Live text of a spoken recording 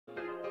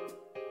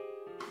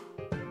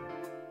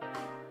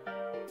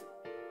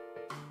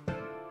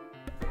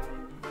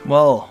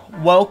Well,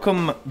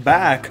 welcome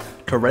back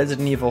to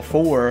Resident Evil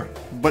 4,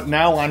 but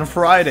now on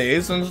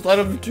Fridays instead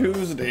of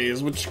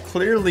Tuesdays, which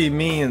clearly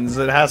means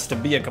it has to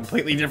be a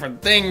completely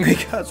different thing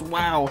because,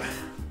 wow,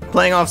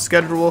 playing off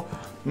schedule,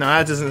 no,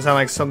 that doesn't sound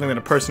like something that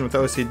a person with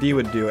OCD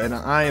would do, and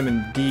I am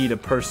indeed a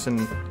person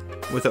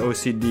with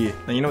OCD.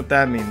 Now, you know what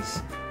that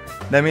means?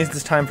 That means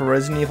it's time for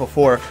Resident Evil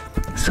 4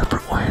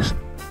 Separate Ways.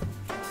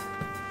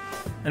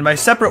 And by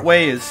separate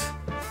ways,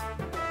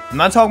 I'm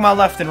not talking about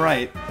left and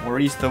right, or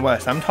east to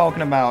west. I'm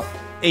talking about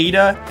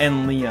Ada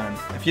and Leon.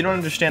 If you don't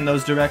understand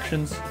those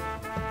directions,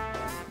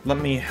 let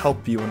me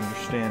help you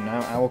understand.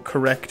 I will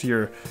correct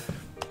your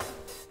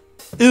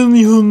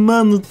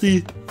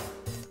inhumanity.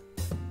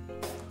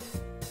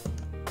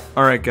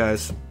 Alright,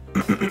 guys.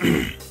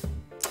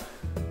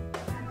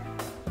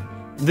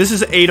 This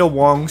is Ada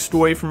Wong's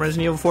story from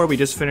Resident Evil 4. We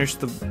just finished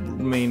the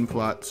main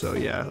plot, so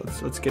yeah,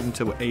 let's get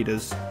into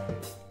Ada's.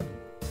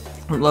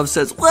 Love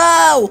says,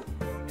 "Wow!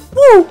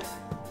 Woo!"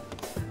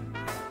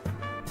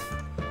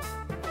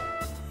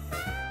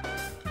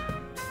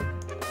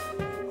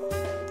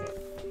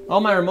 Oh,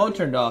 my remote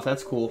turned off.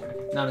 That's cool.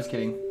 No, I'm just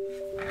kidding.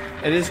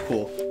 It is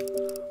cool.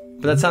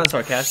 But that sounded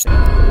sarcastic.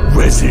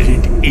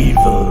 Resident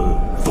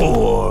Evil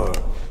 4.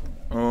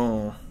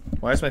 Oh.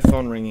 Why is my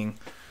phone ringing?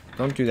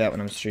 Don't do that when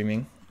I'm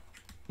streaming.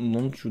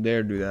 Don't you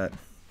dare do that.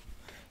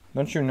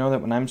 Don't you know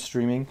that when I'm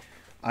streaming,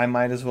 I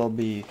might as well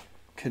be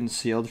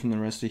concealed from the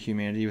rest of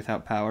humanity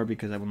without power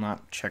because I will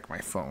not check my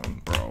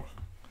phone, bro.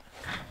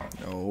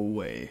 No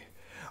way.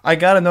 I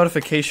got a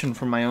notification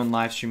from my own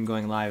live stream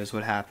going live is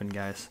what happened,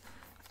 guys.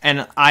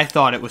 And I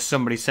thought it was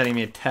somebody sending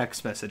me a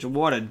text message.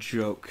 What a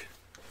joke.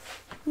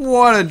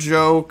 What a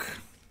joke.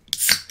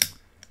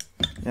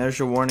 Yeah, there's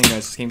your warning,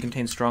 guys. This game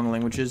contains strong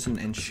languages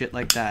and shit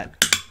like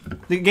that.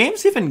 The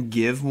games even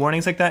give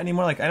warnings like that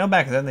anymore? Like, I know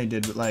back then they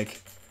did, but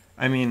like,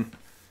 I mean,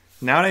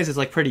 nowadays it's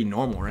like pretty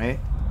normal, right?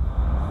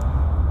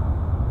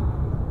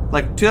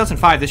 Like,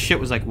 2005, this shit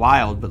was like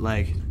wild, but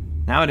like,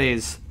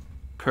 nowadays,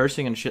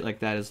 cursing and shit like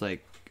that is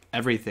like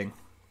everything.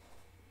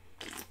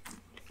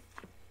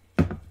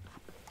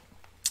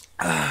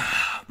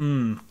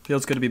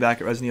 Feels good to be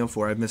back at Resident Evil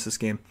 4. I've missed this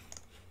game.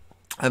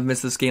 I've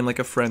missed this game like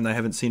a friend I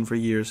haven't seen for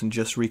years and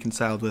just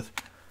reconciled with.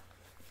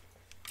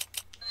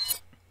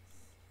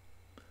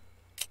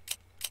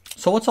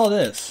 So what's all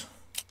this?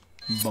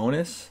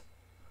 Bonus?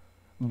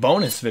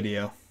 Bonus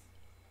video.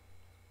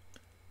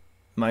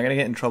 Am I gonna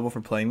get in trouble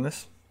for playing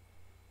this?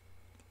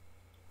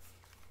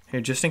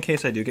 Here, just in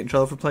case I do get in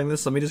trouble for playing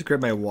this, let me just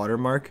grab my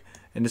watermark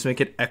and just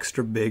make it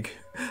extra big.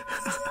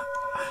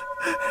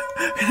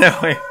 No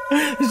way.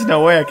 There's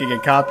no way I can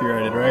get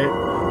copyrighted, right?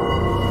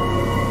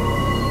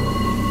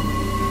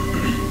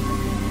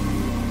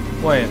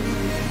 Wait,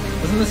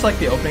 wasn't this like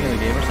the opening of the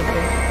game or something?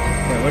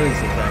 Wait, what is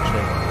this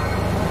actually?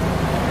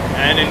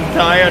 An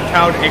entire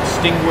town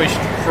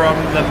extinguished from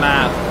the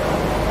map.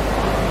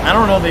 I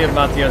don't know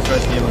about the other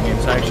Resident Evil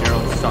games, so I actually don't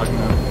know what it's talking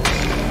about.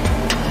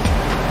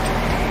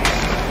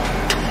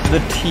 The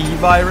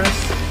T-virus?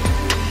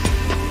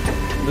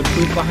 The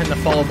truth behind the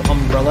fall of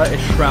Umbrella is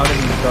shrouded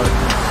in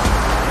darkness.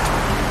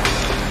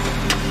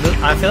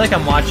 I feel like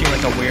I'm watching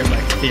like a weird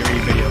like theory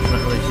video from the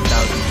early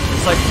 2000s.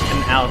 It's like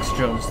an Alex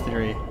Jones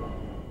theory.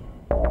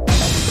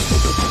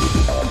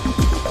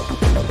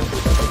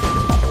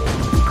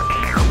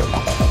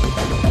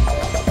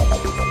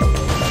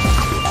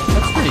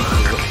 That's pretty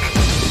cool.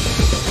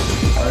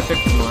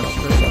 Perfect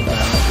monsters on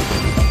balance.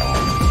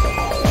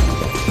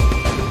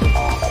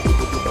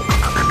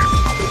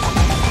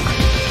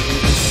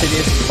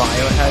 Insidious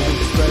biohazard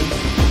spreads.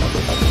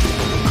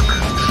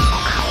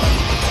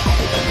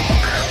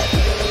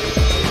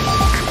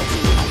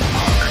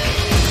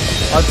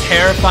 A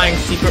terrifying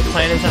secret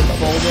plan is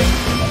unfolding.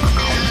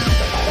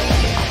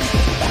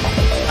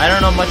 I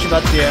don't know much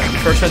about the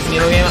first Resident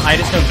Evil game. I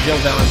just know Jill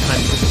Valentine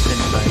is a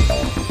Inside.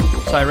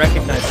 So I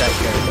recognize that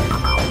character.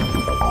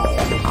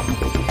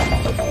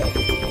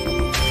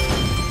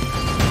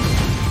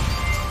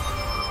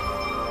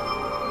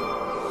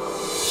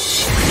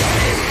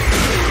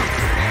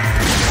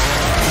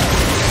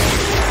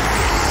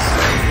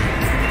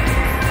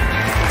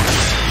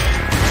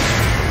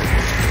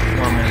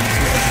 Oh man, this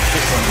is a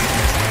shit one.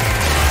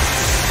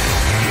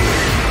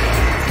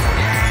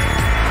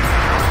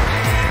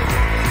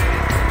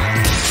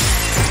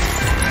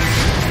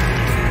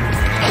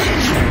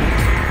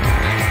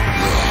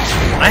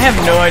 I have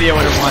no idea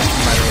what I'm watching,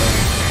 by the way.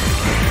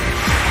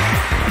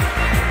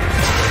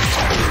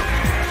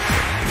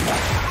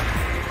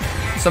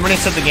 Somebody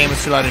said the game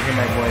was too loud to hear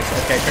my voice.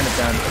 Okay, turn it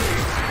down.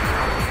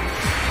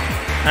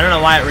 I don't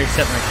know why it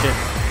reset my shit.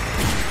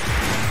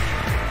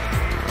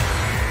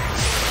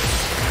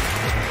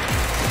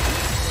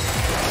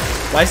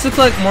 Why does this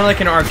look more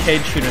like an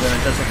arcade shooter than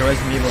it does like a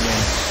Resident Evil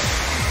game?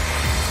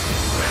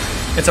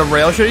 It's a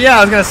rail shooter? Yeah,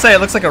 I was gonna say, it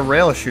looks like a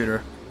rail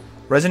shooter.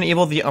 Resident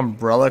Evil The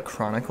Umbrella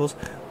Chronicles.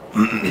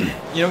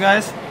 You know,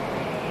 guys,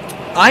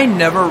 I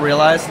never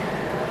realized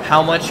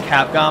how much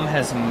Capcom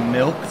has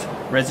milked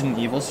Resident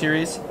Evil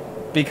series,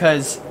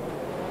 because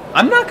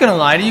I'm not gonna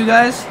lie to you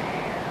guys,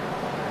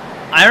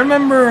 I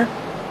remember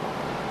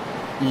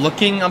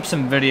looking up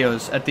some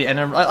videos at the end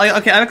of...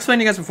 okay, I've explained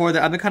to you guys before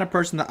that I'm the kind of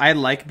person that I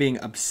like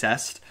being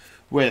obsessed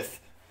with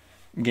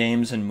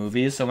games and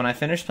movies. So when I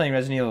finished playing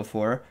Resident Evil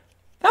 4,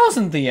 that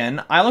wasn't the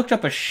end. I looked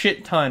up a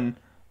shit ton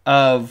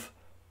of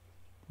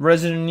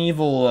Resident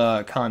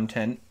Evil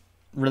content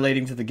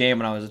relating to the game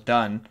when I was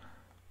done.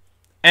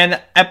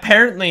 And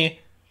apparently,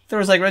 there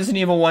was like Resident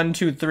Evil 1,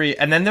 2, 3,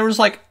 and then there was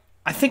like,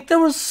 I think there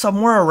was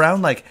somewhere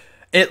around like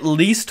at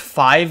least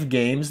 5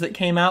 games that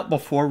came out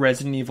before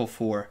Resident Evil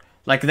 4.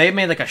 Like, they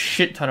made like a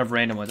shit ton of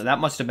random ones, and that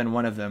must have been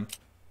one of them.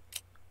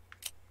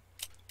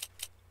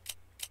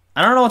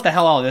 I don't know what the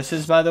hell all this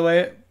is, by the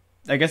way.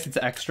 I guess it's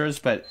extras,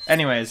 but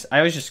anyways,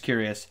 I was just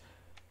curious.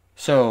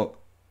 So,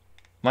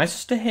 am I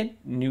supposed to hit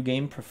New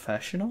Game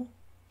Professional?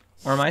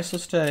 Or am I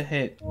supposed to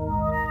hit...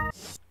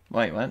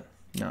 Wait, what?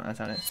 No, that's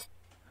not it.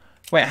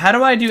 Wait, how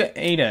do I do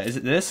Ada? Is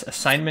it this?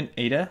 Assignment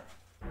Ada?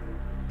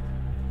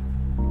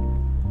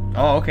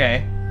 Oh,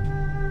 okay.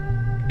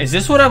 Is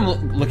this what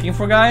I'm looking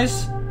for,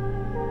 guys?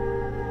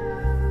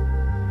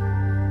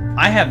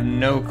 I have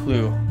no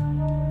clue.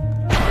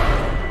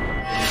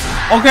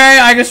 Okay,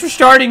 I guess we're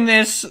starting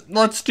this.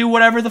 Let's do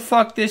whatever the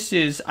fuck this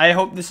is. I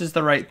hope this is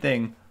the right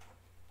thing.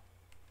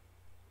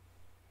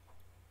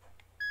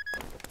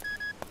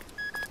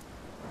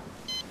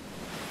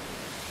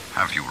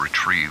 Have you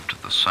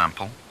retrieved the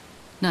sample?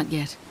 Not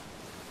yet.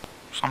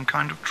 Some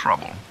kind of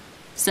trouble?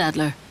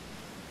 Sadler.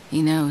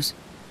 He knows.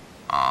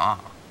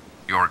 Ah.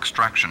 Your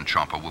extraction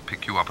chopper will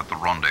pick you up at the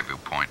rendezvous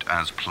point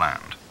as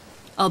planned.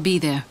 I'll be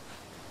there.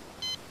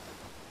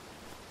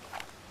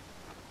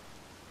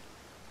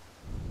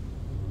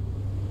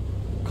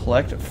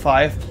 Collect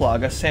 5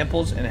 Plaga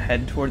samples and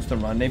head towards the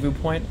rendezvous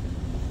point.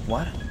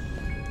 What?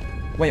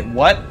 Wait,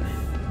 what?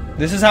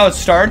 This is how it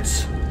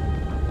starts?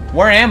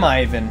 Where am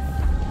I even?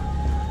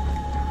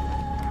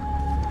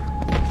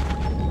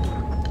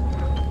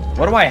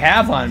 What do I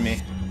have on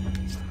me?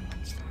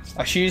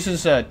 Oh, she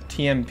uses a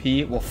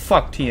TMP. Well,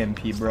 fuck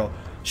TMP, bro.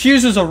 She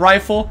uses a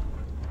rifle.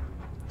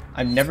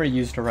 I've never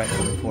used a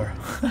rifle before.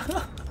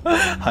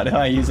 How do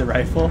I use a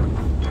rifle?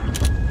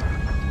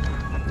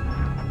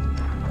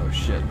 Oh,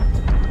 shit.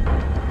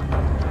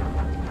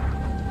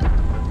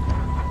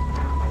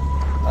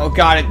 Oh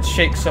god, it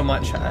shakes so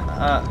much.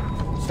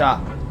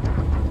 Stop.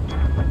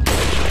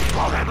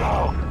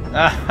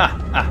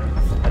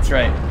 That's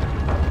right.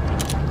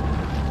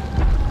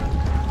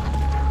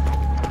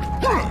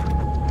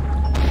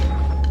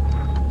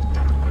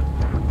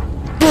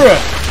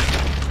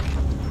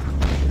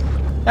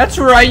 That's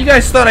right, you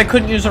guys thought I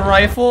couldn't use a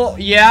rifle?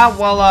 Yeah,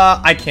 well,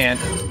 I can't.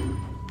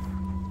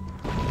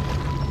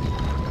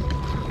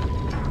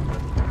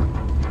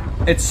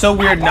 It's so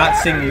weird not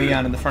seeing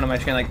Leon in the front of my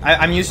screen. Like,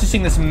 I'm used to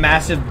seeing this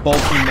massive,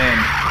 bulky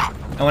man.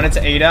 And when it's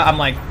Ada, I'm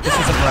like, this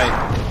isn't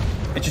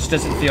right. It just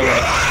doesn't feel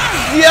right.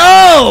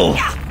 Yo!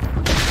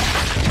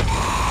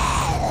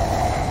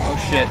 Oh,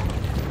 shit.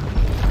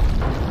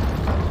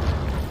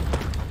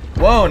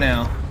 Whoa,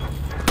 now.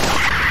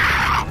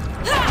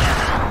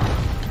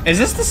 Is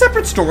this the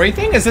separate story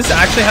thing? Is this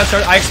actually how it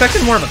started? I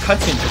expected more of a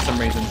cutscene for some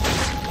reason.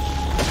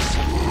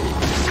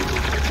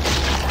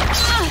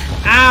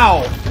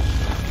 Ow!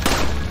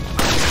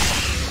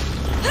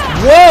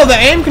 Whoa, the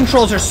aim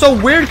controls are so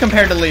weird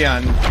compared to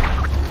Leon.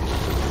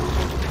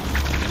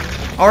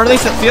 Or at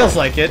least it feels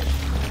like it.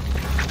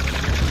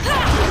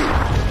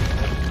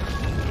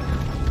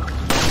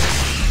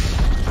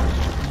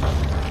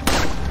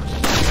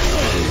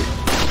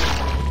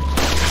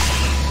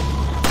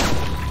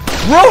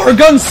 Bro, her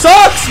gun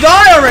sucks!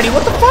 Die already!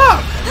 What the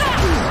fuck?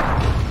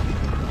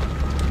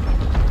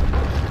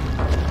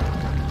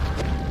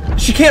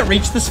 She can't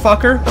reach this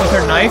fucker with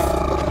her knife?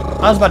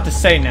 I was about to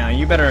say now,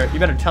 you better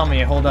tell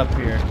me, hold up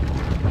here.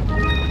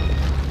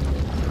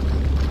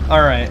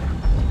 Alright.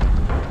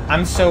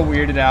 I'm so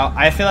weirded out.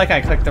 I feel like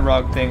I clicked the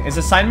wrong thing. Is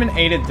assignment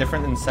Ada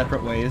different in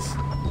separate ways?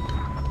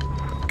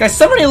 Guys,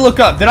 somebody look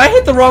up. Did I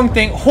hit the wrong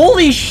thing?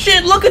 Holy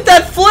shit, look at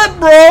that flip,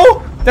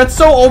 bro! That's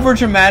so over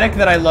dramatic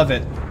that I love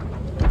it.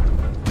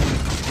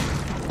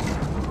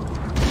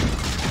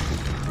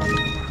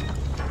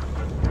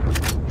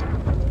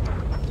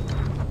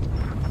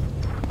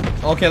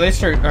 Okay, let's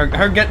start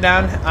her get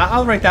down.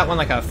 I'll rate that one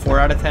like a 4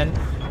 out of 10.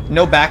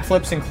 No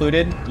backflips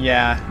included.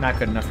 Yeah, not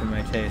good enough for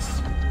my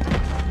taste.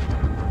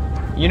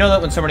 You know that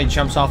when somebody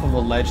jumps off of a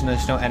ledge and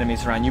there's no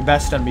enemies around, you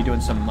best don't be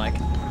doing some like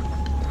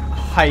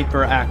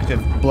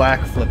hyperactive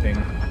black flipping.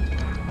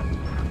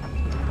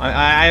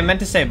 I meant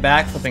to say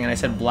backflipping and I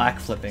said black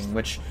flipping,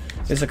 which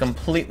is a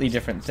completely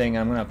different thing.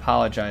 I'm gonna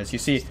apologize. You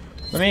see,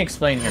 let me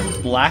explain here.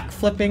 Black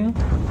flipping.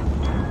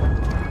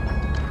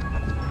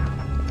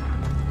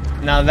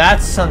 Now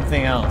that's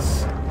something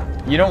else.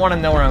 You don't want to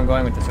know where I'm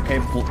going with this, okay?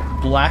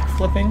 Black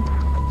flipping.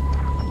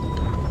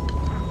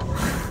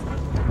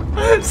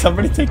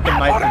 Somebody take the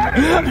mic from me.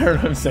 I don't know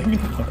what I'm saying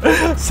anymore.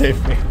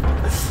 Save me.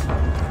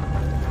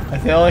 I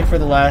feel like for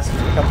the last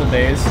couple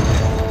days,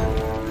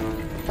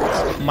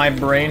 my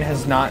brain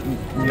has not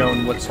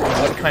known what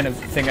kind of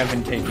thing I've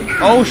been taking.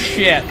 Oh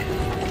shit!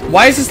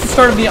 Why is this the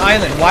start of the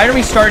island? Why are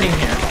we starting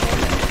here?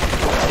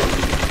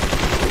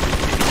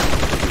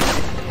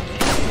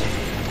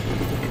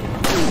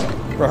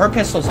 Bro, her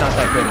pistol's not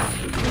that good.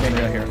 I'm being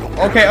real here.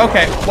 Okay,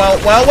 okay.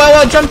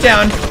 Well, jump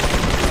down.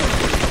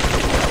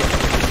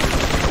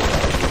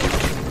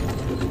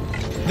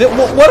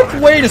 What a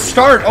way to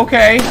start.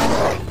 Okay.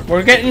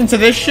 We're getting into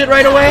this shit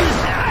right away?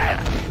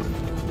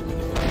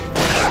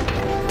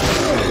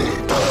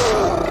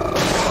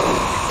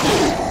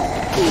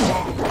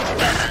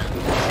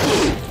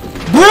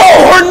 Bro,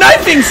 her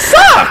knifing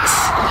sucks!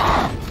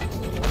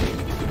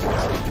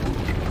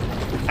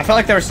 I felt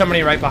like there was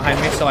somebody right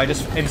behind me, so I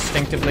just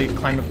instinctively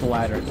climbed up the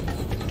ladder.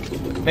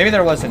 Maybe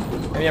there wasn't.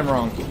 Maybe I'm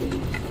wrong.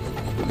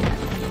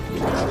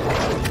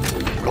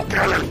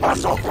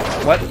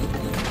 What?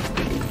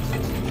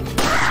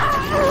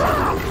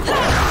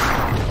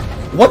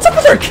 What's up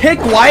with her kick?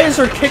 Why is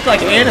her kick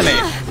like anime?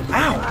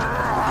 Ow.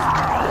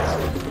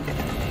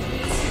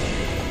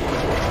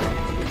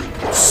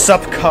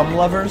 Sup cum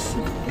lovers?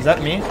 Is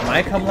that me? Am I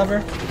a cum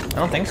lover? I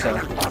don't think so.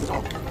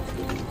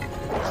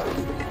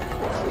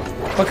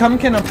 But cum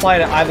can apply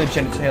to either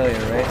genitalia,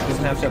 right? It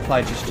doesn't have to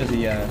apply just to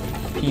the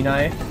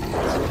peni.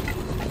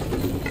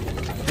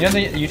 You know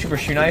the YouTuber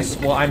Shoe Nice?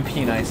 Well, I'm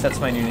P Nice. That's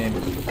my new name.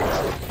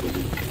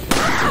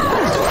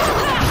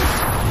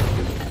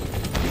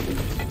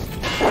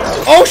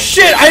 Oh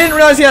shit! I didn't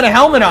realize he had a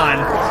helmet on!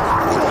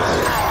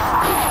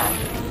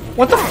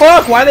 What the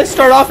fuck? Why did they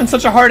start off in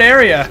such a hard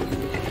area?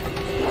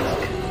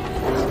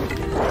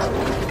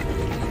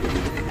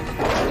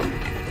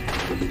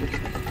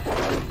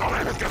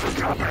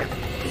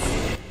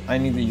 I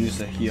need to use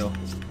the heal.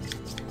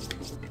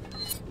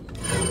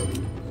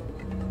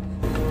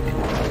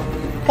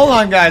 Hold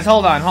on, guys.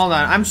 Hold on.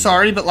 I'm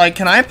sorry, but like,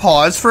 can I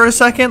pause for a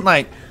second?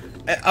 Like,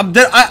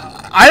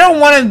 I don't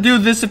want to do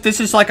this if this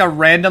is like a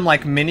random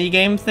like mini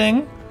game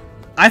thing.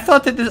 I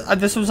thought that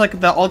this was like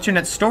the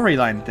alternate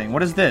storyline thing.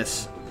 What is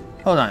this?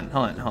 Hold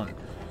on.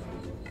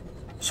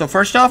 So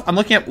first off, I'm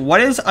looking at what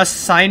is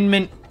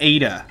assignment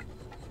Ada.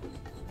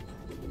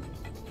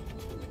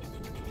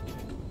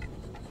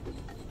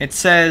 It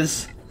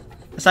says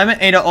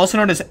assignment Ada, also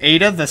known as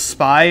Ada the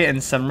Spy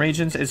in some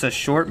regions, is a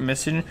short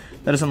mission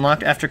that is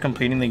unlocked after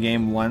completing the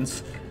game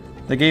once.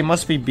 The game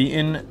must be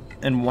beaten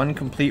in one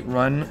complete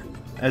run,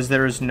 as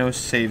there is no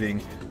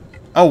saving.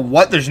 Oh,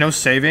 what? There's no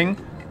saving?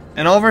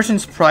 In all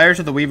versions prior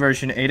to the Wii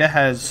version, Ada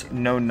has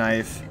no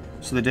knife,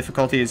 so the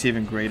difficulty is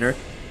even greater.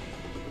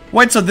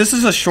 Wait, so this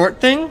is a short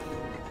thing?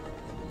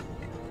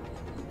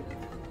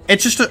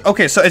 It's just a,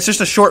 okay, so it's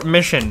just a short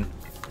mission.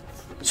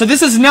 So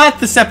this is not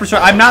the separate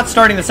story. I'm not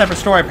starting the separate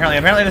story, apparently.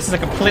 Apparently this is a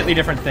completely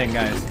different thing,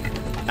 guys.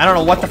 I don't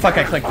know what the fuck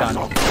I clicked on.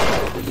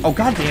 Oh,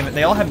 god damn it.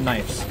 They all have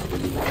knives.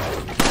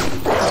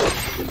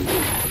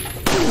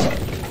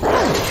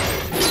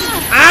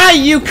 Ah,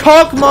 you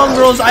cock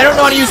mongrels! I don't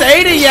know how to use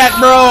Ada yet,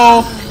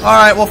 bro!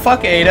 Alright, well,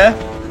 fuck Ada.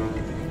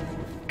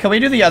 Can we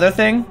do the other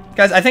thing?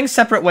 Guys, I think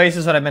separate ways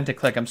is what I meant to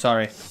click. I'm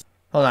sorry.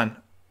 Hold on.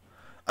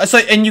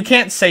 And you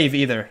can't save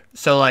either.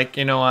 So, like,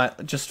 you know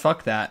what? Just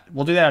fuck that.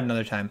 We'll do that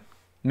another time.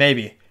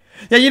 Maybe.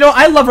 Yeah, you know,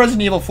 I love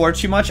Resident Evil 4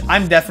 too much.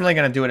 I'm definitely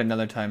gonna do it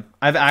another time.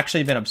 I've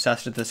actually been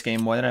obsessed with this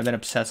game more than I've been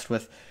obsessed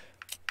with,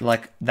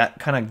 like, that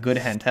kind of good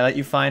hentai that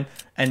you find.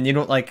 And you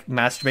don't, like,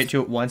 masturbate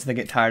to it once and then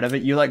get tired of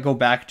it. You, like, go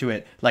back to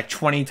it, like,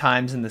 20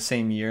 times in the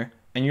same year.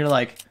 And you're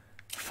like,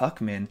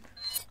 fuck, man.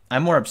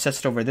 I'm more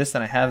obsessed over this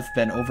than I have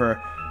been over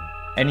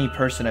any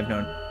person I've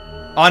known.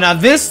 Oh, now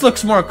this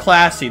looks more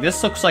classy.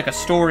 This looks like a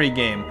story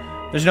game.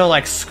 There's no,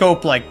 like,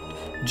 scope, like,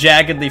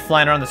 jaggedly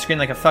flying around the screen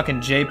like a fucking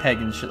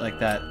JPEG and shit like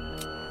that.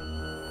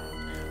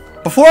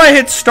 Before I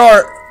hit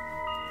start,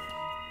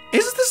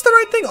 is this the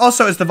right thing?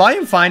 Also, is the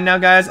volume fine now,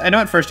 guys? I know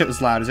at first it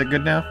was loud. Is it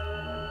good now?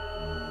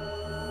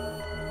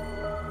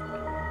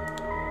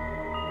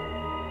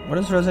 What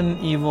is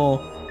Resident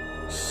Evil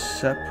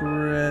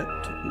Separate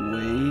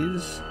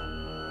Ways?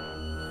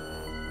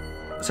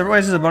 Separate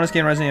Ways is a bonus game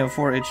in Resident Evil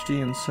 4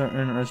 HD and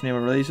certain Resident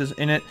Evil releases.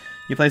 In it,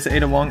 you play as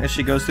Ada Wong as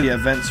she goes through the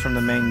events from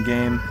the main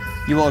game.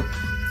 You will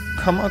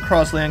come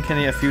across Leon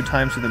Kennedy a few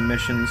times through the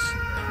missions.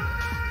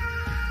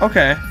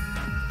 Okay.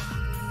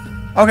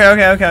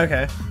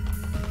 Okay.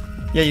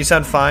 Yeah, you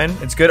sound fine.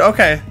 It's good.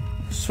 Okay.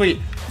 Sweet.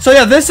 So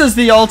yeah, this is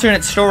the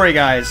alternate story,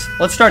 guys.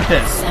 Let's start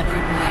this.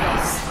 Separate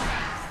ways.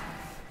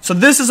 So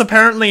this is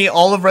apparently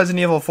all of Resident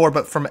Evil 4,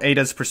 but from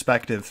Ada's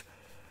perspective.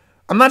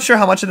 I'm not sure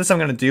how much of this I'm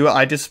going to do.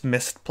 I just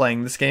missed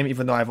playing this game,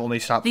 even though I've only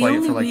stopped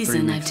playing it for like 3 weeks. The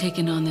only reason I've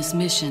taken on this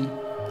mission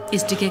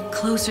is to get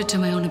closer to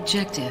my own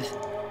objective.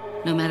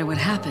 No matter what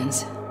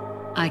happens,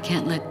 I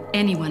can't let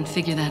anyone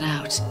figure that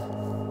out.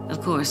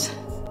 Of course,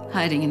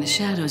 hiding in the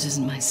shadows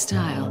isn't my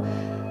style.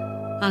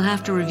 I'll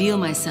have to reveal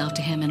myself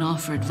to him and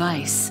offer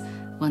advice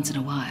once in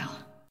a while.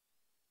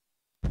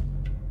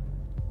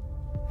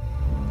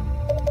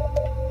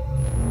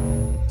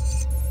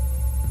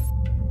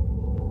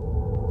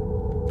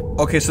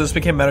 Okay, so this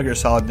became Metal Gear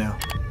Solid now.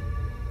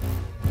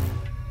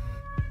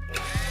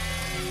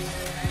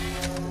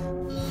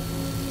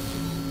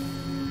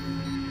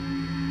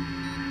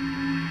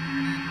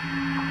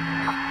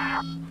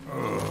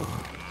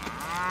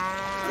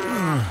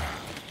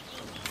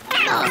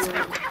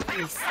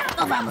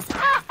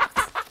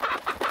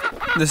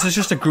 This is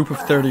just a group of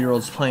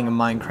 30-year-olds playing a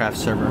Minecraft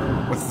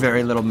server with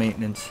very little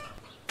maintenance.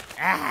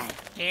 Ah,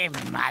 qué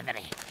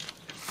madre.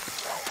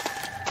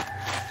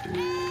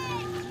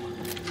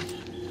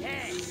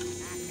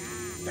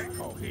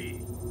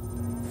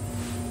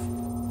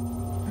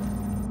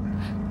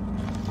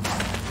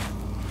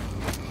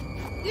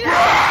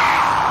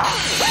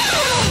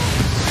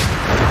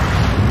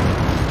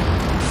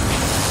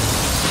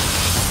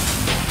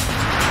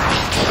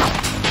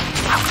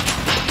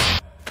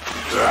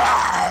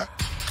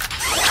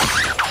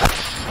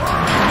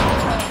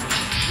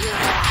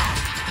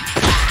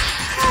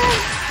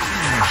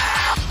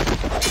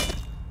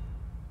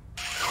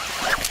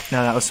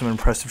 Now that was some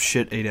impressive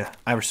shit, Ada.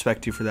 I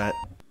respect you for that.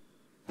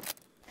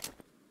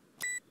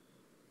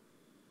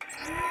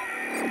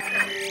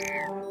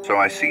 So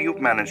I see you've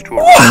managed to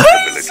arrive at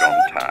the village on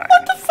time.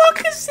 What the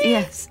fuck is he?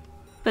 Yes,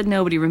 but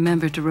nobody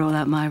remembered to roll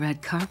out my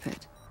red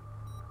carpet.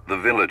 The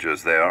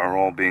villagers there are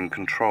all being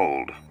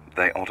controlled.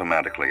 They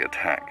automatically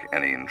attack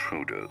any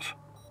intruders.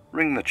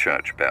 Ring the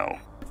church bell.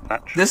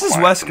 That should This is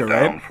quiet Wesker, them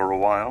down right? for a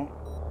while.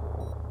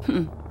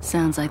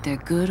 Sounds like they're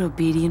good,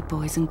 obedient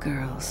boys and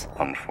girls.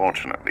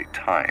 Unfortunately,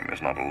 time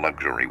is not a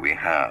luxury we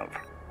have.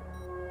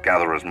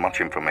 Gather as much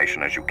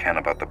information as you can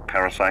about the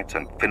parasites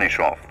and finish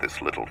off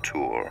this little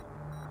tour.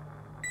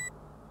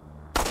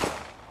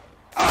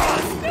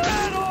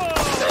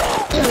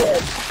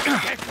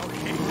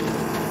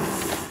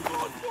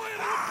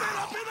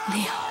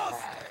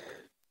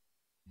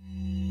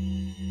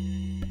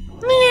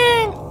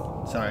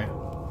 Sorry.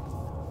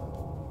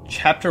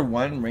 Chapter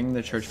 1, Ring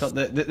the Church Bell.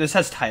 This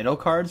has title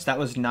cards. That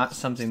was not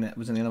something that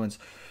was in the other ones.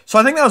 So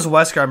I think that was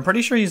Wesker. I'm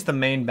pretty sure he's the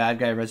main bad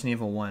guy of Resident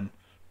Evil 1.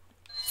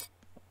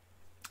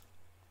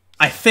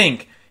 I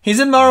think. He's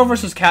in Marvel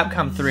vs.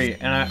 Capcom 3,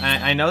 and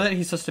I know that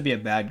he's supposed to be a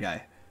bad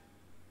guy.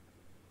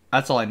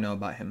 That's all I know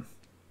about him.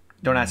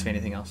 Don't ask me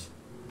anything else.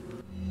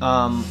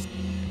 Oh,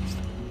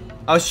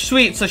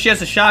 sweet. So she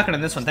has a shotgun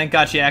in this one. Thank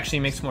God she actually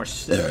makes more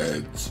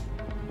sense.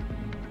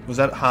 Was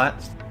that hot?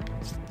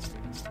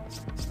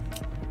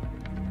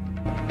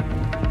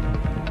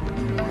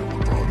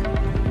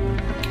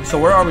 So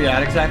where are we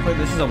at exactly?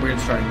 This is a weird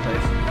starting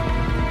place.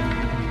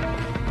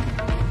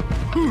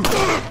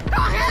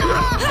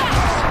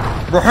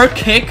 Bro, her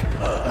kick,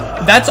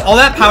 that's all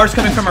that power's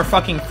coming from her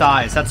fucking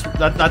thighs. That's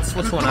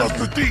what's going on.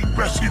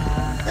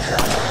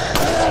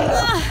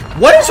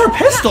 What is her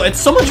pistol? It's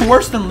so much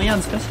worse than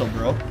Leon's pistol,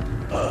 bro.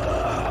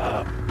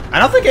 I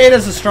don't think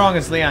Ada's as strong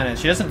as Leon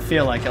is. She doesn't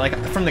feel like it. Like,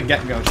 from the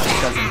get-go, she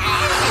just doesn't.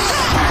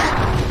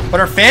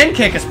 But her fan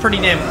kick is pretty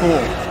damn cool.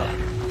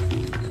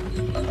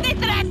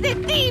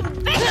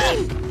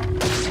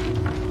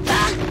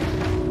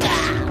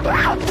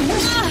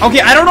 Okay,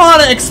 I don't know how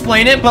to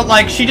explain it, but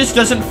like, she just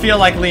doesn't feel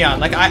like Leon.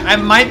 Like, I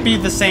might be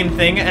the same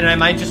thing, and I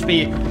might just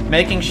be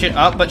making shit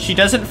up, but she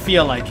doesn't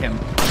feel like him.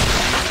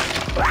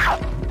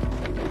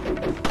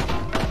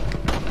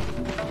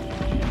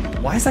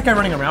 Why is that guy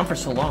running around for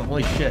so long?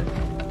 Holy shit. Is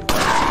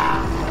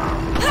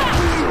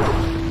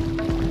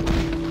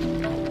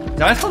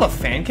that called a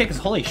fan kick? Because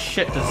holy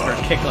shit, does her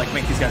kick like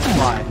make these guys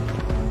fly.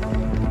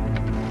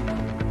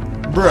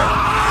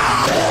 Bruh.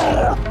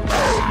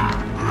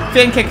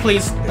 Fan kick,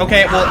 please.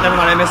 Okay, well, never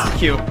mind. I missed the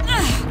cue.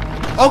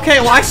 Okay,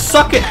 well, I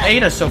suck at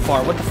Ada so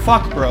far. What the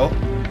fuck, bro?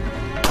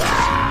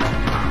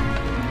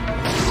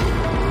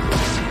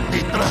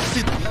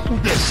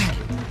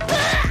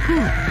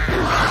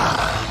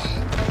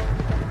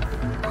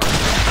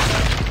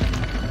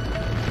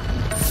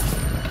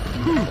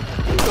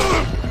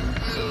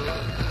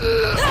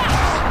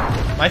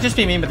 Might just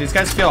be me, but these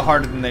guys feel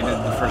harder than they did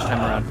the first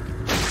time around.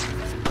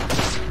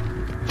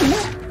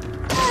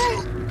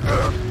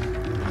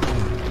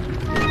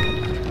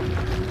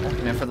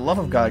 Man, for the love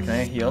of God, can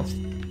I heal?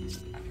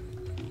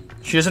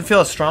 She doesn't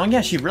feel as strong?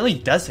 Yeah, she really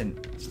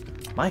doesn't.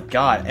 My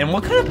God. And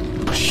what kind of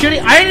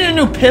shitty... I need a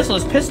new pistol.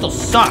 This pistol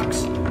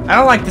sucks. I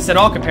don't like this at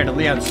all compared to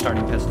Leon's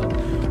starting pistol.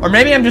 Or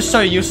maybe I'm just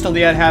so used to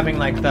Leon having,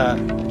 like, the...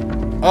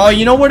 Oh,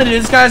 you know what it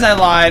is, guys? I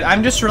lied.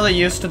 I'm just really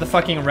used to the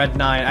fucking Red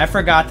 9. I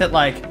forgot that,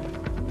 like,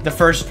 the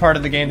first part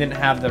of the game didn't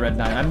have the Red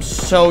 9. I'm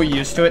so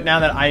used to it now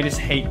that I just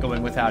hate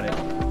going without it.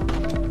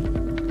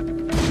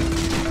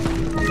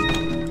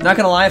 Not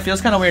gonna lie, it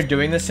feels kind of weird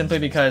doing this simply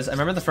because I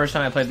remember the first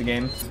time I played the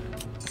game,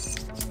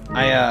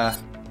 I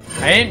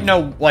didn't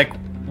know, like,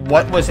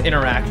 what was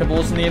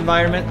interactables in the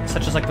environment,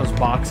 such as, like, those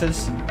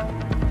boxes.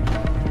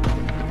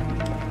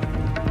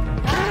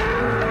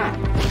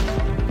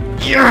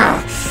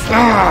 Yeah!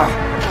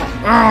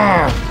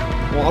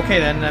 Well, okay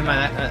then,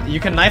 you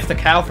can knife the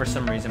cow for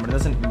some reason, but it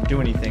doesn't do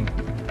anything.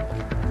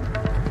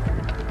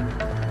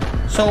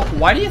 So,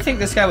 why do you think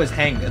this guy was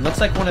hanged? It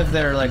looks like one of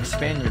their, like,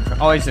 Spaniards.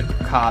 Oh, he's a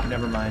cop,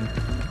 never mind.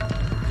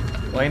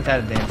 Well, ain't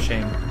that a damn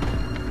shame.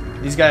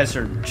 These guys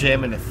are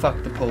jamming to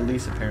fuck the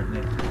police,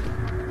 apparently.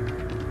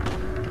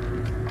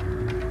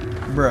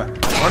 Bruh.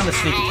 I wanted the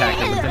sneak attack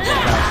that, but didn't work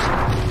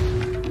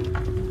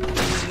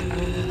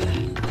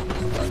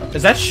out.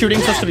 Is that shooting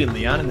supposed to be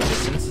Leon in the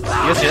distance? You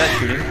guys see that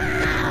shooting?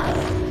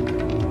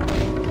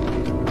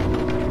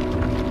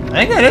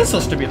 I think that is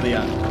supposed to be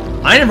Leon.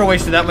 I never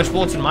wasted that much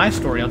bullets in my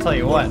story, I'll tell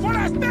you what.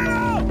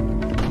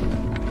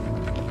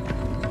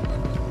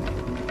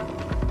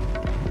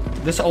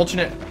 This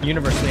alternate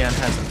universe Leon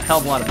has a hell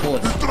of a lot of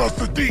bullets.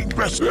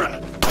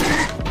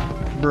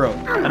 Bro,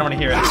 I don't want to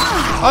hear it.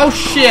 Oh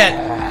shit!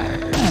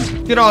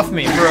 Get off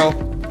me, bro.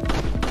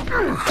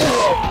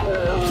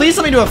 Please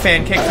let me do a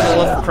fan kick for the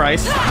love of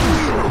Christ.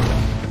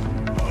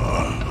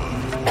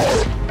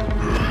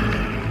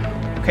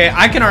 Okay,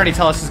 I can already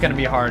tell this is gonna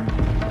be hard.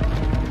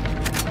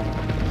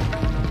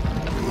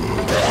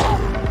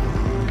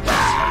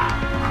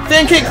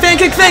 Fan kick, fan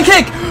kick, fan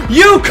kick!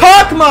 You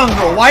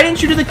cockmongrel! Why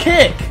didn't you do the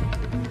kick?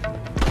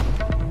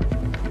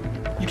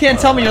 You can't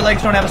tell me your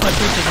legs don't have as much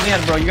reach as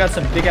Leon, bro. You got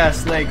some big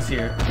ass legs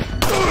here.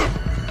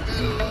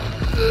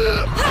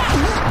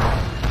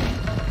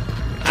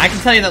 I can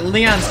tell you that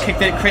Leon's kick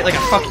didn't create like a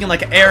fucking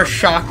like air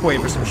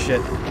shockwave or some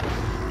shit.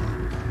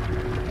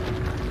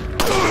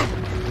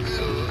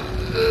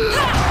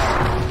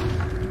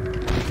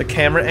 The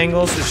camera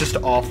angles is just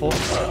awful.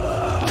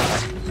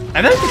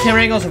 I think the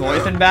camera angles have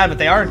always been bad, but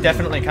they are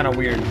definitely kind of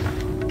weird.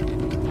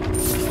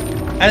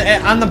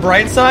 And on the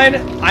bright side,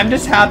 I'm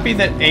just happy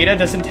that Ada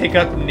doesn't take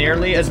up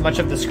nearly as much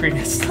of the screen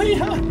as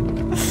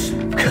Leon.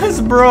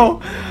 Because,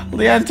 bro,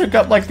 Leon took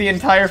up like the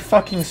entire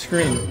fucking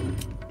screen.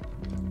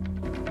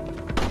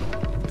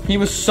 He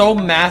was so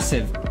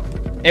massive.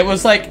 It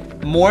was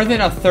like more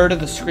than a third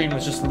of the screen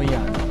was just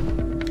Leon.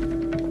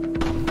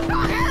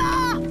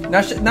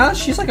 Now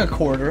she's like a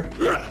quarter.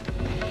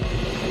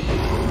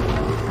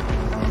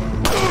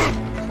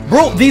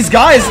 Bro, these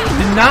guys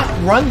did not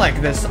run like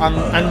this on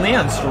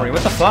Leon's story.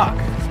 What the fuck?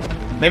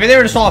 Maybe they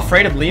were just all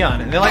afraid of Leon.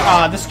 And they're like,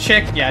 ah, this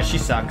chick, yeah, she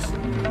sucks.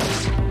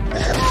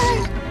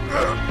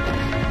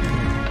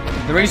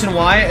 The reason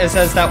why is,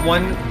 as that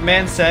one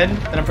man said,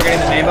 that I'm forgetting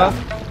the name of,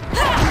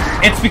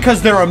 it's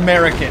because they're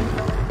American.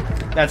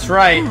 That's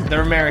right,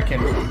 they're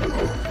American.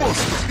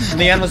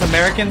 Leon was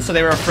American, so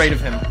they were afraid of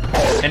him.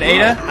 And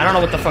Ada, I don't know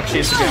what the fuck she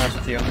is, to be honest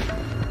with you.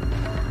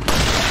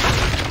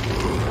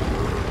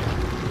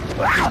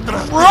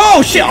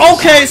 Bro, shit,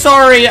 okay,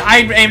 sorry, I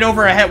aimed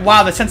over her head.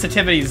 Wow, the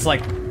sensitivity is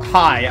like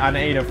high on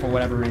Ada for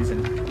whatever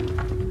reason.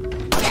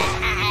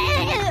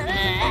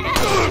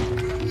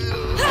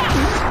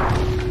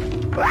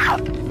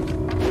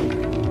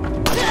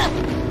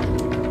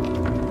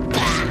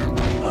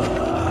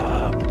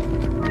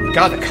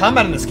 God, the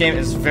combat in this game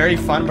is very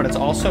fun, but it's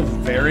also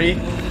very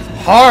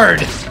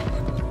hard.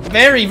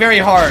 Very, very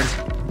hard.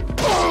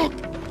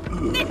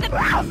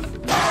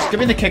 Give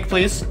me the kick,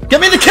 please.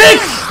 Give me the kick!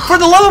 For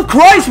the love of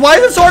Christ, why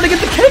is it so hard to get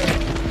the kick?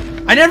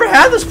 I never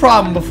had this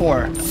problem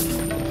before.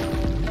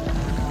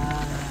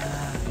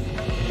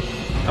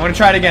 I'm gonna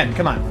try it again,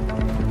 come on.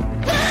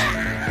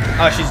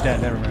 Oh, she's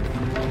dead, never mind.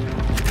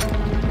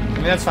 I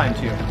mean, that's fine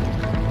too.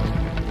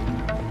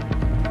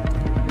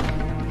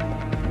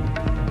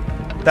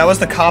 That was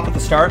the cop at the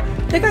start.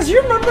 Hey guys, you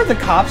remember the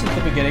cops at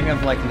the beginning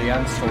of like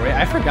Leon's story?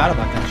 I forgot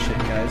about that shit,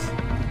 guys.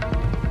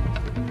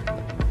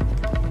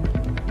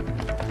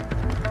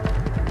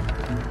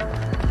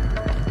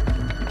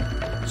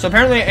 So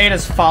apparently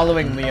Ada's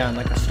following Leon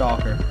like a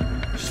stalker.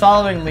 She's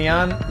following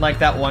Leon like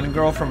that one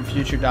girl from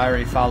Future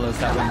Diary follows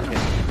that one kid.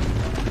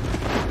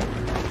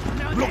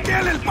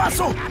 ¡Bloqueale el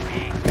paso!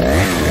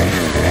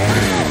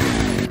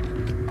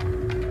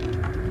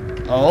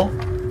 Oh?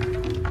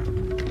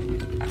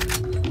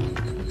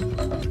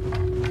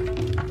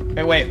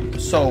 Hey, wait,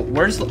 so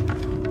where's...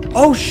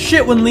 Oh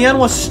shit, when Leon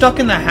was stuck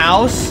in the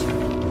house?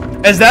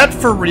 Is that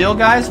for real,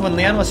 guys? When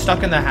Leon was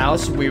stuck in the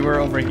house, we were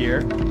over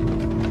here?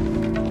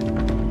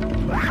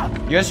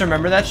 You guys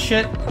remember that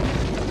shit?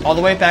 All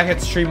the way back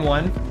at stream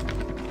 1?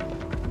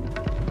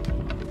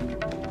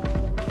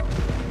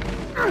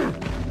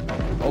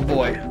 Oh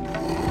boy.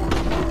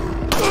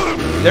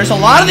 There's a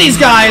lot of these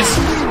guys!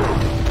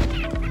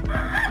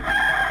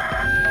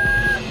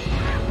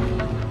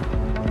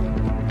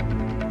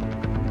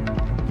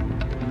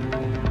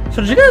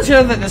 So did you guys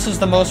hear that this is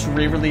the most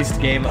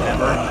re-released game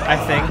ever, I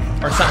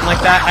think? Or something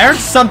like that? I heard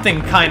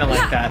something kind of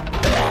like that.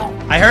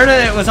 I heard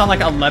it was on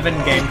like 11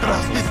 game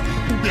consoles.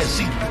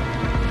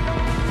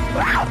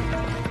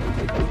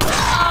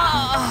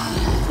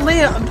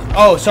 Leon.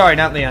 Oh, sorry,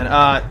 not Leon.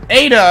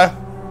 Ada.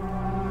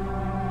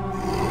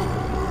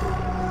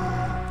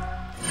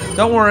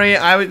 Don't worry,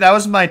 that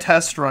was my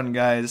test run,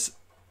 guys.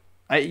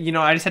 I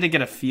just had to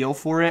get a feel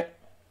for it.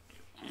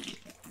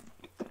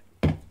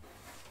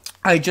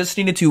 I just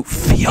needed to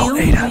feel The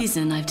only Ada.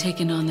 reason I've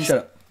taken on this. Shut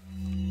up.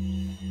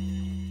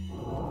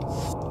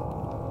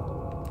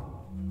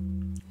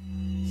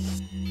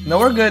 No,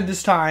 we're good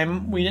this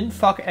time. We didn't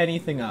fuck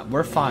anything up.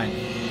 We're fine.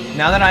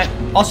 Now that I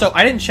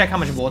didn't check how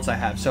many bullets I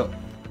have. So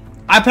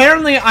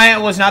apparently I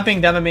was not being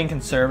dumb and being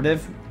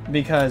conservative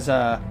because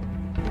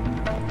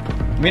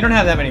we don't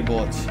have that many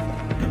bullets.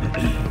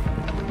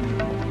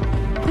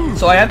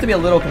 So I have to be a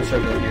little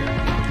conservative here.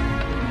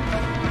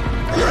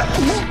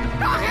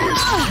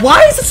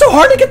 Why is it so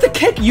hard to get the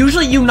kick?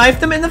 Usually you knife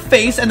them in the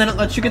face and then it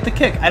lets you get the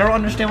kick. I don't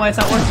understand why it's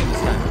not working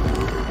this time.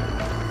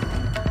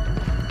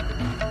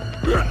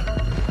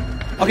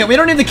 Okay, we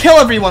don't need to kill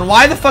everyone.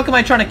 Why the fuck am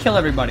I trying to kill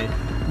everybody?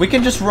 We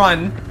can just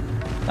run.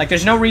 Like,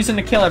 there's no reason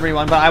to kill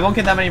everyone, but I won't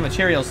get that many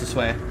materials this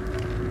way.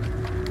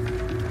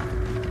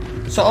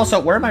 So,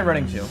 also, where am I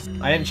running to?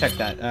 I didn't check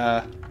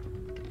that.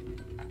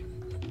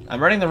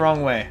 I'm running the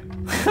wrong way.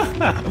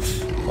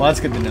 Well, that's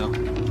good to know.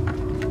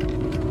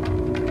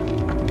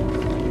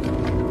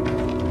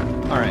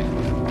 Alright.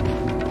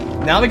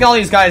 Now we got all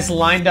these guys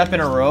lined up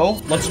in a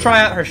row. Let's try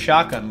out her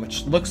shotgun,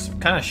 which looks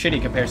kind of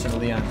shitty compared to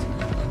Leon's.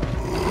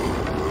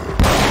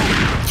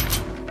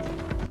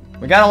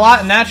 We got a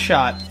lot in that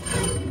shot.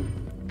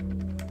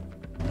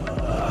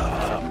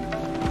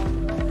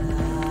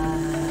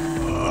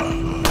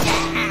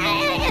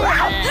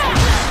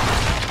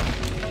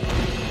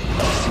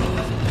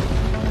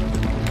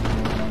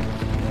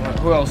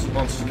 Who else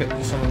wants to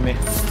get some of me?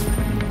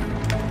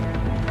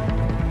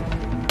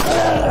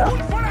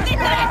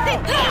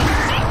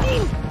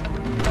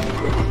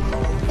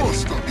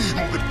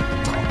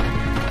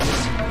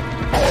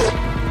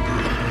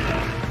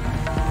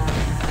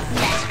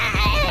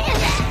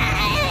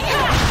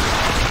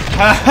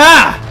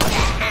 Ha-ha!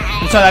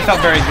 So that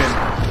felt very good.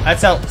 That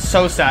felt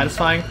so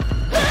satisfying.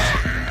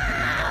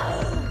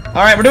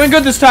 Alright, we're doing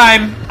good this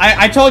time.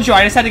 I told you,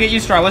 I just had to get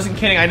used to her. I wasn't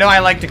kidding. I know I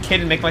like to kid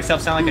and make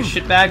myself sound like a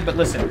shitbag, but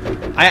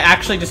listen. I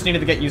actually just needed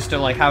to get used to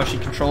like how she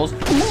controls,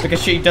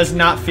 because she does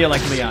not feel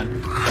like Leon.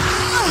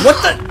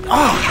 What the?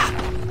 Oh.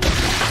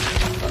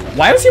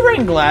 Why was he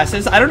wearing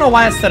glasses? I don't know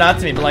why it stood out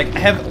to me, but like,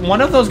 have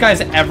one of those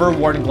guys ever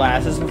worn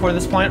glasses before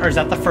this point, or is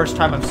that the first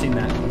time I've seen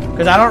that?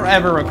 Because I don't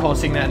ever recall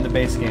seeing that in the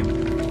base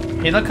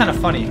game. He looked kind of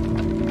funny.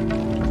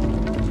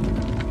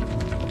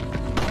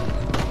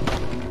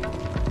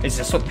 Is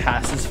this what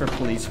passes for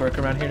police work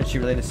around here? Did she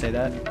really just say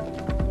that?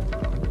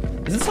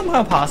 Is it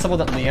somehow possible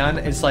that Leon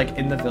is like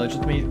in the village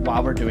with me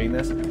while we're doing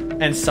this,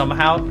 and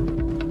somehow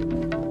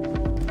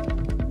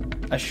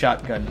a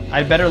shotgun?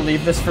 I better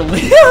leave this for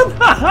Leon.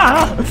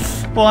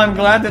 Well, I'm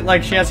glad that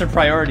like she has her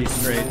priorities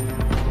straight.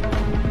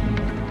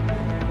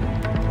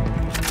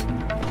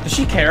 Does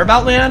she care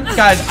about Leon?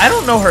 Guys, I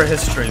don't know her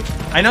history.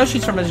 I know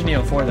she's from Resident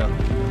Evil 4 though.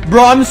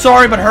 Bro, I'm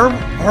sorry, but her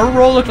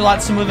roll looked a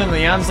lot smoother than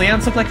Leon's.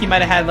 Leon's looked like he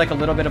might have had like a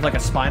little bit of like a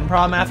spine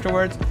problem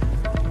afterwards.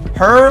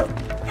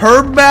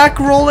 Her back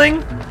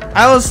rolling,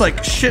 I was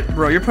like, shit,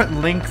 bro, you're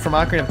putting Link from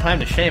Ocarina of Time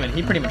to shame, and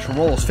he pretty much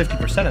rolls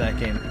 50% of that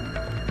game.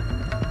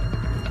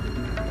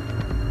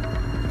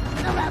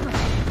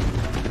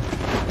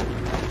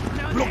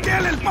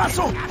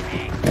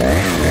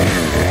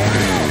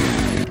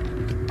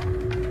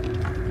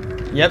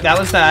 Yep, that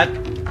was that.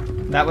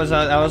 That was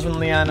when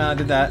Leon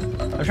did that.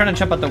 I'm trying to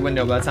jump out the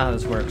window, but that's not how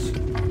this works.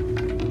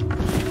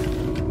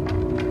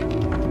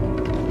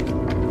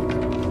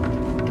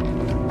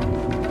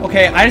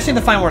 Okay, I just need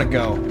to find where to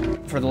go.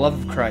 For the love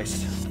of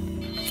Christ.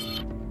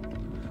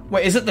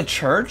 Wait, is it the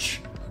church?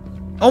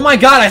 Oh my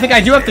god, I think I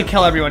do have to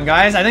kill everyone,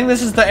 guys. I think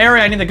this is the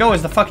area I need to go,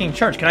 is the fucking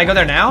church. Can I go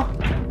there now?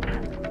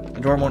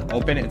 The door won't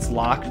open, it's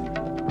locked.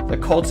 The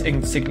cult's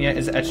insignia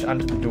is etched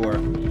onto the door.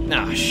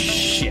 Ah,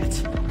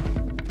 shit.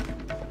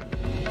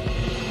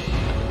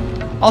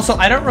 Also,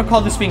 I don't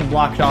recall this being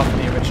blocked off in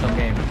the original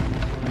game.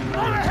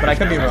 But I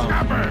could be wrong.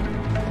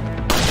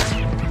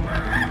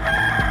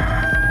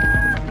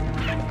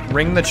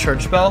 Ring the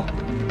church bell?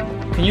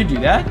 Can you do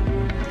that?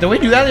 Did we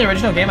do that in the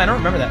original game? I don't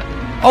remember that.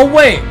 Oh,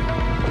 wait!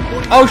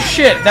 Oh,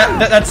 shit!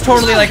 That's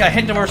totally like a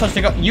hint of where we're supposed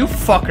to go. You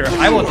fucker,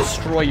 I will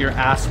destroy your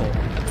asshole.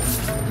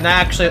 Nah,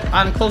 actually,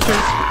 on closer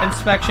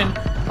inspection,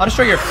 I'll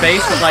destroy your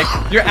face, but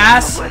like, your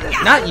ass...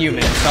 Not you,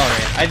 man,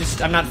 sorry.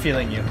 I'm not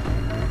feeling you.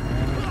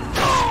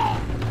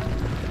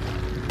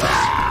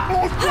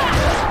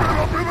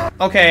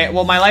 Okay,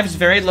 well my life is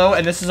very low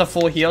and this is a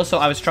full heal, so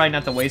I was trying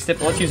not to waste it,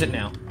 but let's use it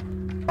now.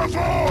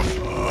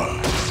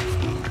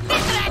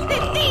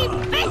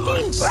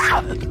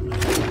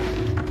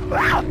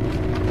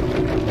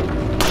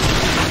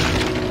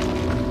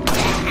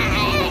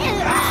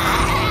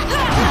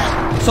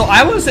 So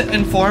I was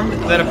informed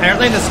that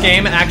apparently this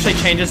game actually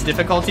changes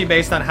difficulty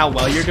based on how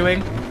well you're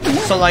doing.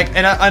 So like,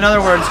 in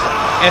other words,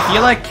 if you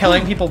like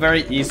killing people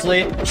very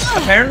easily,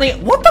 apparently,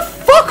 what the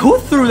fuck? Who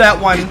threw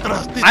that one?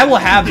 I will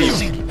have you.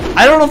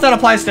 I don't know if that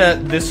applies to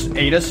this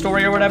Ada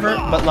story or whatever,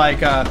 but like,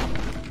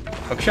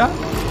 hookshot?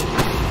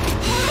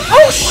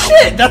 Oh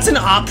shit, that's an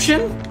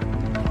option?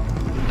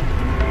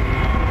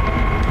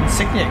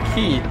 Insignia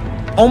key.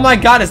 Oh my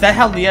god, is that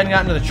how Leon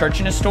got into the church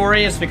in his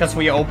story? Is because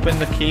we opened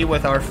the key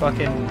with our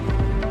fucking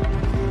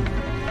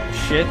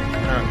shit,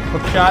 our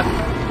hookshot?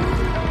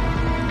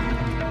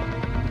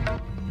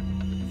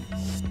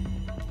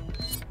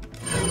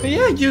 But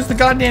yeah, use the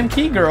goddamn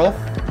key, girl.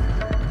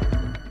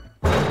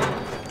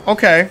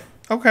 Okay,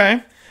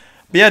 okay.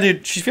 But yeah,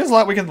 dude, she feels a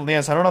lot weaker than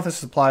Leon, so I don't know if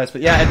this applies.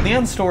 But yeah, in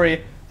Leon's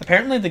story,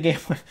 apparently the game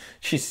would...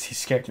 he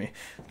scared me.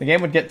 The game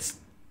would get...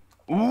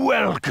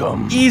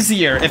 Welcome.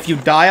 Easier if you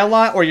die a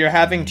lot or you're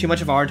having too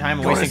much of a hard time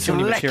and wasting too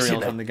many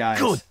materials on the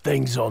guys. Good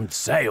things on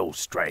sale,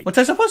 straight. Which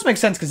I suppose makes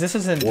sense because this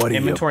is an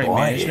inventory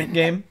management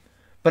game.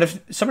 But if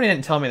somebody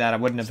didn't tell me that, I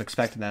wouldn't have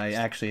expected that. I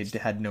actually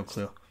had no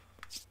clue.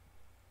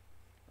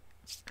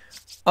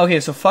 Okay,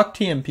 so fuck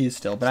TMP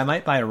still, but I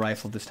might buy a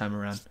rifle this time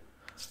around.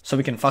 So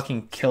we can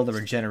fucking kill the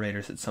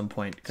regenerators at some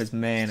point. Because,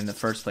 man, in the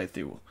first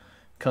playthrough,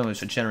 killing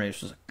those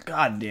regenerators was a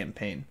goddamn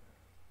pain.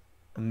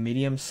 A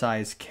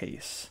medium-sized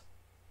case.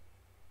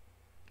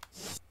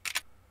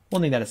 We'll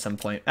need that at some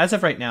point. As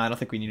of right now, I don't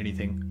think we need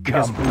anything.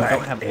 Because we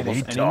don't have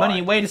almost any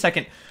money. Wait a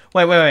second.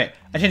 Wait.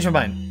 I changed my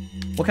mind.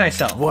 What can I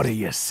sell? What are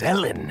you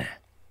selling?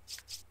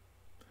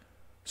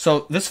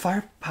 So, this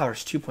firepower is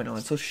 2.0.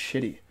 That's so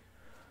shitty.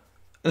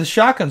 The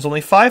shotgun's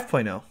only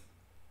 5.0.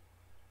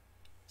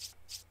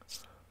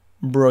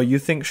 Bro, you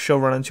think she'll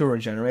run into a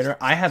regenerator?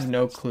 I have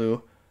no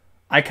clue.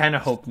 I kind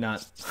of hope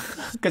not.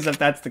 Because if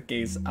that's the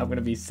case, I'm going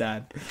to be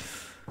sad.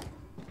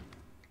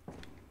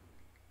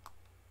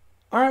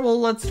 Alright, well,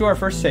 let's do our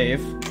first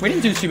save. We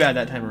didn't do too bad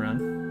that time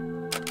around.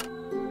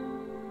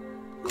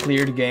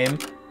 Cleared game.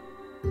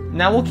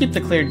 Now we'll keep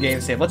the cleared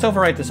game save. Let's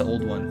overwrite this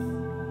old one.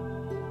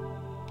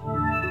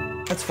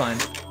 That's fine.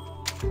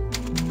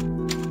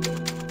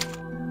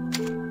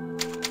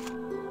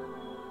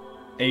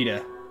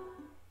 Ada.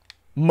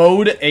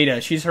 Mode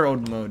Ada. She's her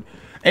own mode.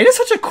 Ada's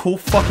such a cool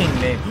fucking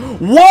name.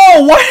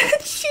 Whoa! Why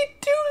did she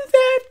do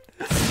that?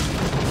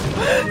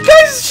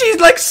 Guys, she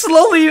like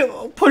slowly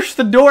pushed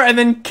the door and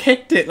then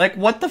kicked it. Like,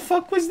 what the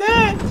fuck was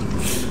that?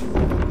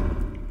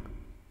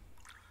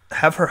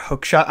 Have her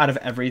hookshot out of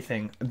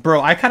everything.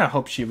 Bro, I kind of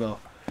hope she will.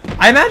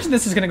 I imagine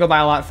this is going to go by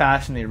a lot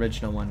faster than the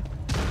original one.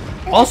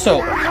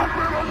 Also,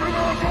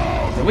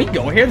 did we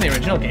go here in the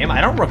original game?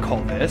 I don't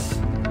recall this.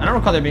 I don't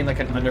recall there being like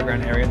an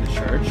underground area in the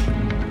church.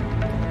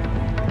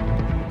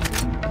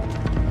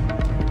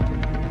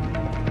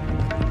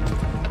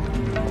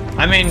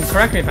 I mean,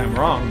 correct me if I'm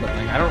wrong, but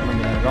like I don't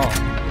remember that at all.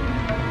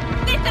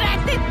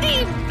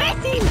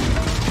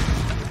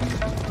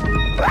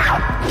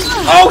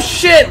 Oh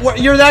shit!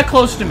 You're that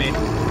close to me.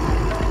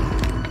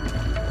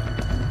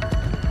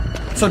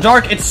 So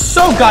dark. It's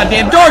so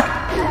goddamn dark.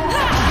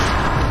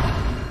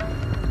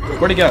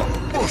 Where'd he go?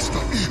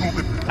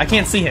 I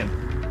can't see him.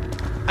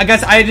 I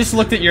guess I just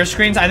looked at your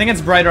screens. I think it's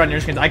brighter on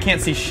your screens. I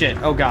can't see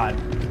shit. Oh god.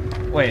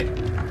 Wait.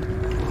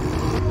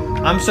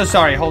 I'm so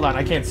sorry. Hold on.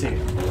 I can't see.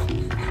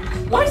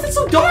 Why is it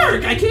so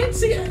dark? I can't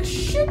see it.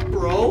 Shit,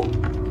 bro.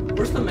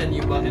 Where's the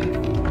menu button?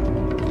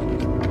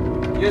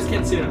 You guys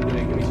can't see what I'm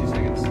doing. Give me 2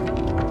 seconds.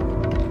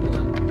 Hold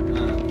on.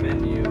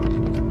 Menu.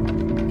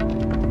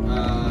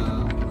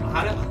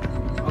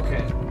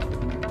 Okay.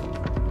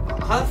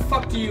 How the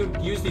fuck do you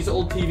use these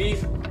old TV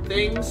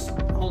things?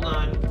 Hold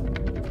on.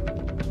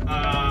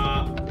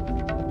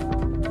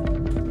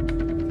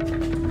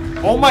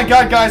 Oh my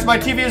god, guys, my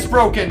TV is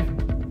broken.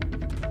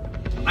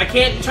 I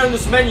can't turn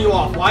this menu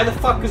off. Why the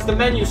fuck is the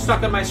menu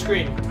stuck on my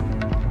screen?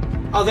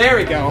 Oh, there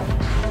we go.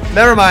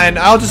 Never mind.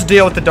 I'll just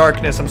deal with the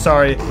darkness. I'm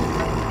sorry.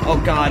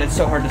 Oh god, it's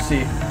so hard to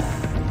see.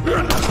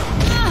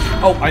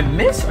 Oh, I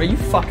missed? Are you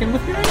fucking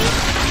with me right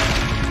now?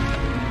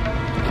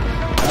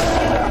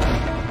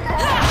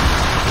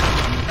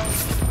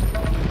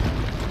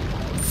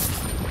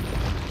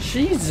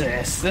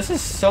 Jesus, this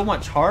is so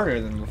much harder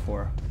than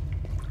before.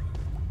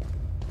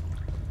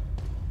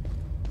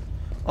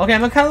 Okay,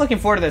 I'm kind of looking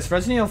forward to this.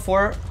 Resident Evil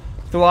 4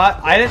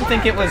 throughout. I didn't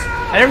think it was.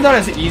 I never thought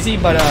it was easy,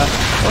 but it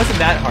wasn't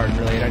that hard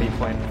really at any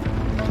point.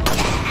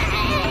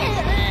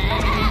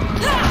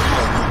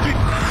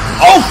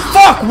 Oh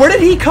fuck! Where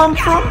did he come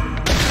from?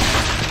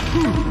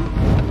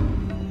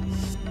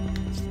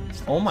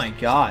 Oh my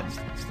god.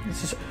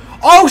 This is.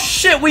 Oh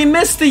shit! We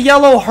missed the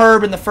yellow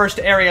herb in the first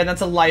area, and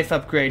that's a life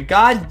upgrade.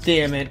 God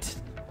damn it!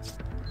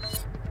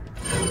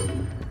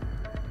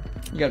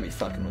 You gotta be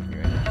fucking with me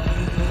right now.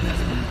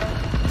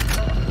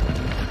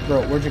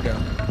 Bro, where'd you go?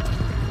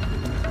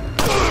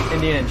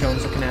 Indiana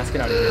Jones looking ass,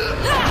 get out of here.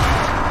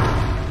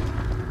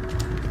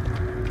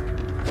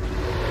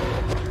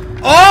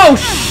 Oh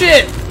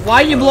shit!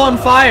 Why are you blowing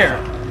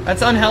fire?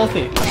 That's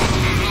unhealthy.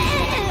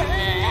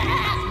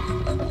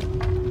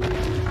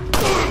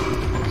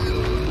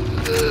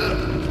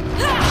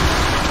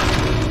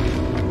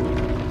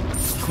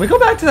 Can we go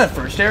back to that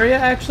first area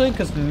actually?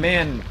 Because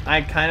man,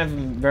 I kind of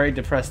am very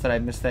depressed that I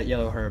missed that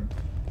yellow herb.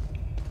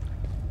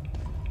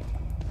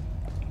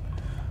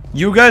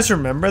 You guys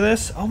remember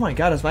this? Oh my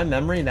god, is my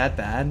memory that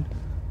bad?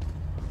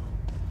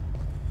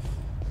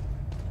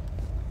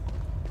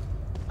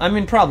 I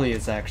mean, probably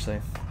is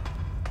actually.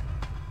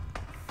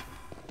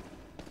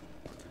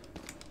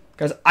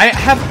 Guys, I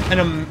have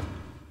an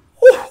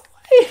oh,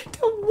 wait,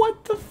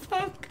 what the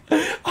fuck?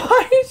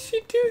 Why did she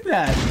do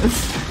that?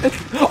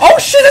 Oh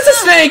shit, it's a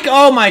snake!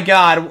 Oh my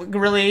god,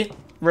 really?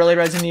 Really,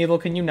 Resident Evil,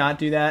 can you not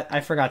do that?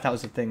 I forgot that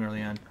was a thing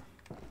early on.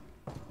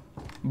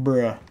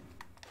 Bruh.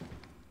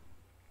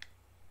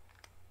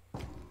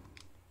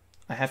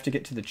 I have to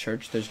get to the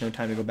church. There's no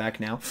time to go back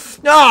now.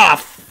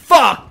 Ah,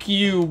 fuck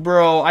you,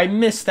 bro. I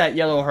missed that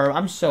yellow herb.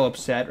 I'm so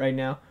upset right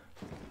now.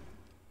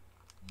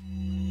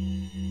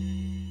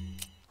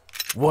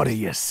 What are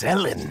you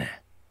selling?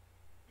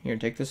 Here,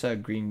 take this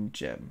green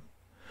gem.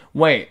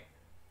 Wait.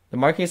 The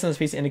markings on this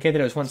piece indicate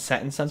that it was once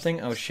set in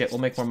something? Oh shit, we'll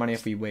make more money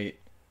if we wait.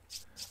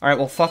 Alright,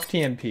 well fuck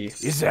TMP.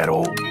 Is that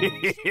all?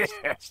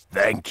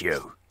 Thank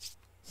you.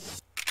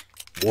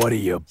 What are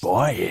you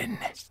buying?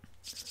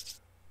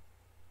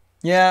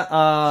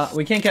 Yeah,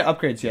 we can't get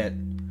upgrades yet.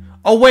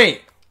 Oh,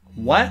 wait.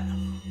 What?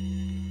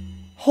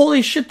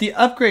 Holy shit, the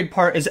upgrade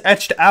part is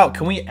etched out.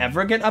 Can we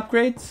ever get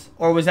upgrades?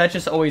 Or was that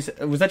just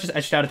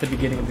etched out at the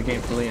beginning of the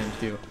game for Leon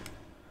too?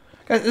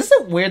 Guys,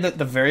 isn't it weird that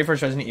the very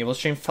first Resident Evil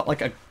stream felt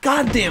like a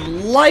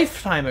goddamn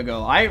lifetime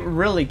ago? I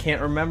really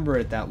can't remember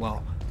it that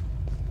well.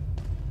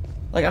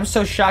 Like, I'm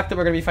so shocked that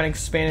we're gonna be fighting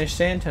Spanish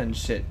Santa and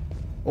shit.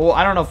 Well,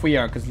 I don't know if we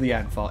are, because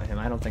Leon fought him.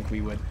 I don't think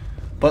we would.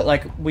 But,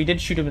 like, we did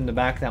shoot him in the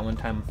back that one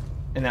time.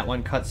 In that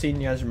one cutscene,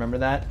 you guys remember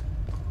that?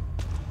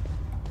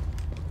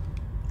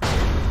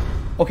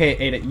 Okay,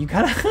 Ada, you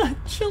gotta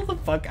chill the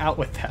fuck out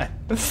with that.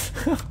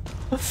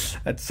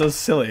 That's so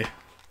silly.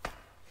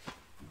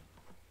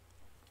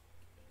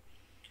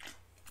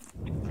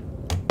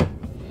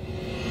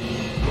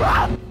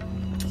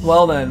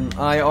 Well then,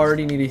 I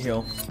already need a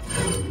heal.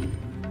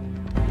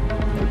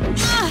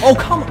 Oh,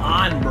 come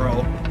on,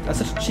 bro. That's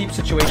such a cheap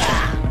situation.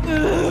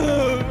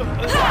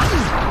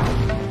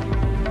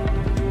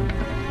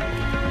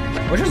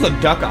 Which is the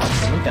duck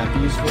option? Wouldn't that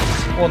be useful?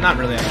 Well, not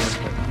really, I guess,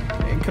 but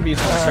it could be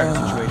useful in certain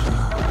situations.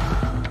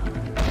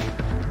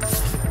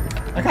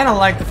 I kind of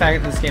like the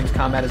fact that this game's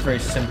combat is very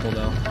simple,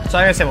 though. So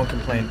I guess I won't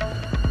complain.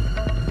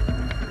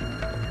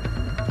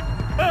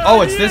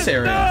 Oh, it's this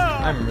area.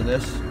 I remember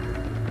this.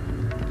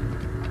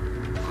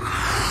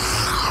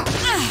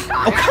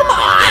 Oh, come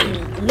on!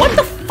 What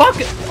the fuck?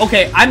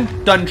 Okay,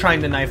 I'm done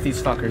trying to knife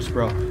these fuckers,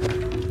 bro.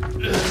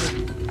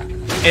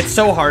 It's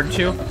so hard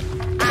to.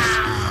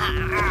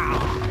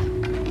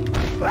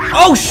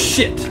 Oh,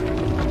 shit!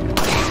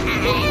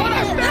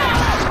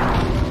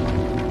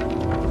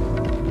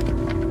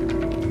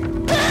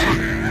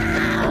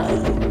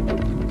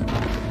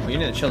 Well, you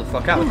need to chill the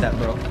fuck out with that,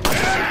 bro.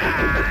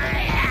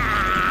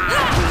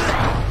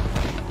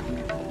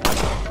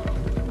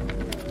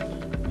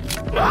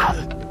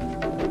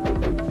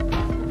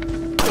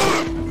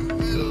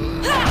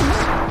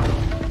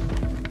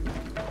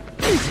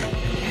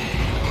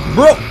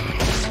 Bro!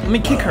 Let me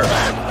kick her.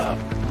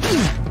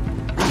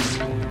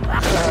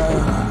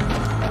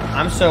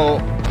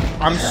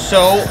 I'm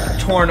so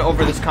torn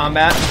over this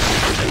combat.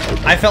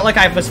 I felt like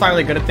I was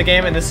finally good at the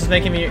game, and this is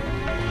making me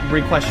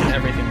re-question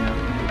everything now.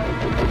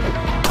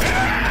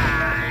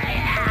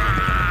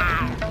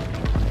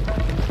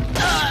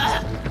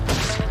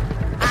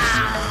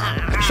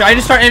 Should I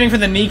just start aiming for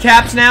the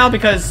kneecaps now?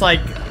 Because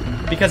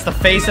the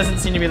face doesn't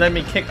seem to be letting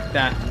me kick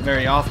that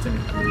very often.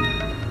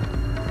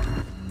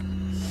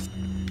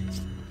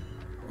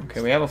 Okay,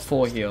 we have a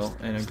full heal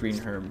and a green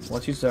herb.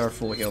 Let's use our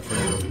full heal for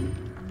now.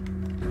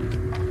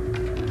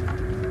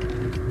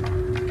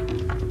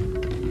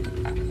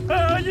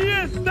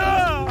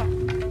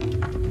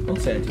 Don't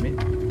say it to me.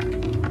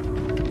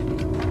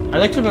 I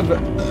looked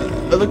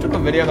up a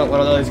video about what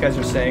all these guys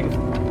are saying.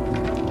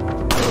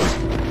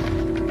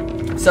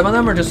 Some of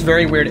them are just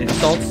very weird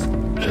insults,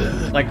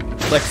 like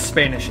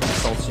Spanish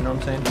insults. You know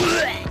what I'm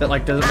saying? That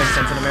like doesn't make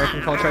sense in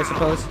American culture, I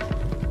suppose.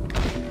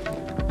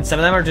 And some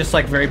of them are just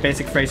like very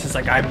basic phrases,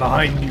 like "I'm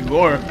behind you"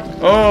 or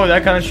 "Oh,"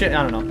 that kind of shit.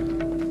 I don't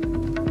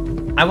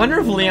know. I wonder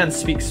if Leon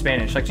speaks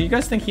Spanish. Like, do you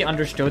guys think he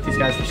understood what these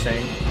guys were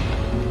saying?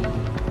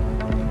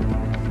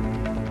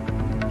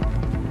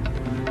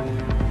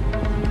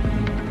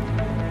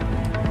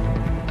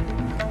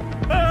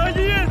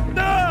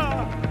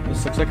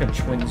 This looks like a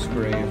twin's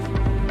grave.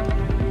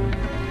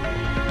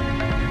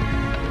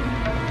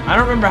 I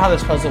don't remember how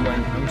this puzzle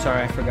went. I'm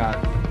sorry, I forgot.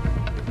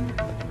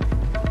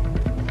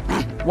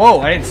 Whoa,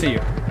 I didn't see you.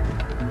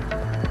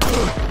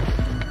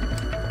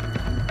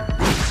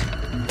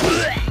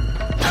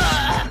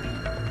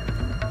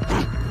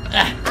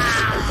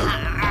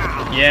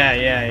 Yeah,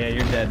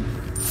 you're dead.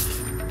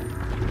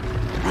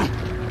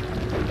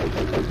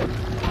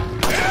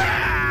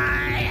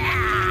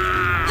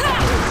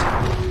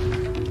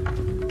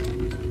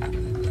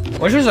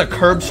 Wish there's a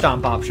curb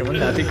stomp option.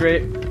 Wouldn't that be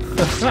great?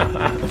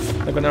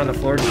 Like when they're on the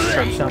floor, just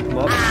curb stomp them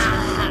up.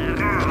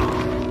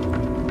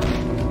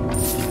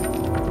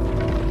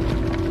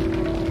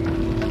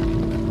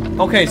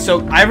 Okay,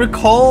 so I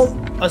recall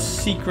a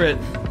secret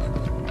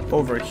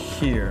over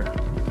here.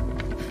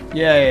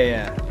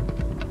 Yeah.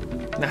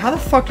 Now, how the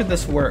fuck did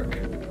this work?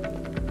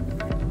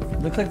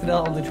 Looks like the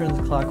dial only turns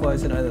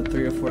clockwise in either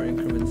 3 or 4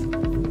 increments.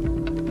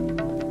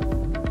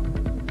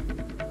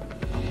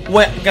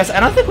 Wait, guys, I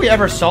don't think we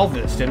ever solved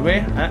this, did we?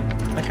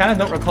 I kind of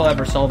don't recall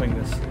ever solving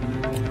this.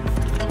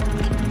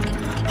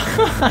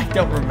 I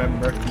don't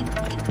remember.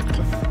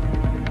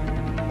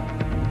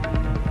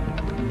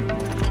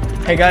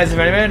 Hey guys, if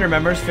anybody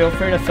remembers, feel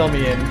free to fill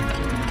me in.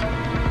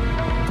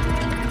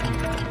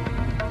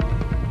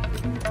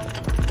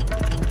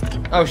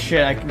 Oh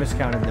shit, I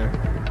miscounted there.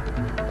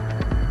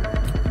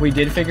 We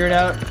did figure it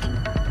out?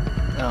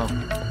 Oh.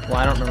 Well,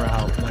 I don't remember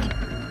how it went.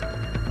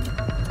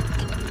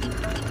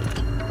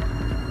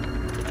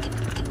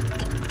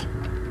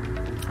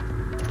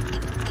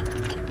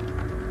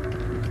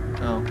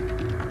 Oh.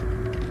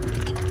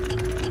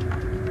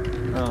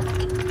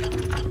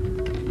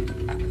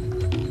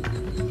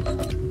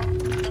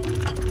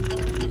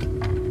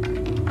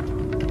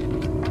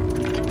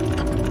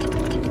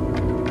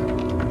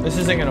 This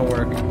isn't gonna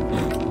work.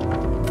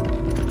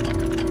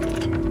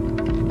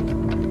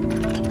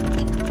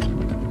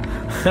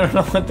 I don't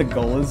know what the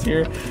goal is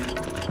here.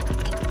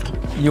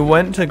 You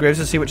went to graves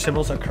to see which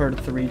symbols occurred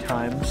 3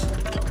 times.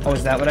 Oh,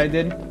 is that what I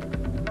did?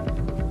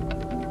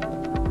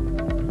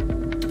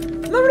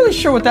 I'm not really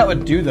sure what that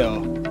would do, though.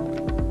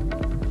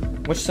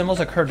 Which symbols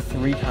occurred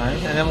 3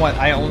 times? And then what,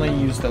 I only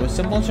use those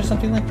symbols or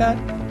something like that?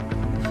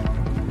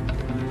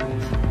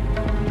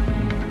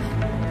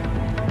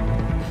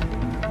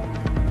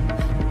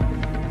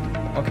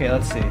 Okay,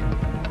 let's see.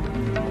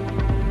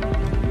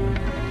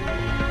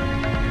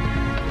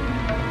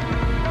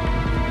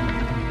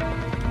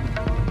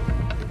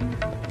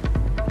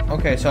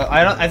 Okay, so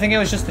I think it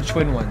was just the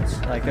twin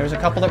ones. Like, there's a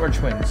couple that were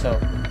twins. So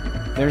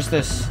there's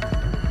this,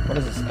 what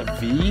is this, a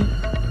V?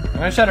 I'm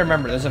gonna try to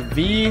remember. There's a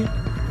V.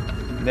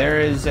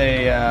 There is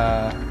a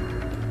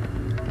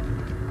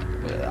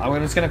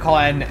I'm just gonna call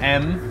it an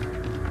M.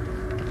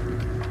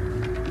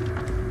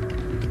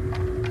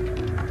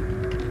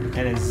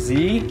 And a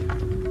Z.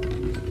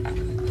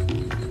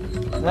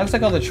 It looks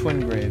like all the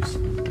twin graves.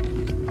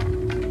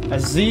 A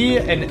Z,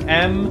 an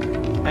M,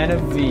 and a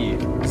V.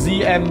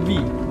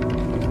 ZMV.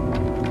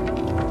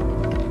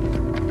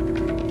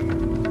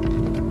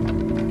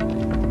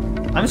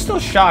 I'm still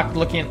shocked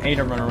looking at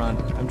Ada run around.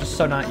 I'm just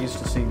so not used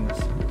to seeing this.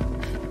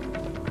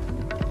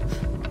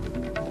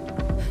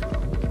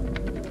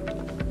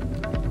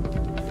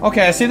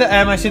 Okay, I see the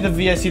M, I see the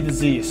V, I see the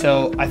Z.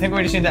 So I think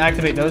we just need to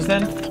activate those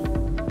then.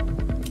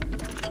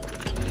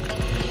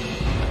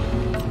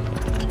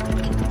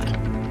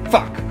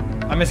 Fuck!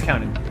 I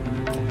miscounted.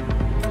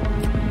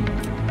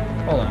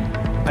 Hold on.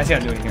 I see how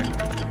I'm doing here.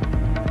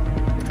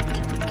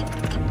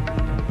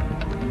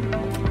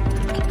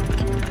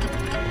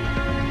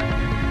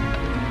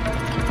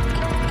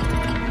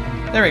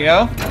 There we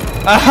go.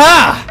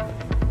 Aha!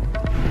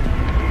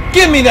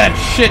 Give me that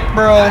shit,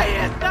 bro!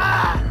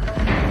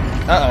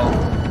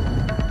 Uh-oh.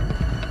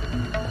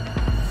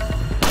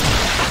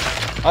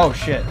 Oh,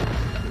 shit.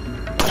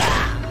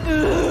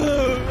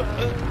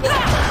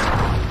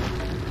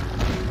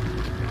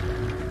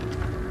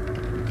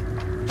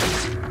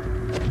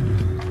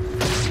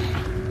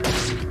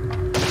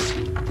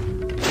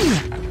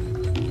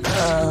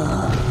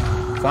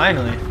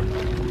 Finally.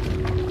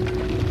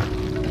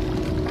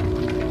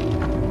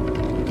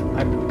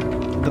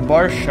 The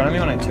bar shut on me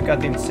when I took out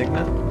the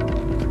insignia?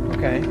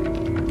 Okay.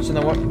 So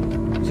then what?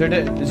 Is there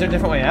a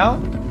different way out?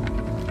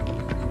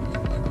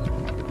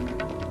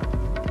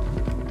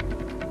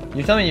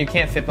 You're telling me you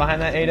can't fit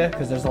behind that, Ada?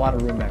 Because there's a lot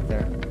of room back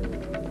there.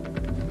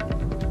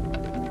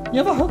 You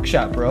have a hook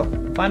shot, bro.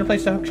 Find a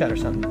place to hook shot or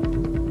something.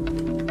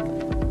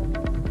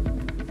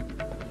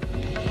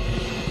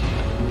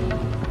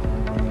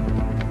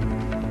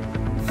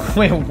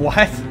 Wait,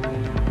 what?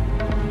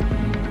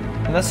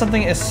 Unless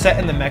something is set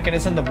in the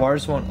mechanism, the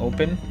bars won't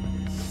open.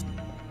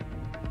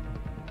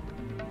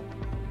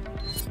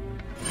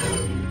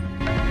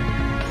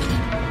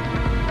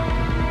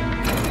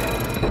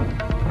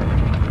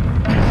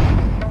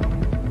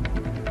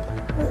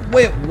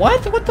 Wait,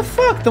 what? What the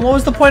fuck? Then what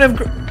was the point of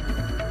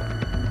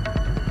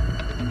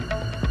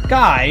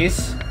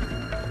Guys?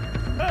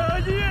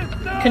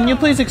 Can you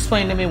please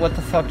explain to me what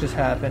the fuck just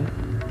happened?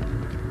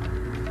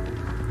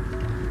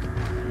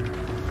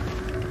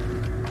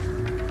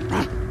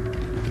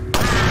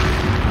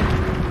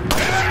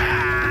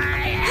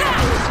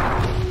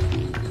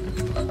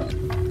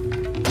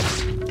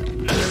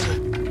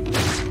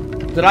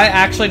 Did I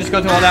actually just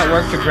go through all that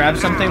work to grab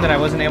something that I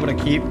wasn't able to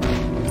keep?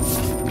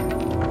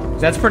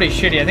 That's pretty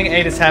shitty. I think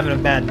Ada's having a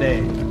bad day.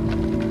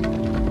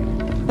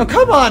 Oh,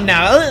 come on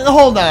now.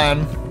 Hold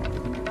on.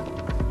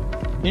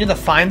 You need to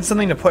find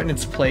something to put in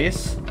its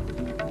place.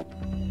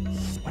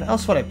 What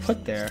else would I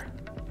put there?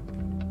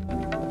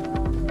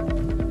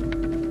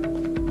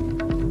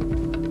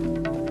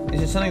 Is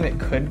there something that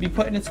could be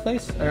put in its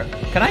place? Or,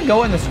 can I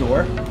go in this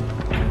door?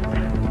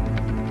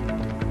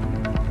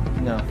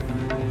 No.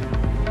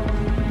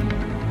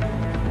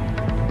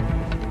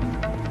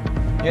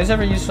 You guys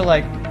ever used to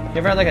like, you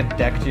ever had like a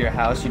deck to your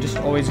house? You just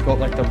always go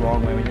like the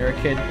wrong way when you're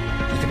a kid,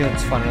 just because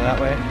it's funner that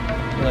way.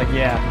 You're like,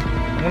 yeah,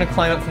 I'm gonna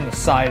climb up from the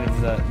side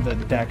of the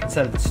deck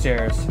instead of the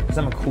stairs, because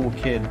I'm a cool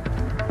kid.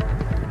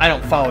 I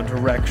don't follow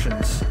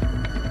directions.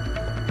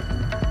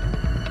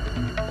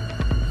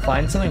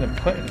 Find something to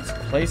put in its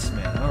place,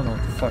 man. I don't know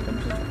what the fuck I'm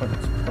supposed to put in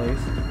its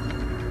place.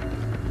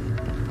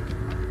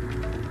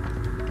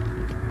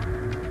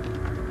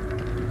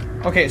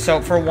 Okay, so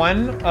for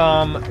one,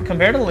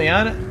 compared to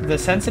Leon, the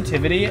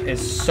sensitivity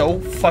is so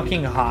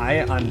fucking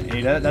high on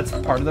Ada. That's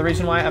part of the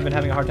reason why I've been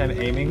having a hard time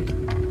aiming.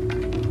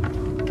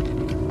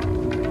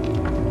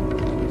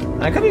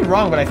 I could be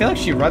wrong, but I feel like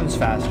she runs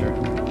faster.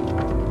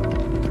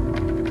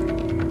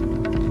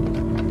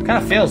 Kind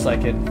of feels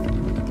like it.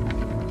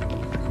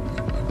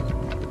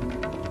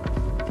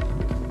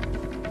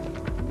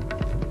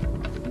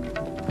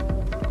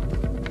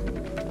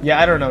 Yeah,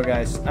 I don't know,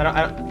 guys. I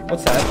don't,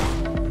 what's that?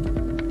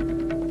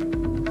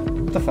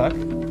 What the fuck?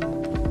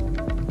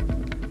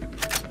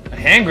 A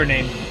hand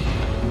grenade.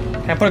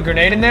 Can I put a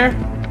grenade in there?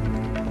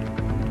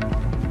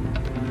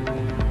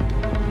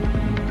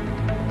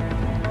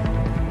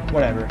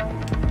 Whatever.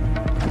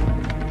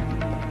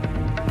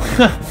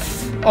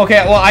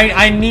 Okay, well,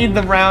 I need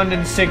the round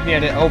insignia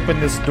to open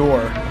this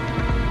door.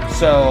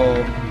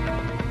 So...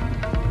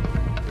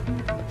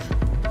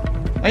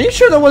 Are you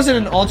sure there wasn't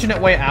an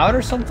alternate way out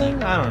or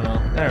something? I don't know.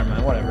 Never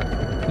mind,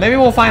 whatever. Maybe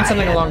we'll find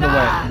something along the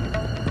way.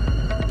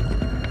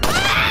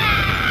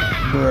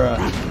 Bruh.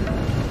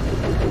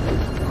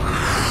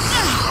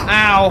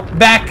 Ow!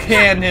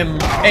 Backhand him,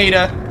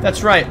 Ada.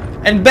 That's right.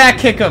 And back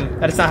kick him.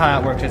 That is not how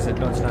that works, is it?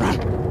 No, it's not.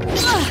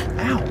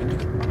 Ow.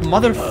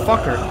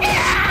 Motherfucker.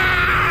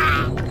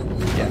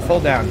 Yeah,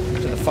 fall down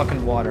to the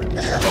fucking water.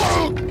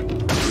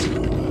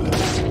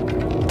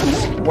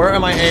 Where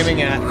am I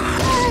aiming at?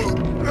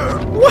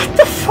 What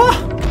the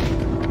fuck?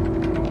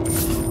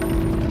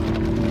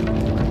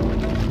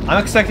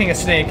 I'm expecting a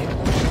snake.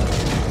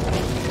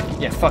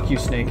 Yeah, fuck you,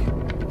 snake.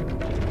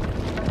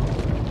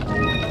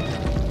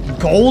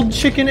 Gold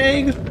chicken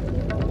egg?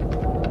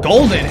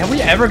 Golden? Have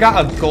we ever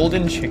got a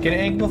golden chicken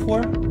egg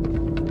before?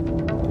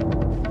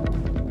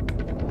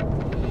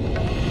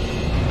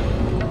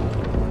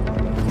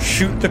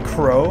 Shoot the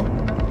crow?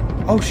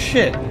 Oh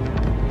shit.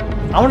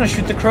 I want to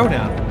shoot the crow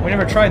now. We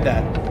never tried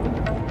that.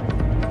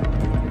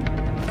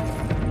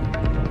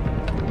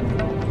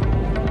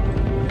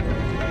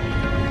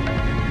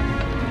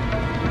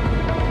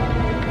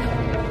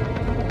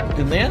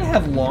 Did Leanna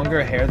have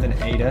longer hair than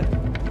Ada?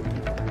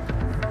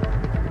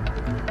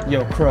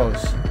 Yo,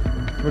 crows.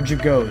 Where'd you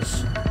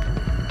goes?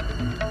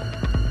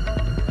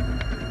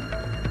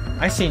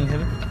 I seen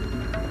him.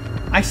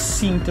 I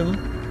seen him.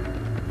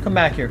 Come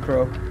back here,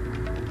 crow.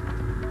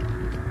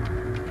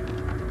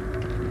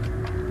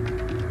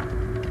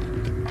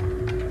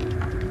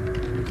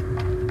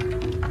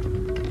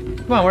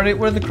 Come on, where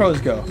did the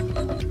crows go?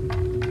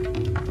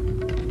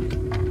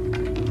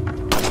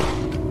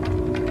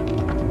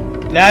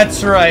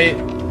 That's right.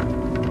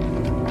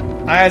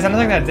 Guys, I don't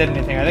think that did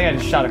anything. I think I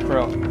just shot a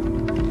crow.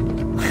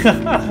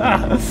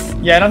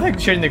 Yeah, I don't think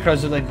shooting the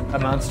crows really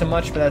amounts to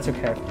much, but that's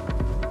okay.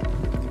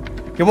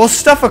 Yeah, we'll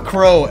stuff a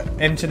crow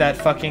into that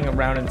fucking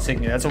round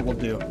insignia. That's what we'll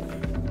do.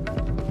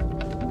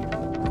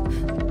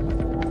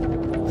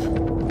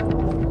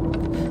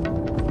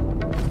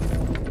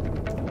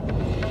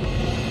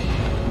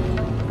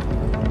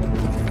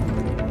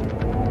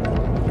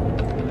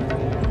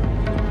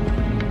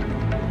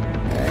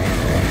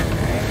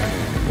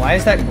 Why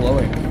is that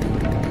glowing?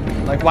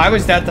 Like, why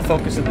was that the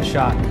focus of the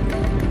shot?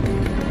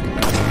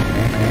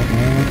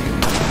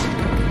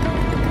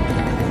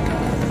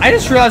 I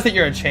just realized that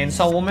you're a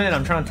chainsaw woman and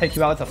I'm trying to take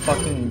you out with a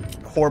fucking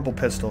horrible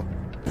pistol.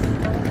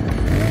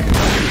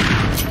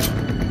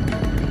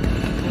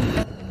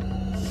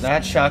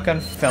 That shotgun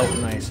felt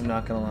nice, I'm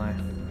not gonna lie.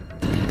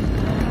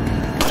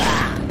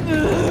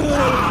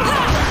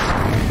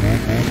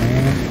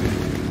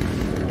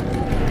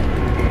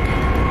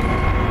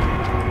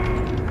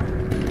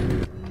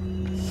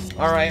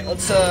 Alright,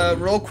 let's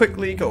real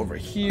quickly go over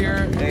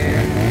here and...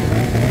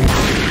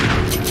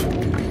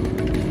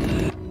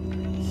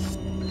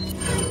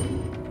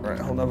 Alright,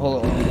 hold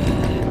on.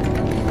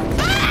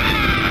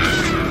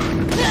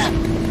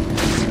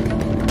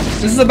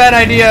 This is a bad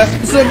idea!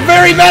 This is a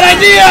very bad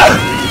idea!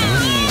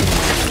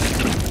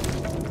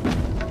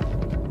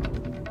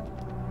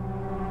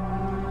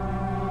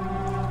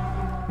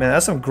 Man,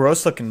 that's some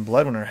gross looking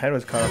blood when her head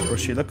was cut off, bro.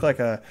 She looked like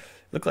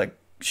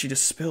she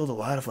just spilled a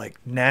lot of like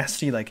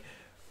nasty, like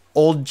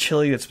old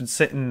chili that's been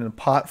sitting in a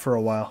pot for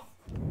a while.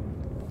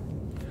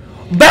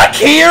 Back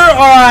here?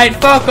 Alright,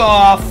 fuck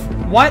off.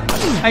 What?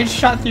 I just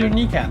shot through your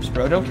kneecaps,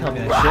 bro. Don't tell me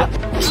that shit.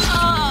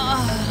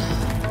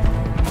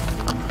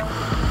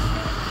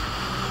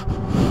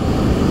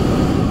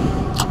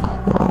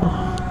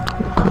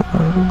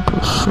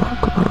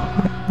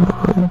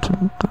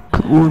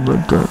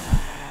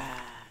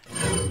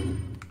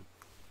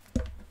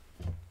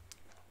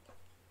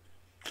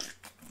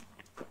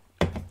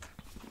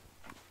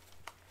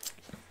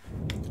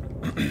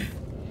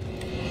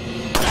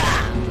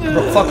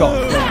 Bro, fuck off.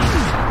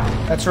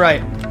 That's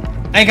right.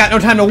 I ain't got no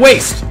time to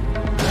waste.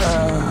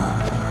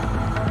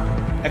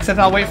 Except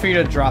I'll wait for you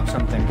to drop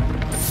something.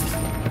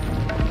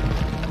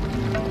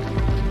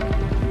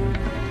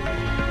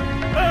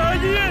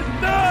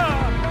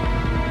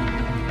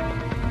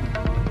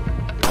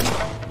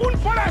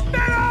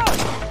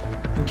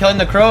 I'm killing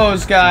the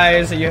crows,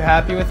 guys. Are you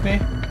happy with me?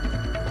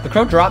 The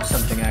crow dropped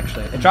something,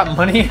 actually. It dropped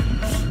money.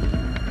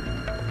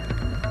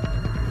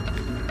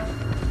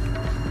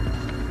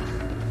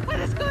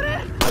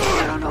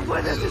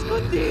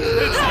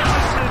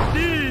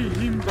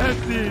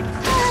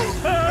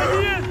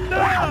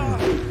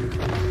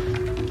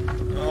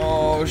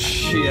 Oh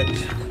shit.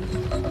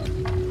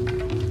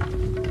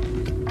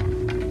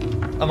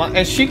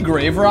 Is she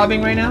grave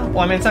robbing right now? Well,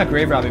 I mean, it's not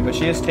grave robbing, but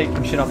she is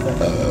taking shit off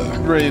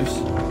the graves.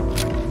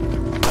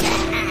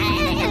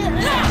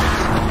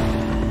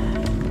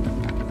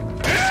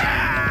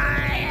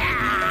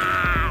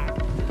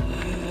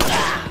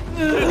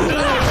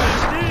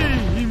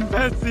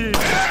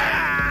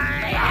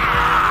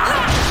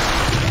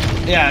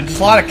 Yeah, just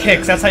a lot of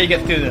kicks. That's how you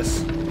get through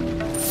this.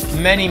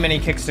 Many, many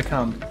kicks to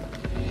come.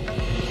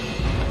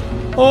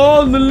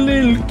 All the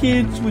little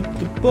kids with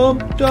the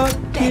bump dot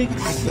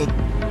kicks.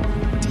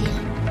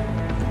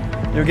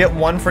 You'll get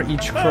one for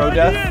each crow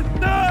death.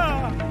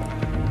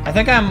 I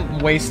think I'm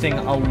wasting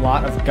a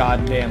lot of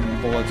goddamn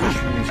bullets with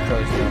shooting these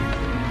crows though.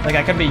 Like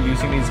I could be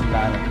using these in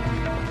battle.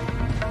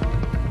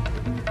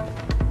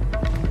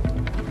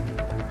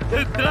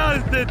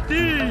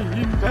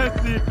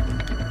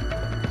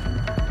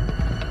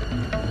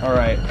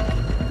 Alright.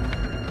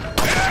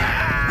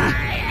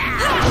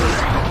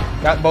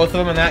 Got both of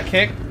them in that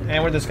kick.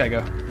 And where'd this guy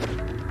go?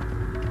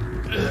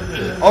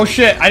 Oh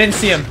shit, I didn't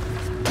see him.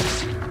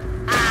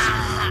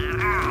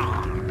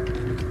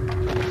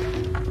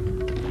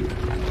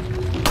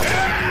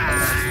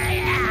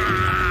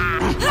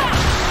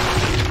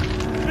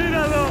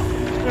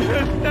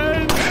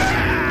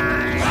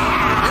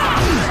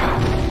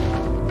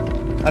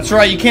 That's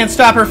right, you can't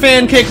stop her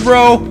fan kick,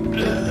 bro!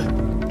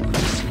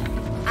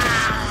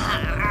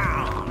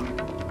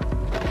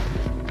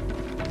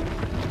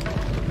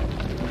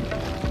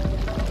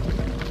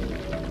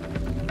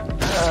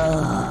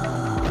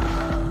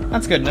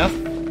 That's good enough.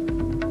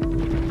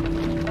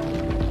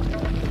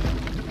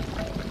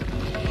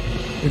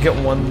 You get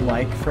 1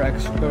 like for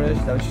extra footage,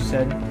 is that what you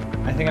said?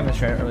 I think I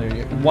misread it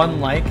earlier. 1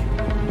 like?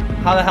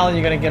 How the hell are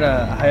you gonna get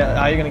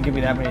how are you gonna give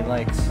me that many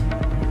likes?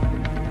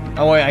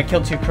 Oh wait, I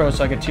killed 2 crows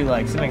so I get 2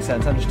 likes. That makes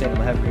sense,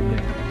 understandable. Have a great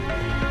day.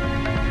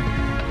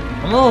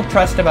 I'm a little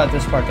pressed about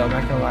this part though, I'm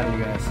not gonna lie to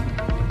you guys.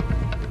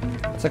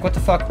 It's like, what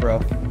the fuck, bro?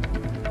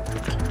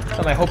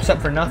 Got my hopes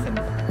up for nothing.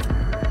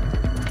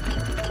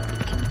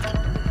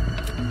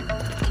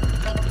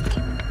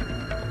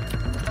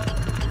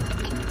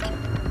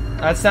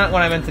 That's not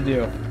what I meant to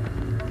do.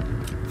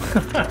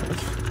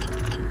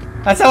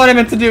 That's not what I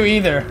meant to do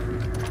either.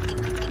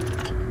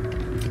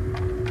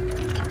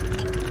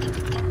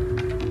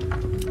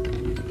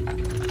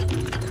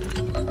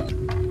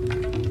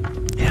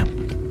 Yeah.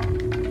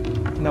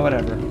 No,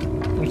 whatever.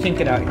 We can't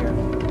get out here.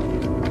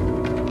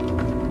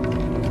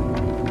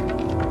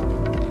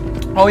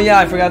 Oh yeah,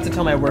 I forgot to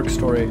tell my work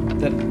story.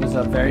 That was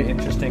very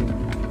interesting.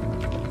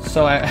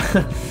 So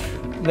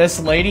this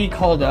lady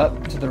called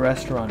up to the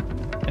restaurant.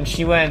 And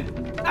she went,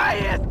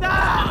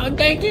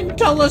 they didn't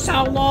tell us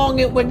how long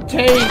it would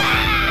take.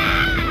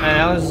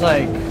 And I was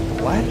like,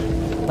 what?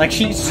 Like,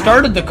 she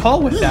started the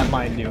call with that,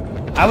 mind you.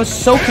 I was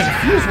so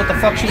confused what the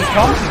fuck she was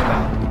talking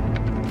about.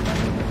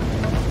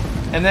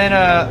 And then,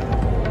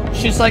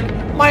 she's like,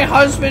 my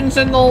husband's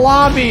in the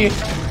lobby.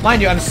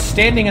 Mind you, I'm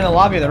standing in the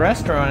lobby of the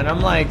restaurant, and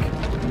I'm like,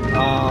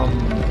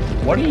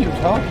 what are you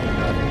talking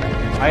about?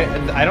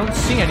 I don't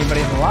see anybody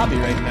in the lobby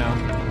right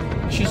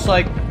now. She's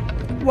like,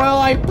 well,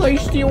 I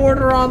placed the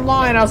order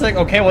online. I was like,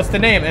 okay, what's the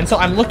name? And so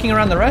I'm looking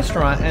around the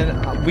restaurant,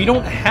 and we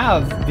don't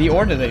have the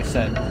order they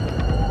said.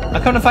 I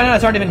come to find out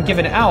it's already been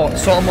given out.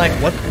 So I'm like,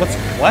 what?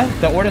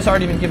 The order's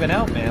already been given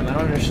out, ma'am. I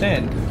don't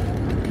understand.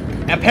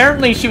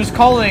 Apparently, she was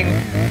calling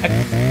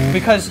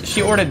because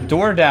she ordered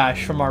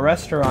DoorDash from our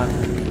restaurant,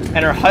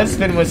 and her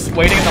husband was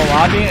waiting in the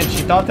lobby, and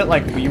she thought that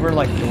like we were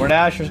like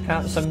DoorDash or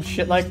kind of some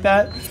shit like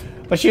that.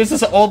 But she was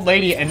this old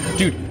lady, and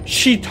dude,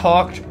 she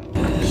talked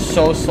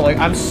so slow. Like,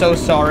 I'm so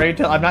sorry.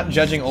 I'm not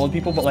judging old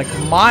people, but like,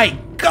 my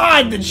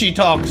God, did she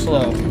talk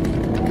slow?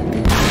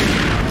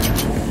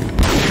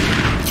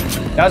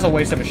 That was a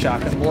waste of a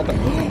shot. Cause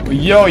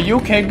yo, you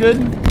okay? Good?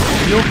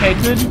 You okay?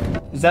 Good?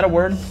 Is that a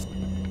word?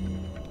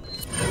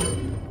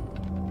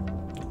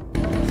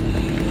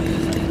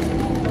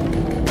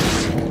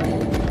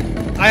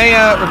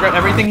 I regret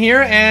everything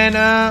here, and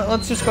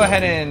let's just go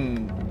ahead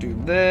and do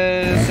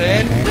this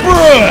and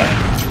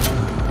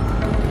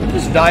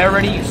just die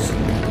already, you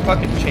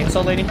fucking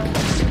chainsaw lady.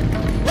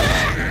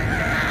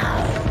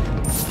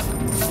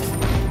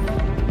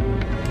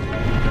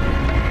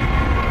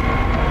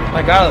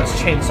 My God, those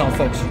chainsaw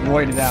folks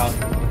roided out.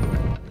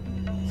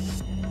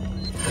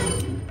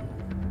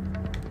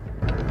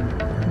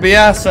 But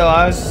yeah, so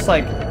I was just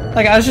like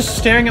I was just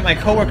staring at my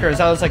coworker as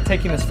I was like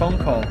taking this phone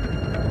call.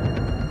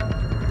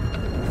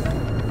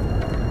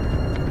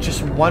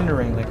 Just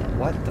wondering, like,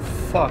 what the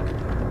fuck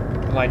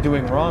am I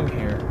doing wrong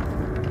here?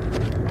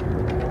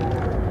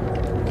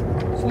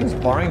 Someone's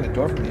barring the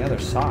door from the other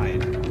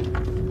side.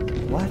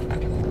 What?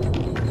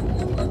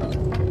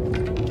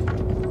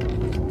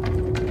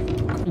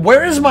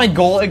 Where is my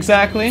goal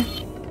exactly?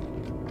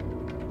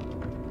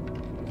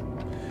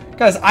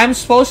 Guys, I'm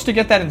supposed to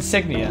get that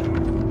insignia.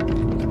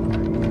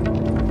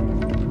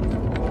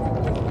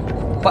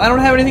 But I don't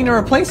have anything to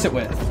replace it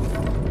with.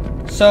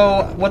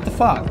 So, what the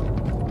fuck?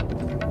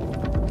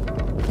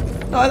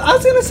 No, I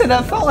was gonna say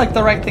that felt like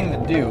the right thing to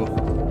do.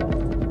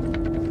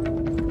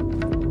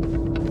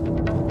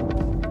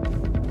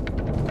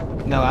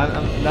 No,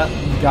 I'm not.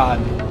 God.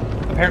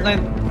 Apparently,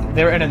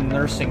 they were in a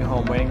nursing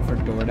home waiting for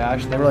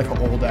DoorDash. They were like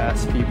old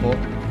ass people.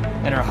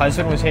 And her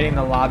husband was hitting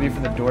the lobby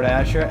for the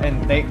DoorDasher,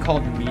 and they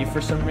called me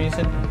for some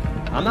reason.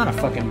 I'm not a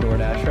fucking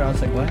DoorDasher. I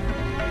was like, what?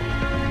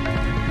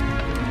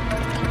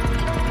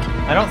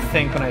 I don't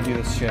think when I do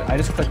this shit. I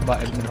just click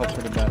buttons and hope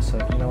for the best. So,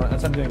 you know what?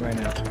 That's what I'm doing right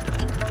now.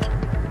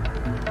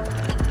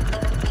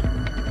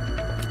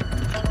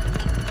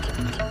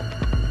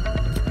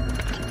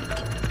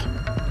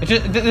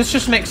 This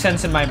just makes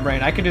sense in my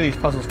brain. I can do these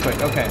puzzles quick.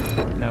 Okay,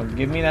 now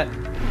give me that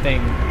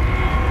thing.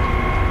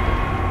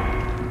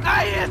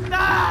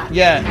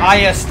 Yeah,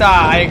 ahí está.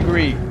 I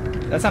agree.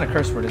 That's not a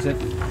curse word, is it?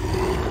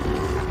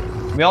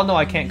 We all know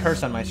I can't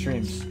curse on my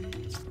streams.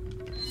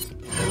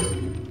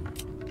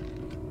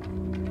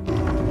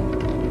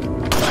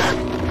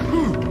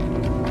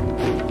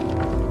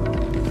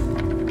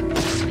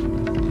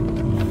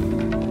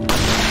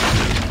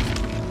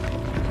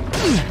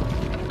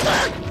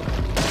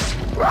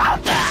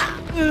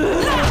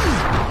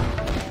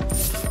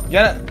 You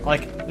gotta,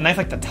 like, knife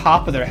like the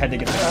top of their head to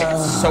get the kick.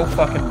 It's so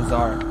fucking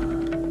bizarre.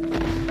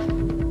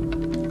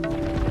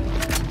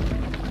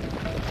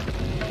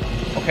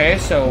 Okay,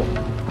 so,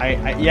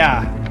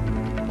 yeah.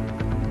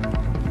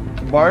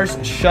 The bars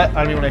shut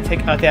on me when I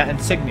take out that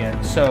insignia,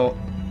 so...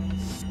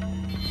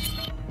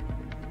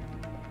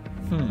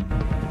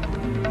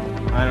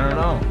 I don't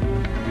know.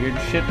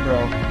 Weird shit,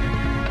 bro.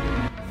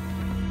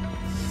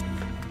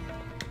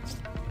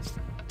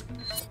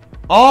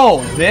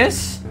 Oh,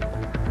 this?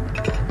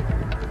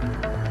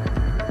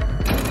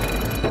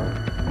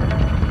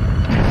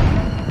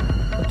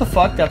 What the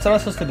fuck? That's what I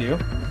was supposed to do?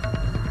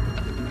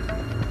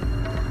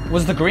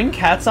 Was the green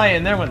cat's eye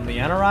in there when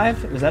Leon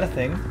arrived? Was that a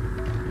thing?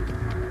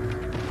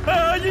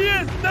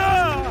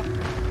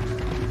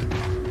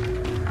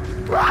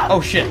 Oh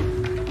shit.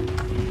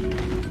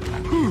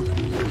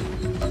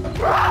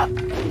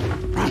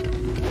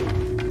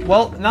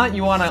 Well, not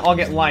you wanna all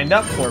get lined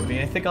up for me.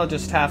 I think I'll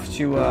just have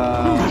to,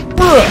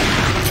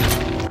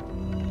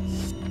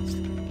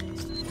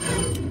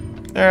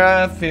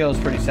 that feels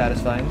pretty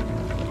satisfying.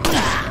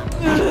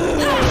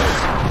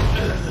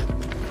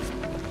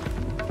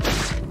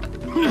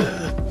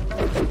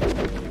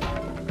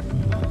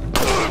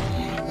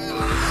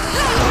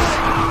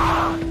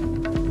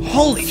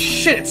 Holy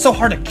shit, it's so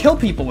hard to kill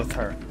people with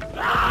her.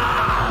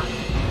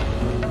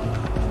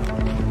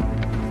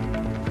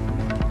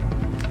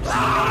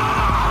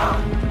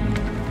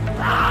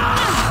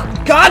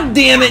 God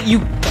damn it, you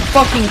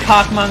fucking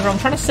cockmonger. I'm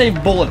trying to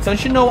save bullets.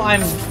 Don't you know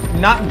I'm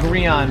not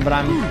Grion, but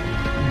I'm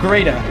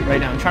Greta right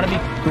now. I'm trying to be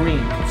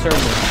green,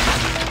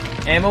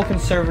 conservative. Ammo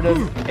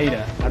conservative,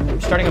 Ada.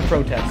 I'm starting a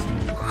protest.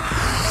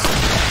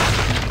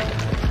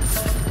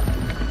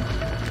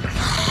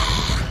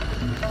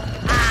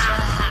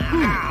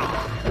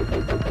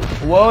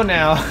 Whoa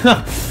now.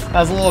 That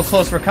was a little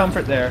close for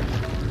comfort there.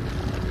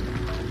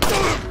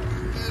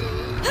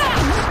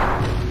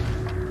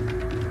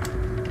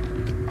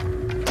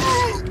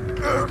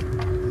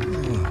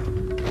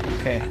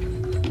 Okay.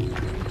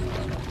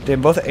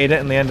 Damn, both Ada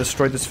and Leon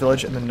destroyed this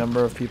village and the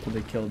number of people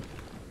they killed.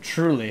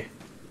 Truly.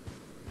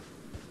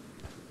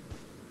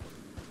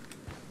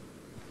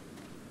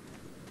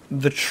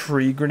 The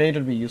tree grenade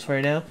would be useful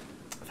right now.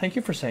 Thank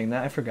you for saying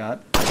that. I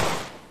forgot.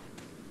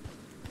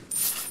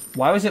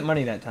 Why was it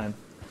money that time?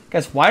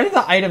 Guys, why did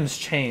the items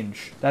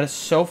change? That is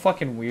so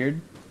fucking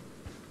weird.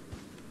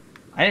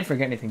 I didn't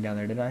forget anything down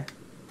there, did I?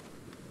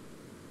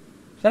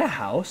 Is that a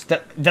house?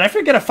 Did I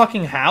forget a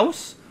fucking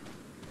house?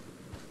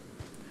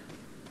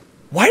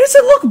 Why does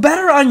it look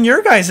better on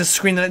your guys'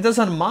 screen than it does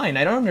on mine?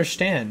 I don't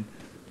understand.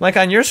 Like,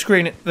 on your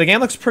screen, the game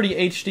looks pretty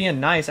HD and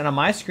nice, and on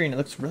my screen, it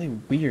looks really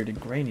weird and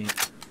grainy.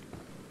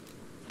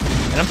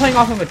 And I'm playing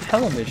off of a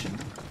television.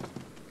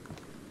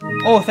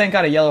 Oh, thank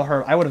God, a yellow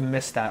herb. I would have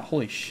missed that.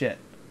 Holy shit.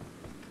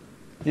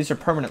 These are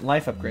permanent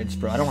life upgrades,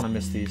 bro. I don't want to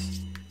miss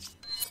these.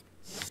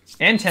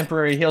 And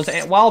temporary heals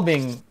while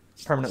being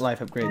permanent life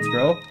upgrades,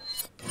 bro.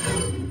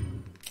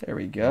 There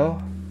we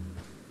go.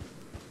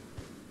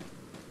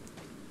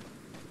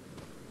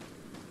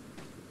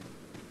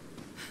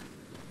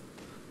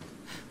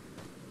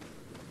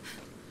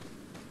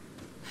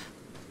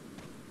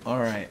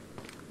 Alright.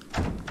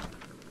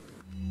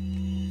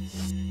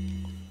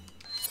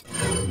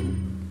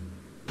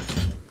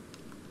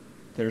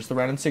 There's the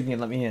round insignia,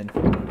 let me in.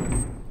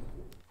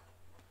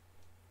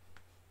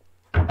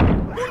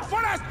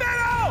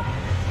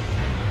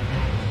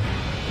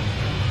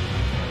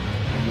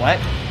 What?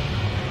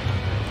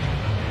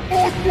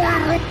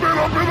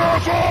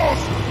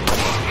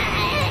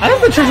 I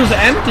thought the church was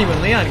empty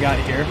when Leon got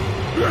here.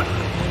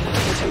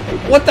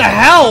 What the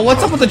hell?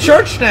 What's up with the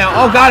church now?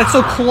 Oh god, it's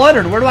so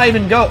cluttered. Where do I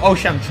even go? Oh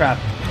shit, I'm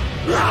trapped.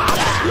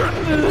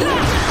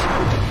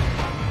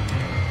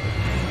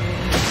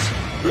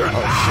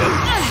 Oh shit.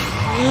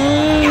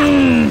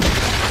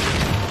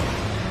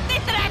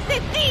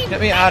 Get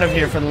me out of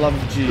here for the love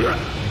of G. I'll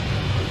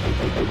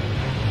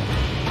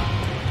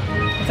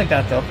take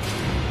that though.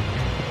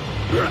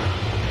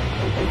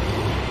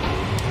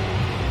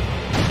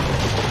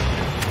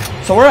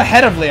 So we're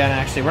ahead of Leon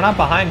actually, we're not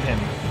behind him.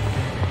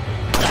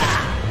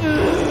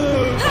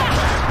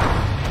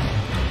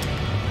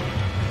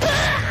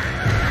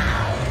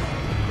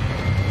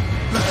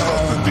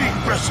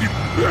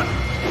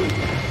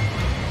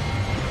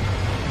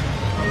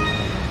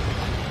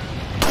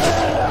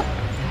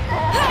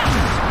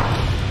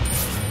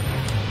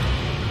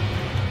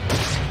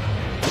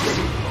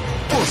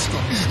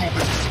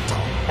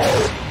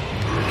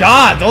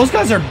 God, those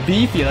guys are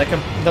beefy. Like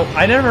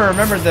I never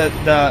remember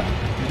the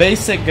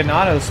basic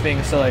Ganados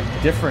being so like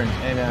different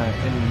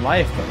in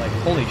life, but like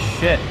holy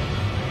shit,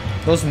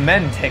 those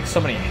men take so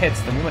many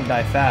hits. The women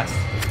die fast.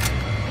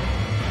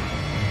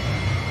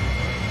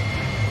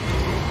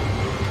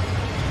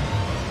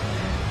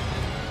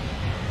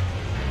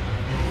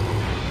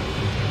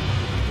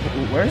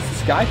 Where is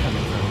this guy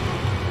coming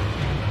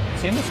from?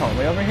 Is he in this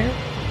hallway over here?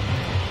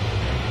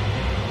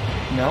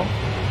 No?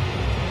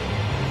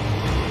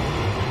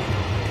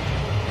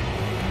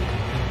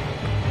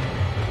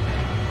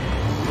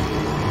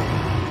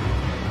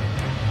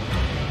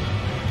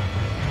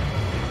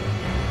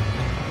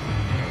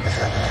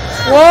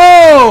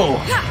 Whoa!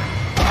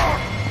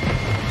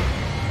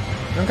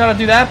 Don't gotta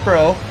do that,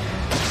 bro.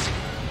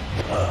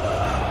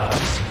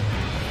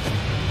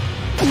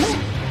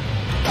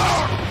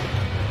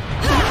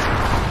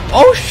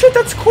 Oh shit,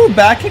 that's cool.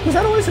 Back kick, was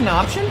that always an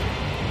option?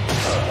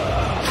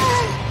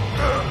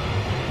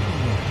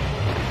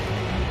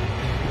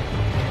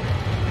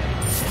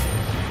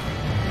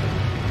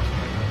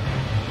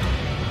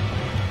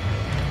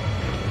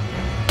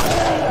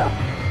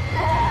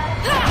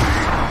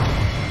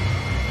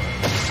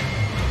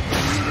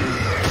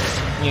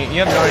 You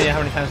have no idea how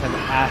many times I've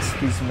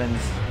asked these men.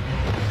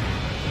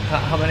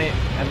 How many?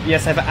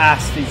 Yes, I've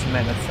asked these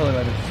men. That's totally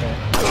what I did say.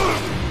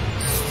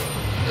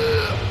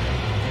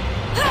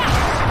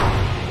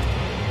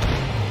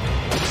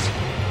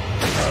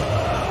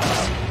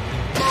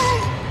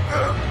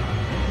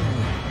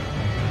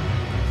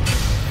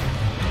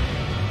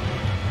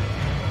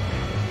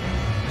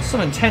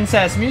 Some intense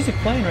ass music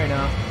playing right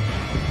now.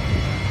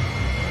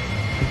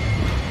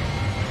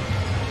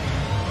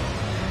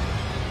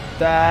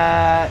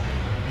 That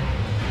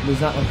does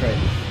not look great.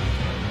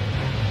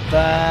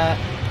 That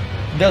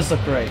does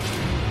look great.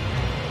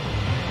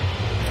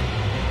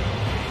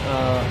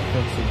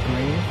 That's a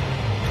green.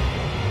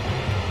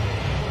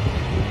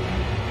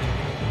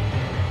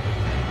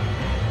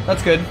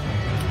 That's good.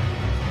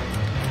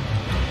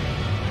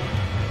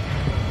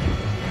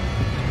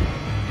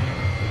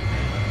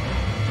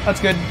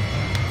 That's good.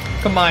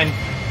 Combine.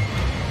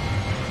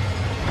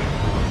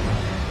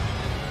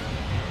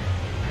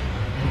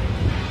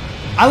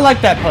 I like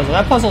that puzzle.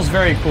 That puzzle's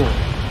very cool.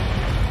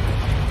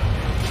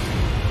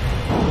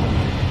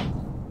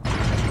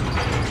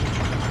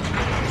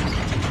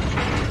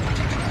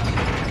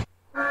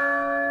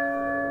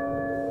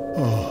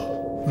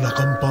 Oh, la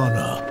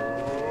campana.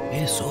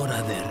 Es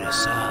hora de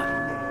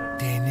rezar.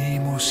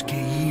 Tenemos que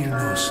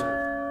irnos.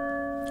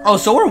 Oh,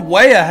 so we're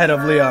way ahead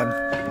of Leon.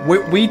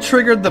 We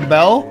triggered the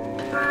bell.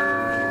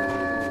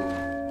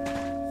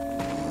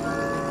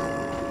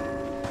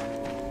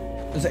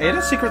 Is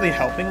Ada secretly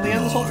helping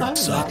Leon this whole time?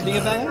 Not being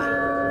a bad guy?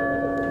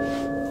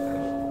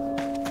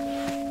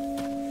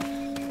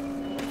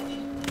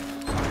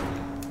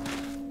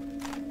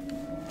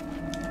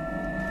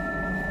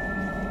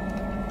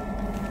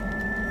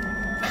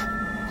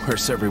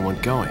 Where's everyone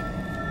going?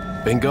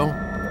 Bingo?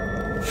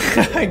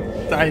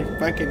 I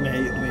fucking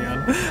hate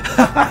Leon.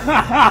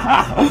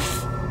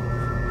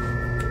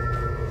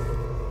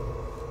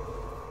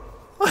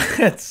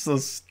 It's so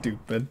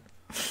stupid.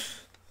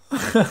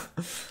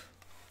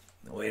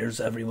 Where's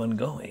everyone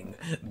going?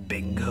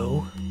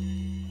 Bingo?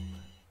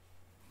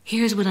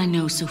 Here's what I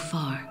know so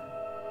far.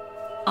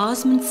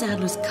 Osmond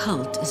Sadler's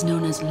cult is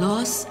known as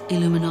Los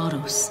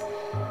Illuminados.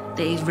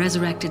 They've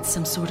resurrected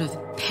some sort of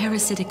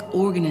parasitic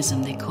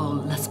organism they call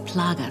Las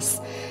Plagas.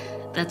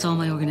 That's all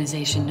my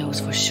organization knows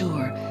for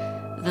sure,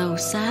 though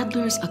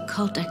Sadler's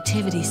occult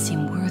activities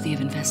seem worthy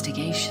of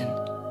investigation.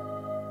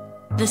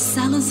 The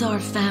Salazar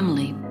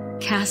family,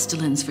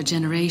 Castellans for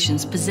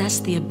generations,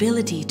 possessed the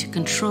ability to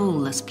control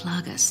Las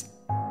Plagas.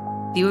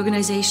 The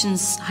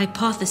organization's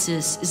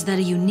hypothesis is that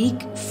a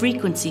unique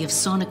frequency of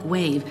sonic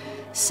wave,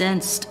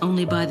 sensed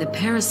only by the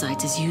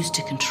parasites, is used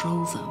to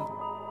control them.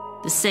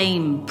 The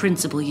same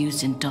principle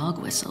used in dog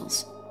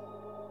whistles.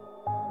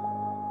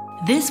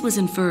 This was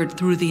inferred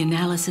through the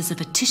analysis of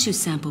a tissue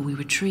sample we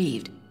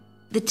retrieved.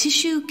 The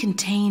tissue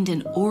contained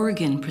an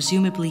organ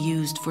presumably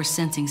used for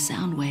sensing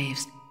sound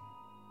waves.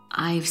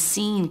 I've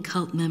seen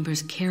cult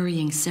members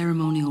carrying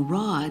ceremonial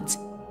rods,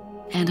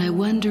 and I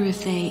wonder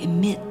if they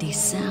emit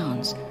these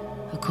sounds.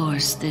 Of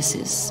course, this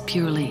is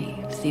purely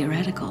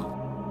theoretical.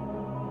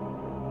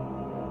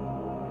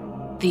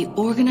 The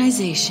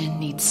organization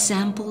needs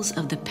samples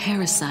of the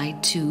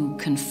parasite to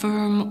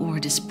confirm or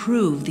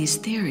disprove these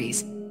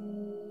theories.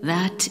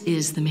 That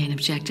is the main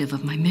objective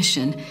of my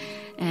mission,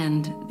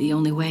 and the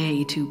only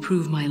way to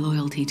prove my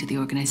loyalty to the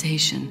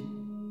organization.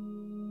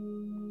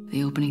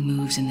 The opening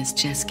moves in this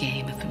chess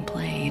game have been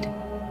played.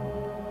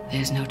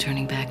 There's no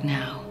turning back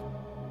now.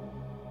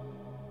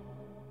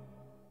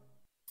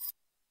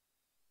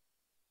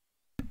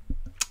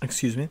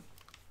 Excuse me?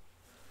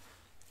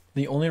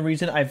 The only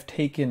reason I've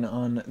taken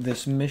on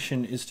this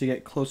mission is to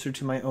get closer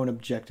to my own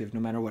objective.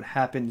 No matter what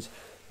happens,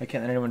 I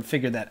can't let anyone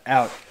figure that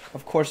out.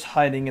 Of course,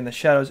 hiding in the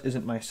shadows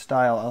isn't my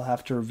style. I'll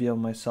have to reveal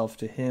myself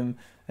to him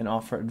and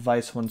offer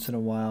advice once in a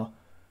while.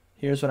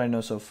 Here's what I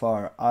know so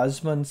far.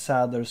 Osmond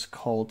Sadler's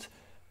cult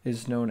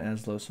is known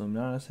as Los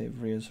Illuminados.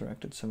 They've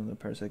resurrected some of the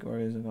parasitic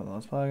organisms called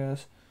Las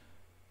Plagas.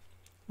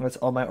 That's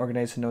all my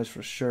organizer knows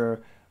for sure.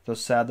 Those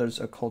Sadler's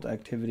occult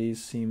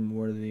activities seem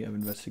worthy of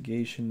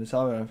investigation. The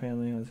Salvador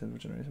family.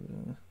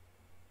 Isn't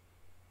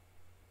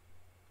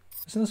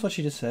this what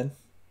she just said?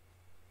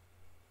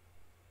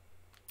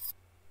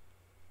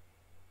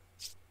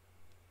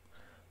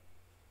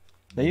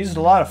 They used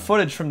a lot of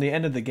footage from the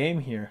end of the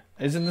game here.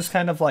 Isn't this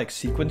kind of like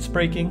sequence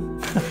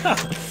breaking?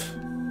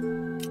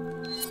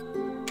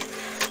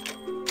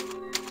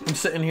 I'm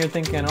sitting here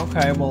thinking,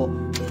 okay, well,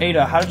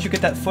 Ada, how did you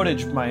get that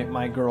footage,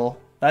 my girl?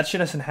 That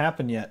shit hasn't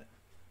happened yet.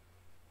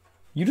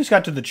 You just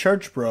got to the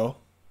church, bro.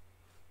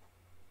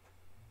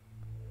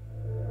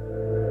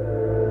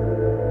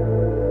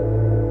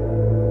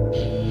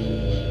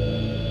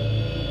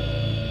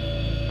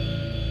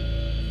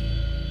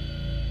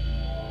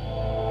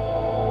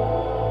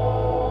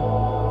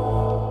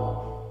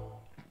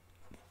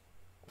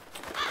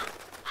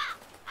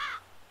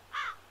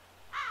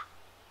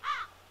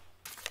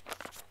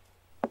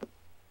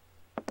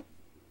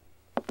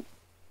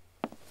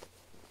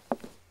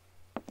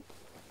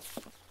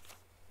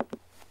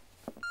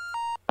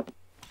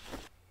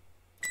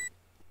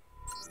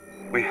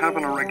 We have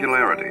an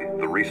irregularity.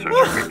 The researcher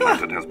we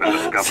planted has been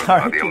discovered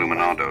by the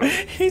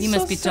Illuminados. You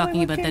must be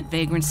talking about that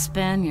vagrant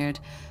Spaniard.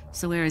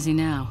 So where is he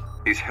now?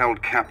 He's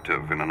held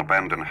captive in an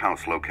abandoned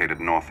house located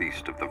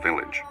northeast of the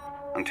village.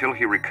 Until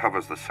he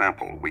recovers the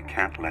sample, we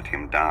can't let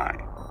him die.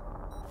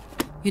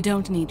 You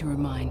don't need to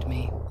remind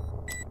me.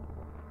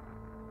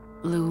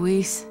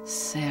 Luis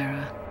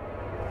Serra.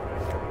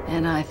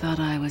 And I thought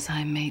I was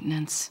high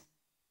maintenance.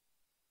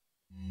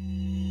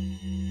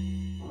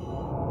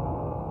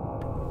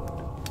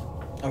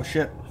 Oh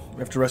shit, we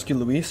have to rescue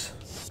Luis.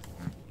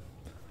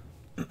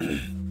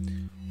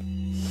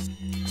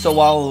 So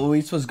while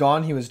Luis was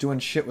gone, he was doing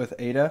shit with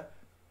Ada.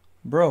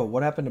 Bro,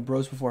 what happened to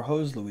Bros Before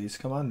Hoes, Luis?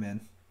 Come on,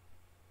 man.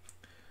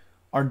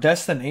 Our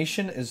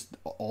destination is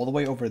all the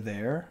way over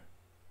there.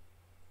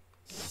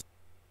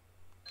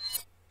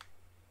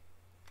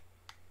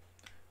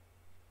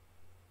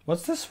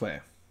 What's this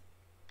way?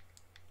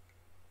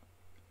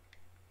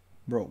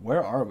 Bro,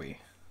 where are we?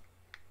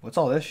 What's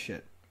all this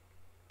shit?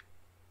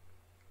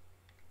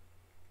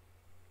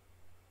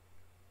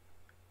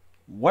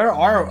 Where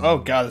are... Oh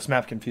god, this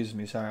map confuses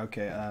me. Sorry,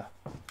 okay.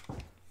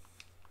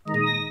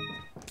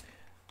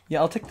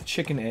 Yeah, I'll take the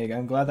chicken egg.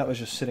 I'm glad that was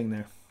just sitting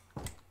there.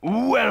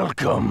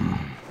 Welcome.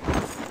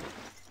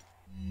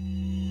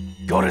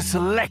 Got a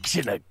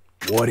selection of...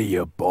 What are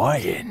you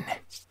buying?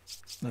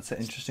 That's an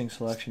interesting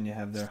selection you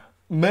have there.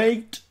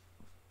 Mate!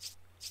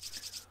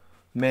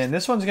 Man,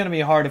 this one's gonna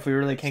be hard if we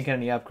really can't get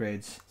any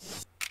upgrades.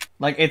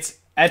 Like, it's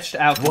etched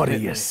out What are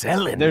completely. you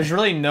selling? There's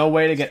really no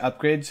way to get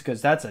upgrades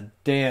because that's a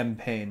damn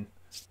pain.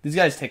 These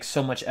guys take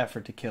so much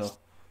effort to kill.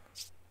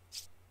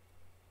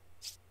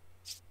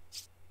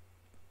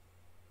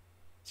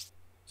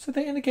 So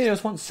they indicated it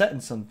was once set in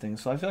something,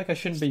 so I feel like I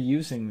shouldn't be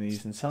using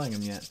these and selling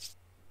them yet.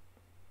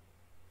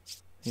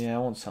 Yeah, I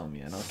won't sell them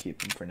yet. I'll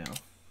keep them for now.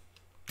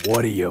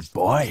 What are you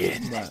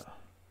buying? But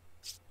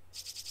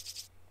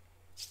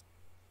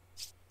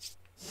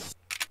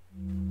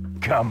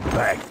Come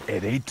back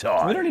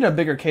anytime. we don't need a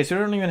bigger case. We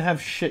don't even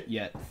have shit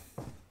yet.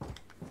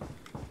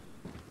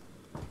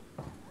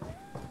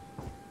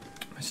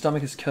 My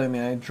stomach is killing me.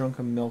 I drank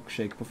a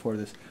milkshake before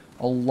this.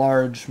 A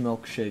large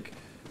milkshake.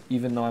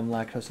 Even though I'm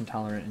lactose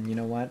intolerant. And you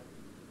know what?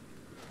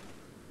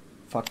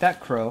 Fuck that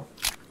crow.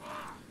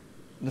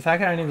 The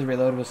fact that I needed to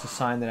reload was a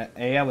sign that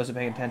A, I wasn't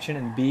paying attention,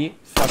 and B,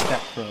 fuck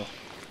that crow.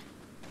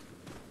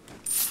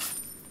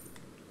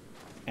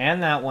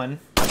 And that one.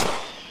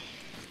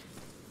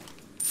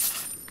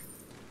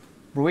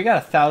 Bro, we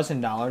got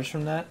 $1,000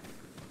 from that.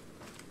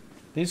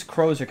 These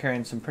crows are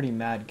carrying some pretty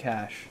mad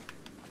cash.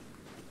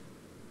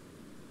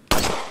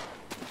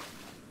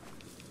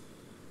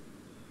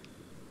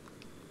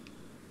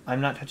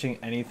 I'm not touching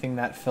anything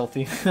that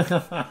filthy.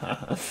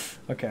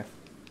 Okay.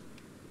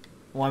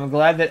 Well, I'm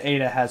glad that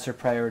Ada has her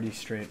priorities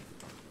straight.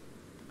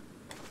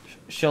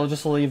 She'll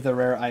just leave the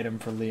rare item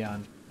for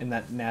Leon in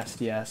that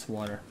nasty-ass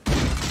water.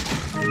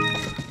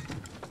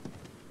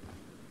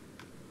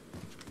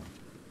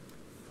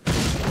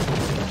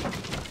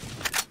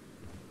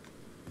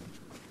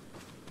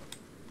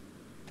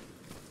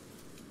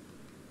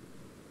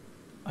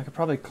 I could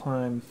probably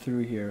climb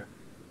through here,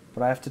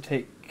 but I have to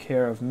take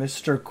care of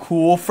Mr.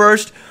 Cool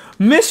first.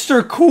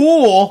 Mr.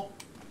 Cool!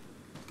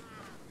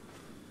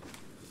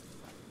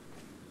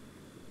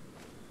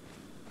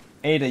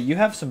 Ada, you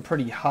have some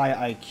pretty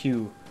high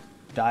IQ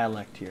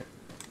dialect here.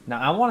 Now,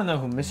 I want to know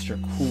who Mr.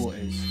 Cool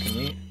is. Can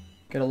we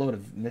get a load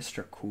of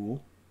Mr.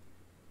 Cool?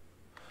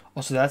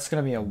 Oh, so that's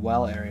going to be a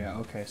well area.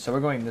 Okay, so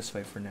we're going this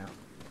way for now.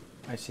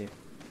 I see.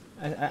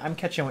 I'm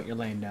catching what you're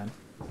laying down.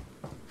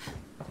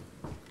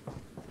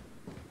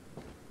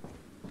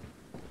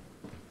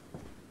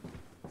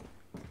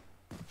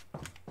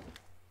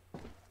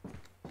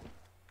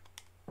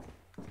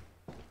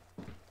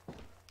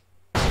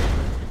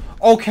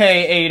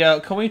 Okay,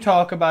 Ada, can we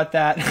talk about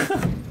that?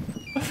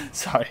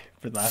 Sorry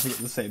for laughing at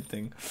the same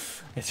thing.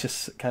 It's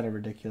just kind of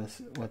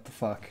ridiculous. What the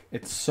fuck?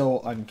 It's so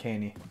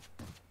uncanny.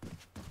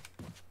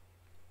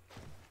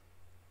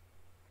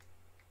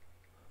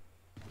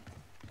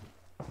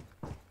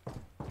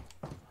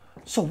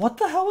 So what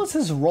the hell was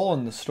his role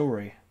in the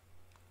story?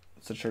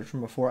 It's a church from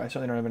before. I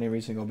certainly don't have any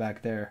reason to go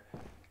back there.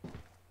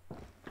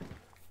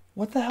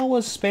 What the hell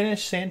was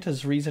Spanish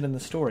Santa's reason in the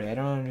story? I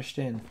don't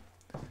understand.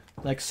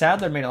 Like,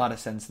 Sadler made a lot of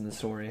sense in the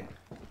story.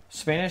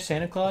 Spanish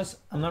Santa Claus?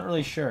 I'm not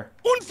really sure.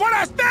 Un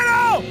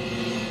forastero!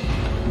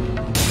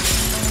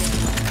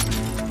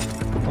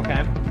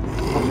 Okay.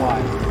 But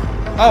why?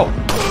 Oh!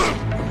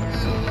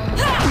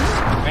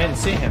 I didn't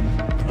see him.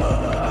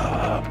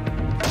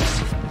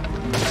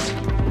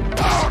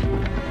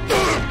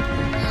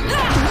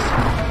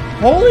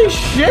 Holy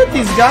shit,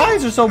 these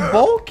guys are so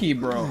bulky,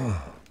 bro.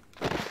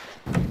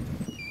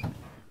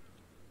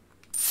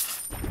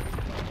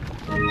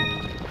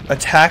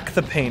 Attack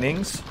the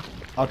paintings.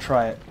 I'll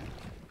try it.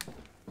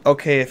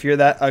 Okay, if you're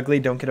that ugly,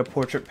 don't get a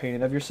portrait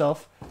painted of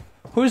yourself.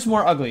 Who's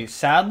more ugly,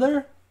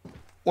 Sadler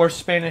or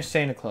Spanish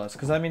Santa Claus?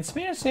 Because, I mean,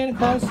 Spanish Santa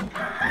Claus...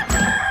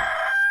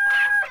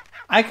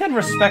 I can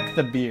respect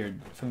the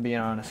beard, if I'm being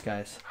honest,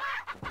 guys.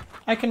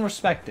 I can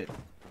respect it.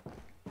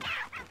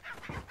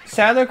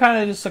 Sadler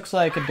kind of just looks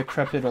like a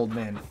decrepit old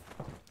man.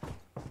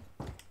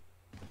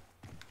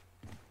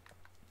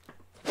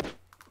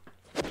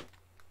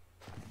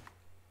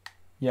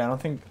 Yeah, I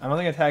don't think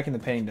attacking the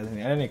painting does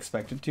anything. I didn't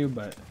expect it to,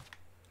 but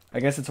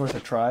I guess it's worth a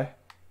try.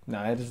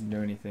 Nah, it doesn't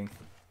do anything.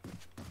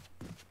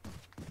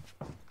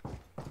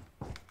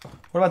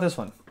 What about this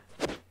one?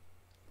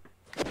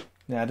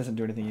 Nah, it doesn't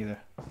do anything either.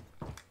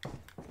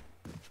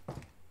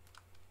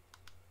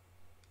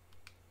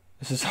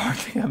 This is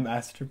hardly a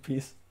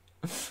masterpiece.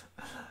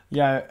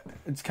 Yeah,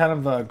 it's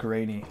kind of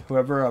grainy.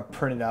 Whoever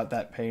printed out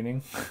that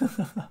painting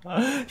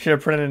should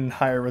have printed it in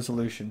higher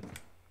resolution.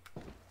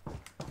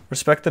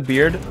 Respect the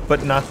beard,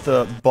 but not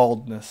the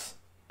baldness.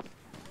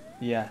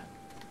 Yeah.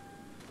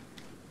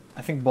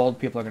 I think bald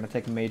people are going to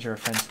take major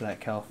offense to that,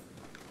 Kel.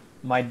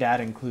 My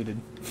dad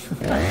included.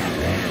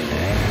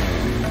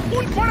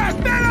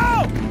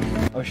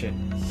 Oh shit.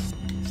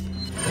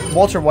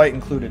 Walter White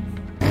included.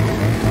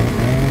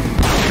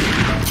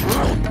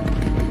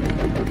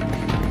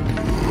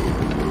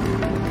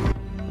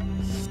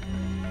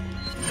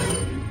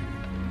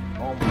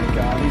 Oh my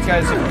god, these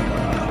guys are...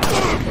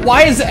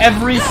 Why is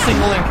every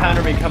single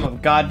encounter become a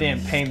goddamn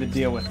pain to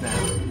deal with now?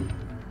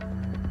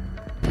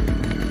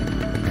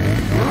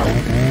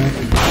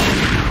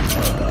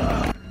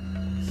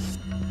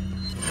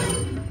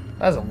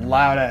 That was a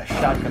loud ass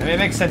shotgun. I mean, it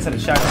makes sense that a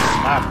shotgun is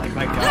loud, like,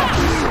 my god.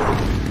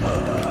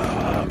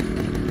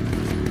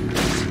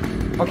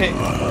 Okay.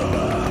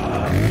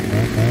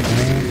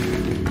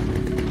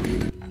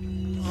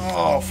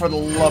 Oh, for the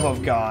love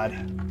of God.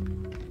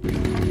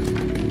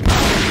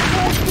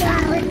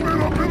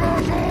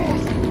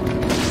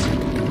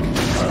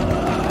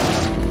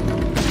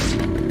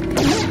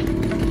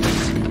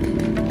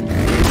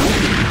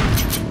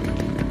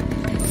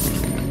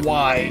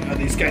 Why are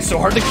these guys so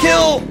hard to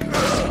kill?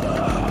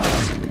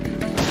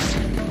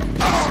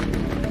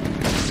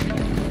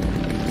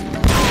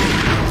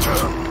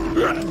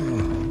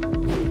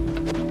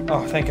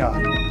 Oh, thank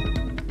God.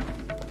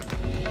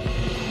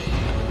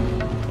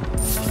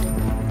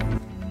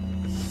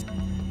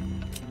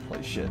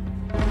 Holy shit.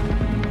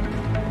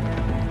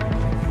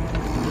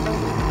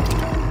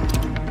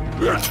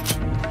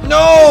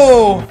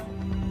 No!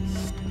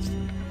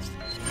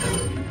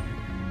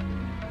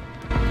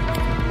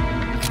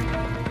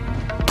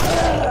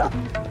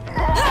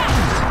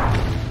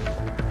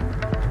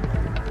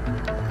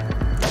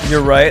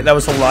 You're right, that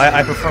was a lie.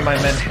 I prefer my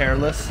men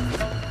hairless.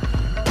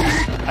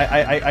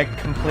 I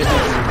completely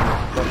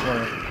agree. Don't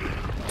worry.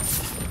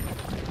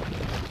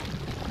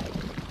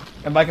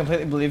 And by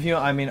completely believe you,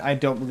 I mean I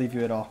don't believe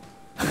you at all.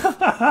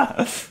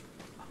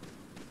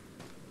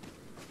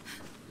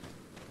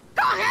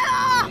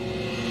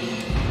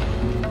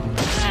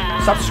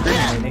 Stop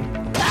screaming, lady.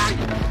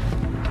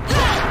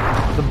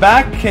 The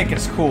back kick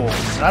is cool.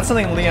 That's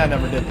something Leon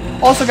never did.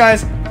 Also,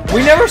 guys,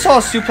 we never saw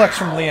a suplex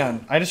from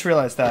Leon. I just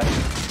realized that.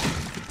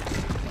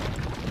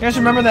 You guys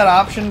remember that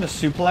option to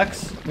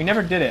suplex? We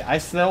never did it. I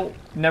still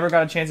never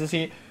got a chance to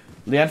see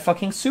Leon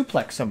fucking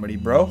suplex somebody,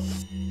 bro.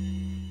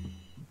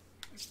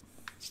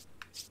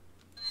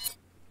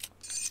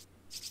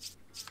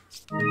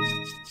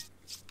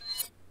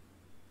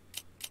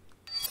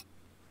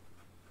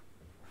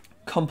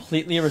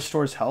 Completely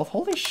restores health?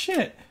 Holy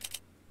shit.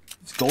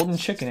 It's golden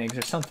chicken eggs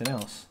or something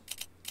else.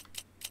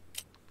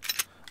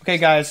 Okay,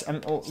 guys,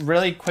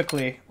 really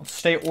quickly, let's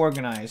stay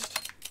organized.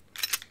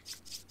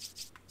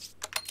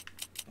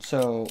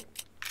 So,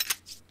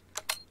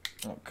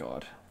 oh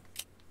god.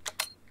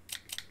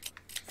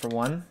 For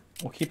one,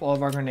 we'll keep all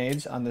of our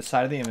grenades on the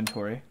side of the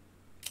inventory.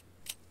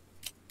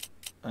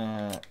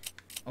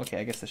 Okay,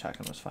 I guess the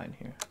shotgun was fine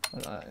here.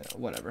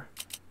 Whatever.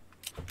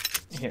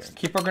 Here,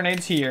 keep our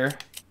grenades here.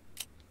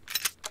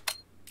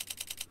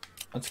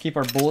 Let's keep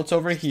our bullets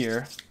over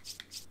here.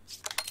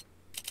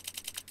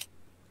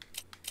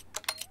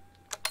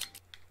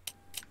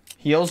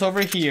 Heals over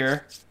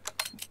here.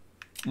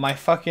 My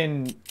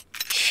fucking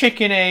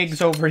chicken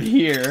eggs over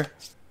here.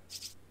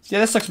 Yeah,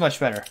 this looks much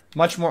better.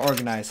 Much more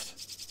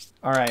organized.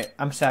 Alright,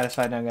 I'm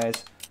satisfied now,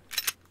 guys.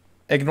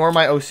 Ignore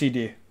my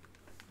OCD.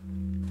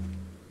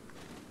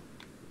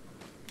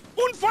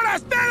 Un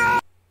forastero!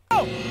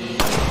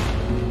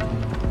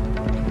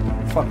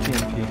 Fuck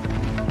TMP.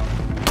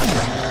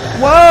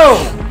 Whoa!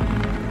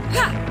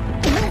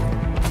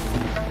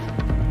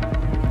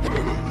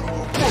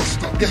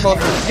 Get both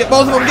of them. Get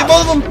both of them. Get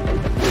both of them.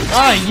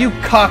 Ah, you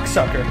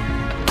cocksucker.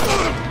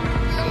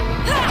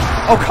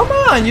 Oh, come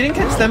on. You didn't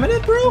catch them in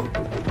it, bro?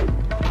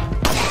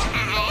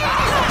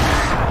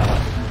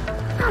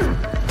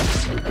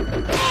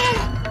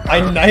 I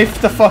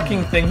knifed the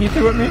fucking thing he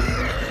threw at me?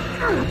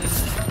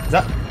 Is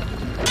that...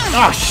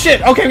 Ah,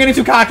 shit. Okay, I'm getting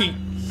too cocky.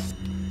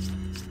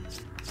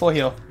 Full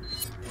heal.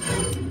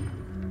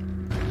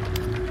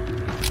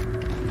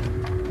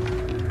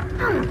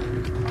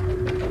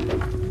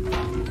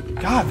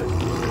 God,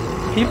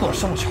 people are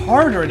so much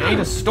harder in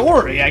Ada's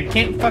story. I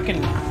can't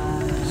fucking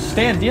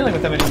stand dealing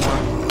with them anymore.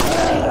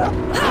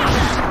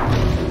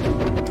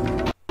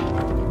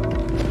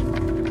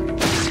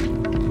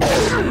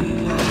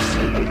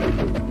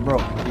 Bro,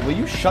 will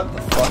you shut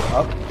the fuck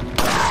up?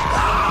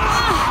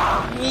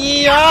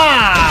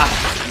 Yeah!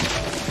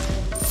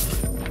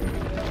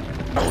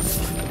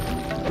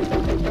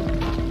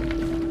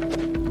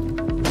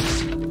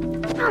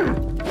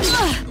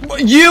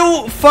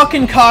 You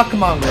fucking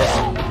cockmonger.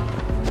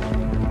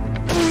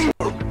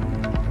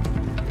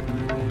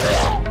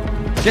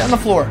 Get on the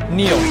floor.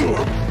 Kneel.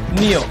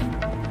 Kneel.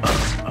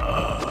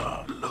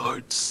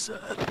 Lord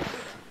said.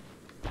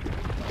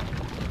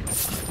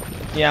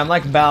 Yeah, I'm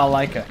like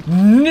Balalaika.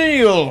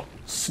 Kneel!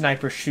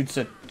 Sniper shoots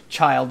a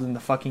child in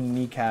the fucking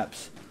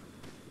kneecaps.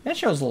 That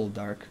show's a little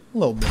dark. A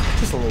little bit.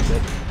 Just a little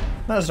bit.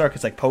 Not as dark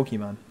as like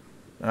Pokemon.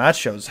 Now, that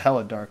show's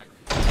hella dark.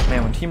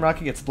 Man, when Team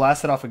Rocket gets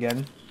blasted off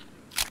again,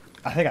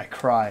 I think I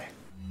cry.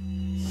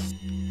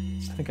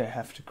 I think I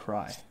have to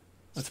cry.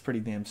 That's pretty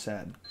damn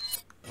sad.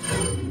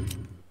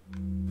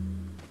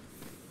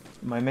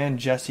 My man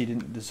Jesse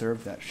didn't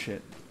deserve that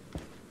shit.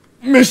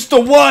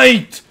 Mr.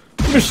 White!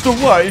 Mr.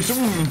 White!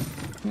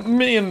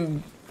 Me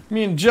and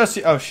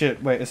Jesse... Oh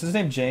shit, wait, is his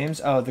name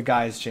James? Oh, the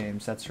guy's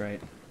James, that's right.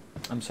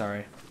 I'm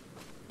sorry.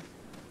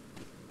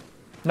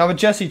 No, but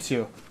Jesse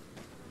too.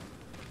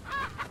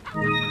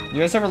 You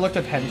guys ever looked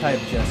up hentai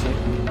of Jesse?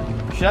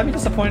 Should I be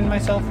disappointed in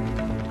myself?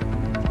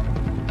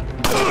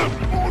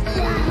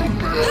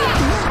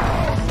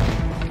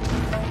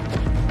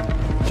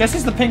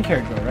 Jesse's the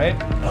pink-haired girl, right?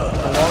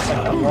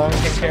 The long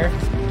pink hair.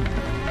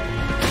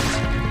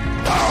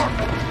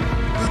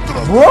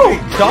 Bro,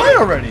 die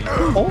already!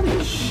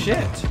 Holy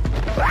shit!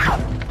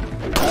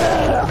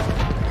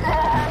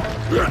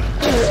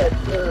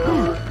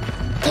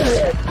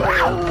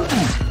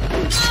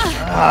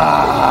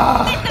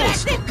 Ah.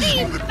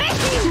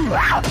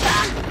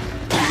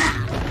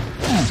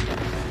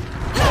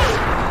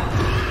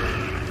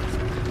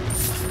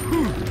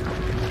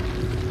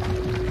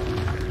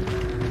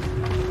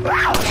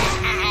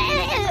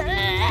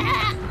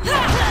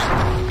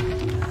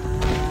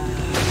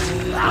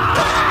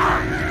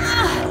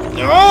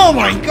 Oh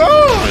my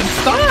god!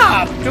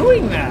 Stop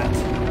doing that!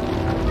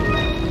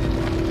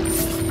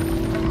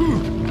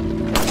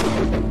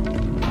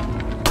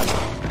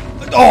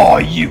 Oh,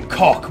 you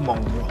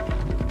cockmonger!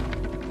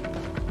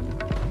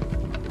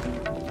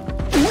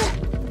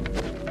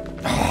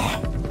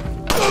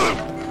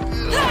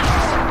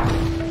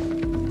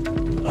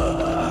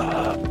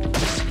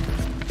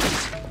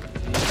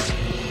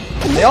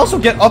 They also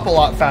get up a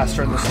lot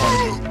faster in this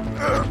one.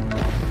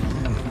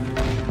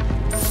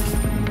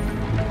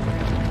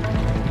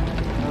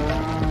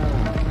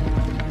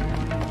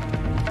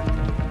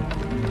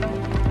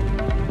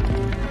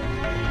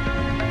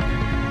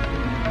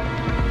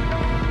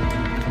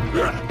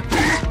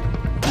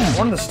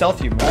 One of the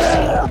stealthy moves.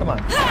 Come on.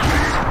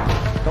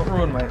 Don't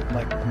ruin my,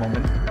 like,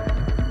 moment.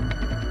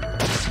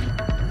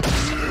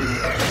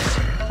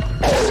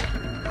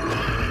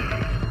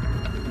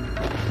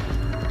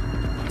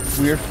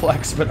 Weird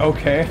flex, but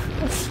okay.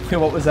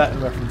 What was that in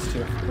reference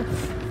to?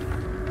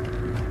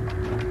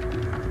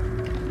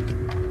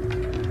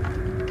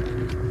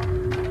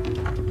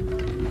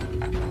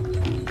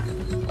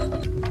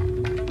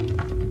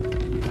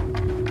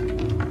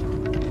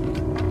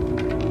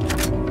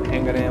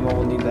 Handgun ammo,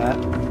 we'll need that.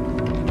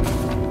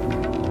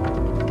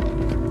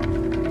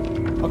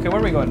 Okay,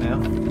 where are we going now?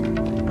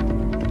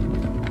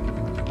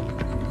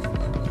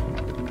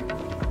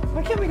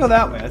 Why can't we go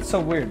that way? That's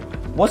so weird.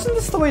 Wasn't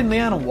this the way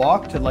Leanna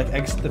walked to, like,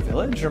 exit the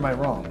village, or am I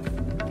wrong?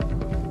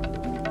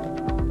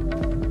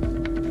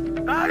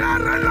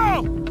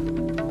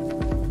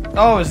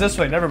 Oh, it's this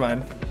way. Never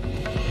mind.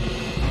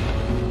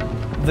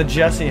 The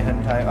Jessie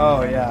hentai.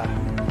 Oh, yeah.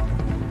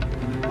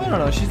 I don't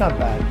know. She's not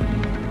bad.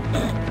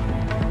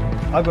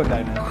 I'll go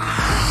die now.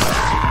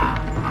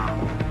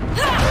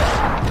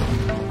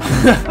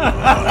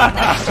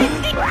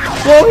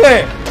 Well,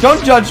 okay.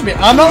 Don't judge me.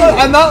 I'm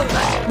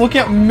not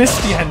looking at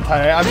Misty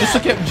hentai. I'm just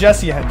looking at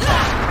Jessie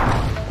hentai.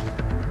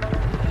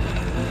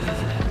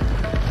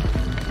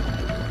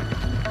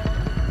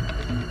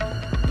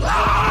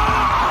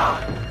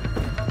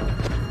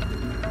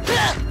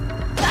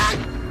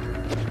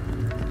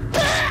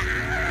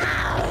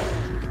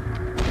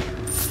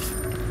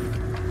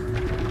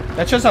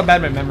 That shows how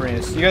bad my memory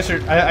is. You guys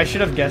are. I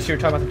should have guessed you were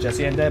talking about the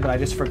Jesse Ende, but I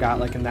just forgot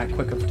like in that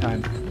quick of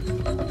time.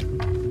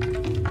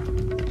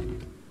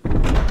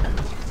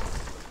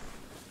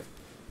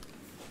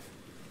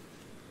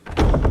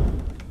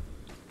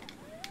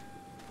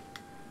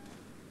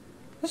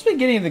 This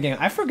beginning of the game,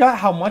 I forgot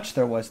how much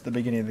there was at the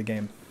beginning of the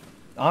game.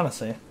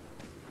 Honestly.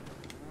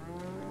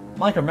 I'm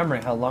like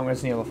remembering how long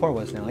Resident Evil 4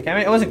 was now. Like, I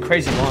mean, it wasn't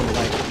crazy long, but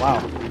like,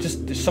 wow.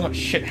 Just, there's so much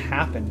shit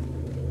happened.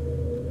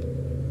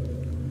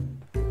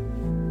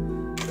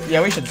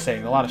 Yeah, we should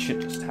save. A lot of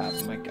shit just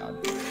happened, my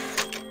god.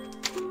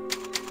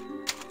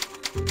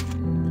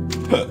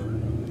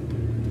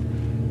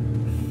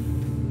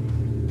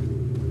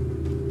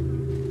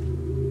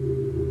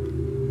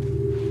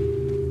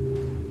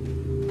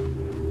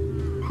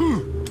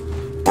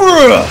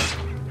 Bruh!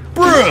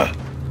 Bruh!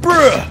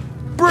 Bruh!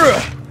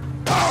 Bruh!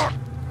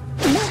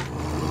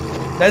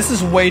 This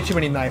is way too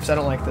many knives. I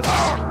don't like this.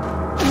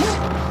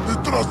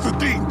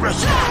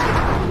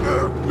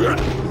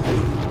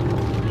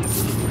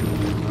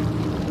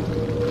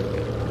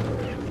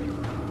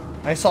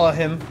 I saw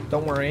him.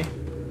 Don't worry.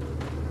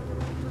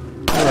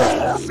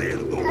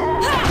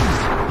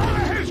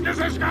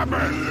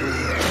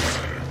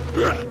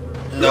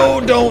 No,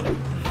 don't!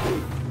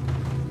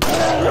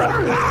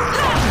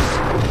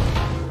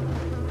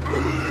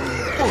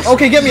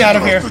 Okay, get me out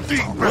of here.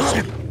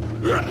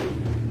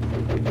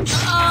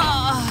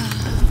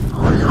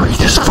 You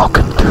just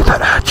fucking threw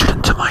that hatchet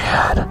into my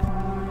head.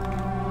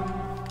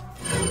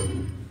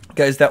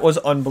 Guys, that was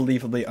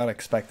unbelievably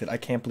unexpected. I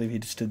can't believe he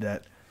just did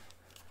that.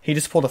 He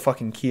just pulled a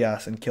fucking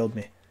kiosk and killed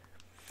me.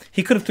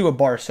 He could have threw a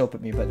bar of soap at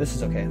me, but this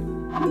is okay.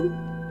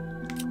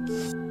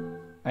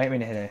 I didn't mean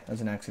to hit it. That was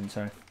an accident,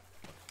 sorry.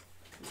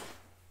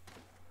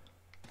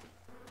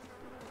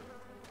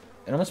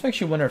 It almost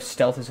makes you wonder if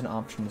stealth is an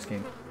option in this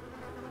game.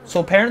 So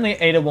apparently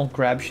Ada won't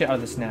grab shit out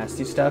of this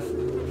nasty stuff.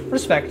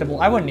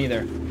 Respectable. I wouldn't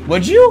either.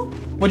 Would you?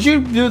 Would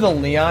you do the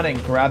Leon and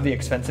grab the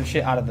expensive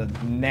shit out of the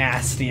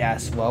nasty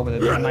ass well where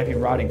there might be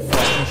rotting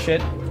flesh and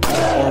shit?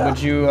 Or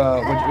would you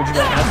go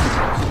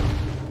nasty?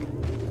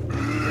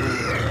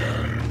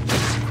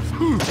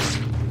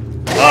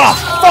 Oh,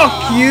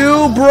 fuck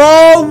you,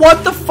 bro!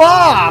 What the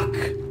fuck?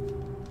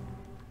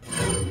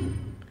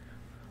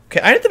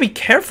 Okay, I need to be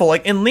careful.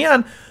 Like, in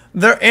Leon,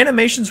 their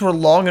animations were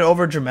long and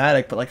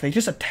over-dramatic, but, like, they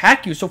just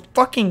attack you so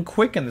fucking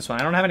quick in this one.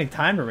 I don't have any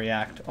time to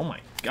react. Oh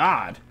my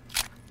god.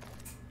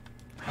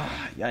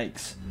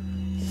 Yikes.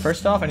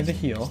 First off, I need to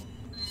heal.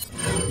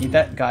 Eat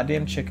that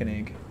goddamn chicken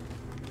egg.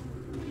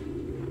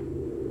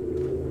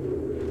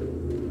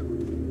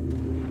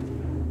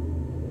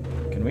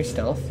 Can we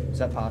stealth? Is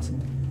that possible?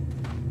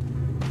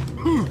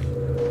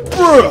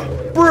 Bruh!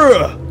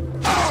 Bruh!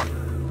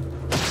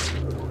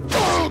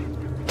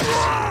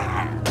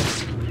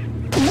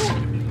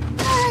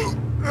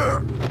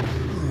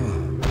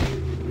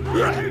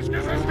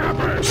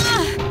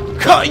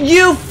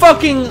 You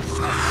fucking...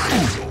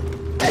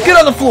 Get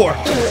on the floor!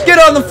 Get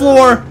on the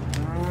floor!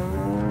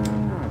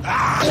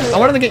 I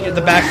wanted to get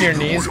the back of your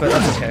knees, but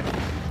that's okay.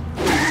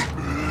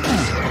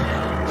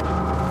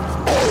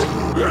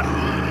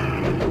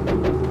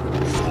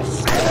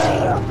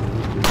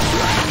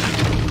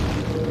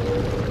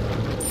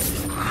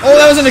 Oh,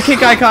 that wasn't a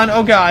kick icon.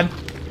 Oh, God.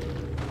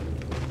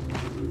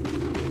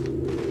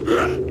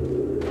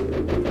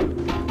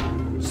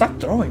 Stop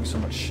throwing so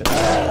much shit.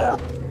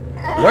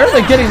 Where are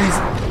they getting these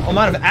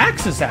amount of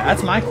axes at?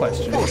 That's my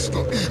question.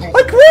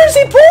 Like, where is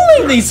he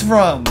pulling these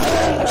from?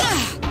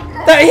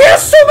 That he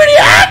has so many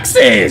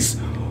axes!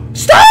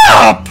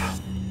 Stop!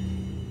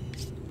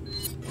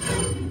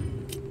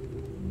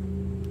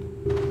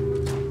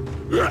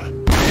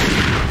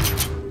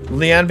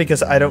 Leon,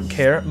 because I don't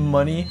care.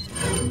 Money,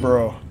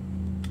 bro.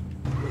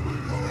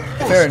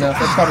 Fair enough.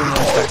 That's probably more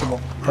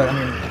respectable. But I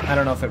mean, I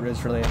don't know if it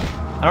is really.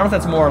 I don't know if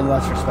that's more or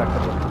less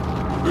respectable.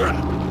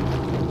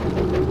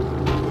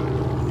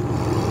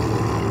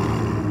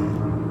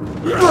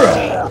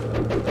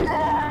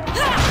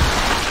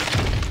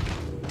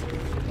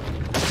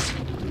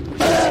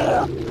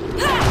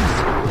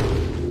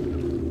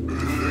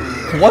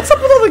 What's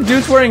up with all the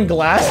dudes wearing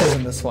glasses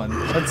in this one?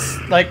 That's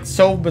like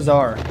so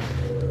bizarre.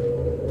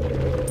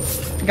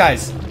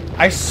 Guys,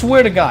 I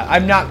swear to God,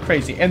 I'm not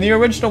crazy. In the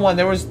original one,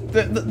 there was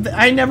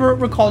I never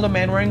recalled a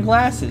man wearing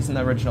glasses in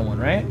the original one,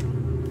 right?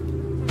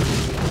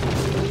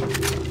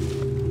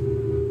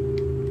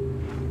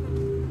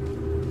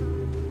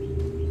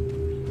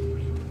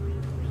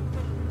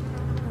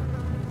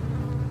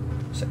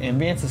 So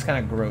ambience is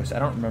kind of gross. I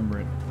don't remember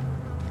it.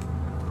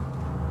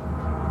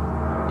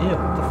 Ew,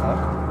 what the fuck?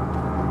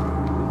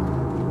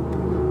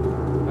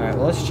 Alright,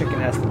 well this chicken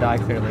has to die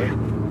clearly.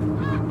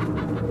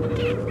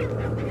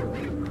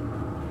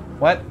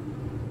 What?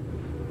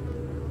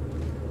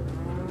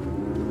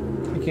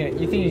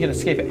 You think you can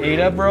escape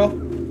Ada, bro?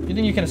 You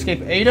think you can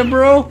escape Ada,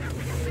 bro?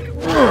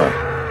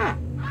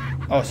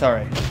 Oh,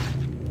 sorry.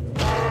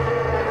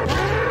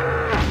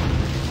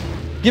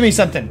 Give me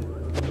something.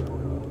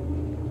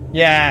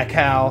 Yeah,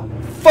 cow.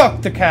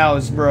 Fuck the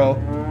cows, bro.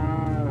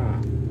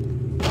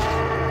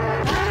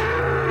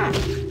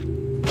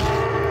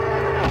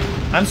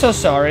 I'm so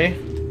sorry.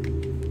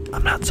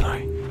 I'm not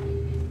sorry.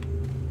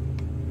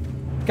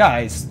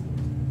 Guys,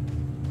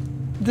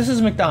 this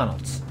is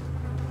McDonald's.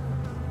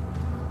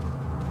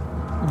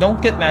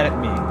 Don't get mad at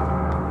me.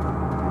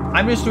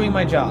 I'm just doing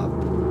my job.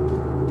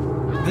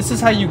 This is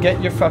how you get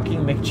your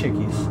fucking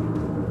McChickies.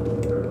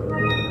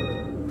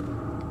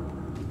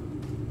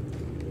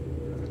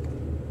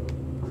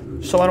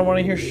 So I don't want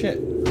to hear shit.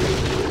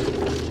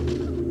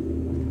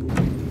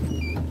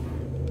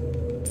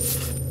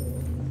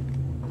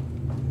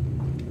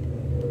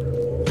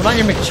 But not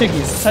your McChickies.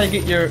 That's how you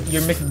get your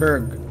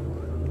McBurg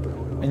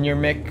and your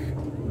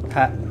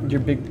McPack,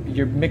 your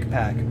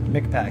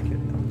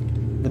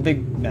McPack, the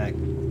Big Mac.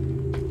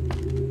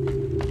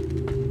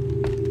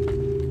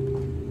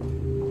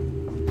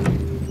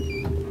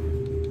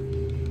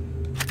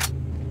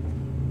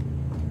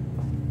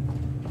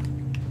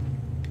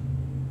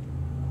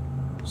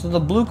 So the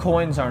blue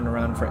coins aren't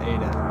around for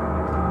Ada.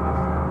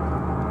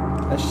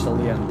 That's just a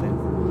Leon thing.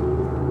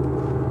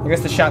 I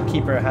guess the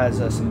shopkeeper has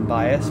some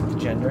bias with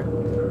gender.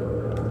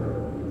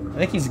 I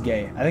think he's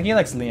gay. I think he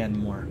likes Leon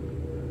more.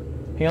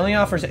 He only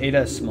offers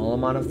Ada a small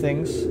amount of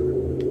things.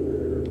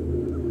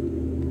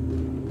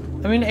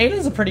 I mean,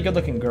 Ada's a pretty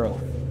good-looking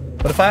girl.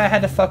 But if I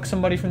had to fuck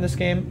somebody from this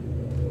game,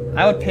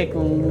 I would pick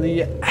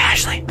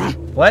Ashley.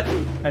 What?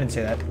 I didn't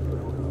say that.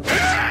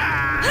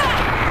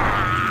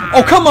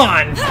 Oh, come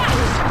on!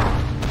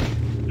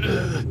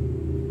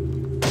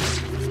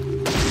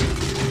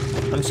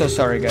 I'm so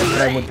sorry, guys,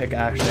 but I would pick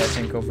Ashley, I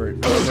think, over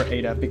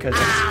Ada, because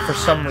for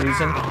some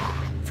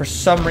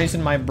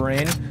reason, my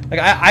brain, like,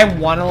 I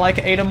want to like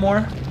Ada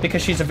more,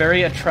 because she's a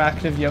very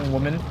attractive young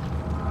woman.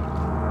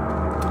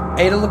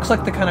 Ada looks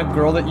like the kind of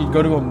girl that you'd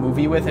go to a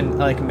movie with and,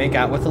 like, make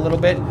out with a little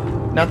bit,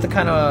 not the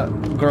kind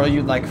of girl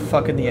you'd, like,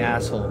 fuck in the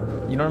asshole.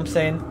 You know what I'm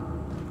saying?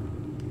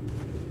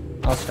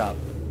 I'll stop.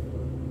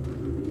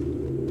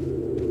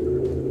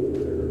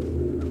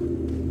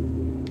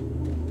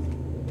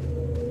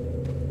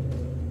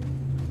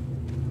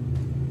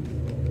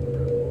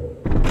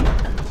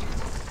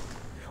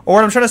 Or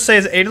what I'm trying to say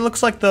is Ada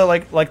looks like the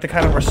like the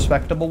kind of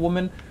respectable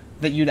woman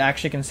that you'd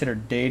actually consider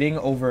dating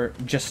over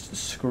just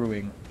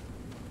screwing.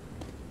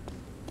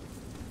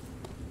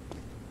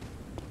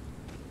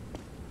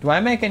 Do I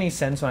make any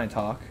sense when I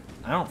talk?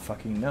 I don't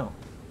fucking know.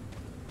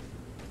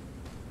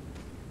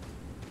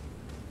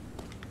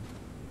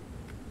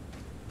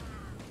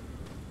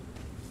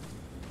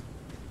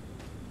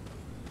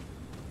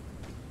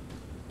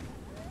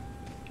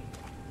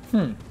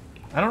 I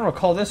don't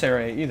recall this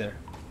area either.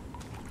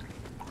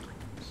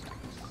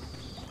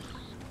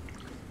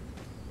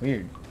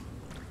 Weird.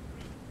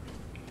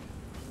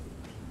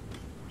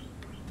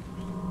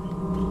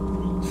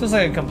 This is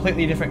like a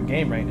completely different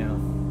game right now.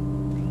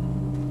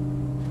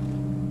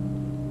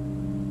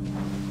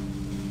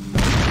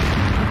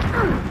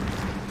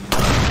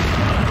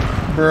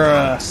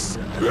 Bruh.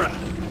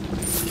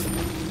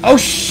 Oh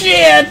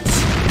shit!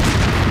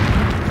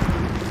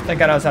 Thank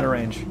God I was out of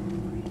range.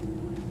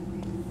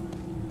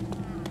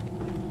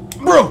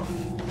 Bro!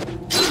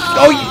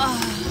 Oh yeah!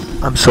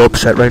 I'm so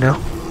upset right now.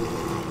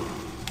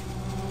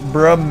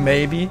 Bruh,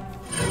 maybe.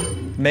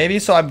 Maybe,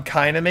 so I'm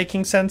kind of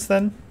making sense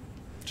then?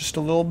 Just a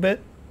little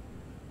bit?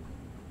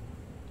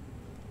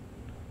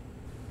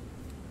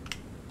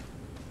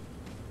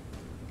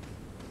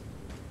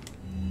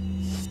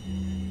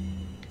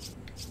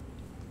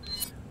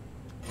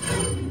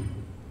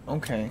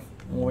 Okay.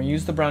 We'll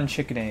use the brown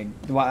chicken egg.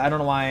 I don't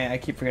know why I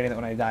keep forgetting that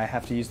when I die I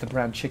have to use the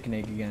brown chicken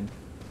egg again.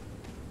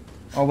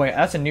 Oh wait,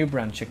 that's a new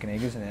brown chicken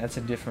egg, isn't it? That's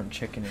a different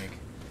chicken egg.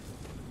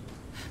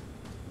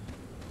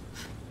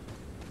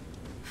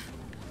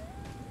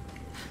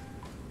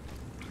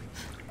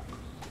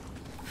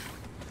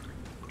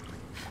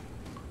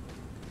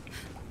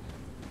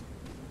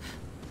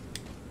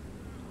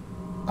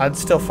 I'd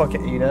still fuck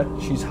Ada.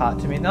 She's hot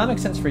to me. Now that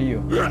makes sense for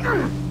you. It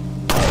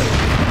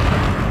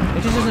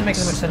just doesn't make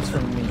as much sense for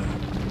me.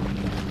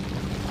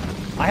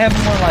 I have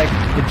more like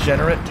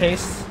degenerate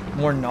tastes,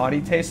 more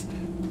naughty tastes.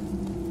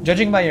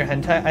 Judging by your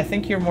hentai, I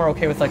think you're more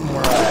okay with like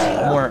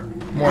more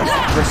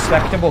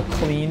respectable,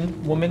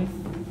 clean woman.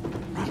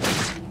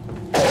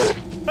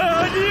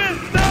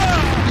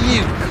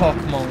 You cock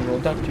mongrel!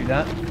 Don't do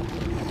that.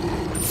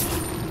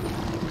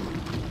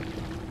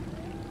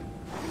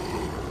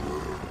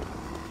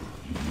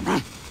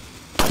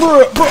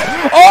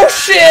 Oh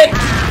shit!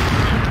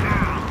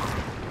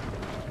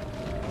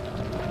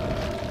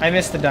 I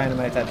missed the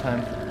dynamite that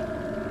time.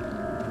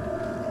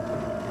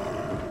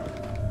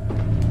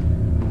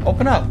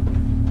 Open up.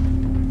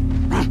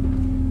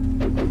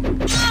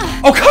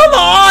 Oh come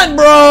on,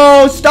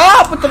 bro!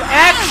 Stop with the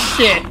axe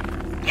shit!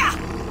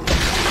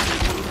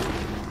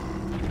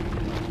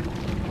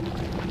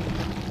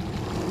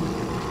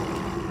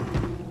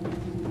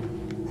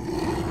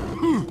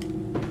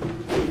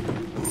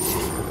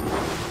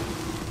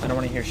 I don't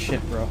want to hear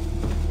shit, bro.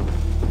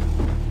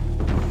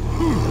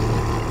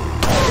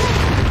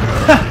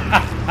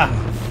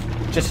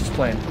 Just as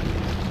planned.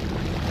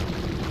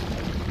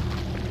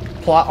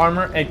 Plot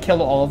armor, it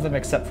killed all of them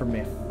except for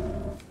me.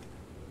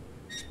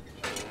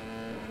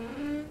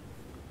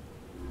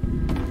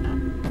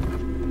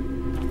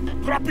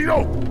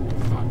 rápido!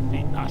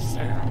 Maldita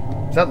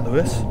sea. Is that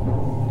Lewis?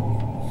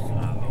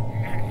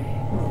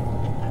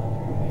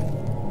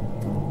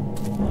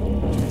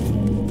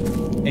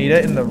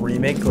 Ada in the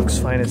remake looks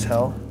fine as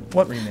hell.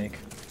 What remake?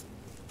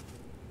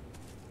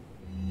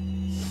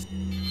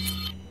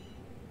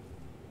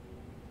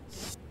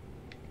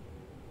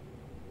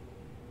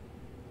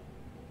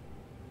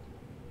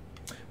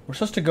 We're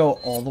supposed to go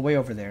all the way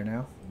over there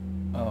now?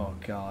 Oh,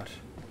 God.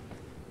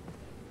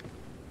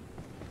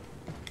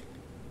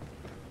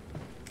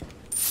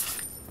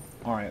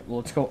 Alright, well,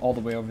 let's go all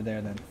the way over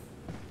there then.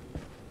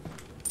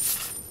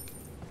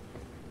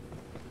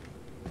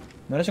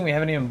 Noticing we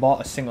haven't even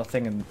bought a single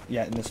thing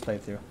yet in this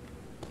playthrough.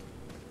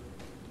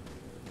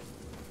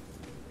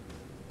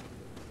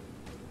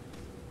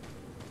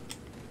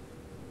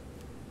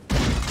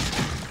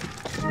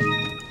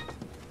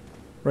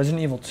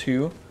 Resident Evil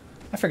 2?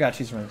 I forgot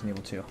she's from Resident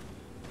Evil 2.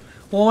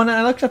 Well, when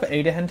I looked up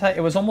Ada hentai,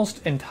 it was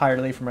almost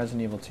entirely from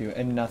Resident Evil 2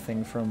 and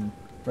nothing from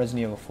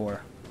Resident Evil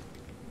 4.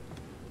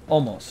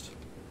 Almost.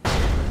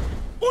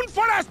 Un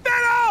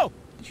forastero!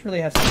 Did you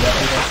really have to do that,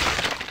 Ada?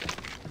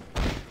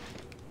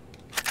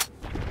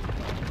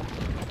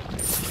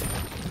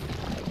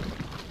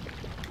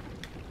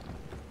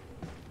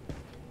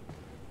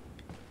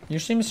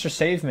 Usually Mr.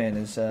 Saveman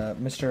is,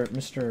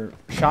 Mr.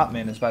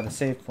 Shopman is by the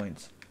save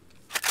points.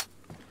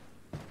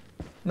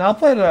 Now I'll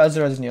play the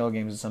other Resident Evil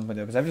games at some point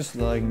though, because I'm just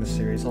liking this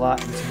series a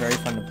lot. It's very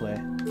fun to play.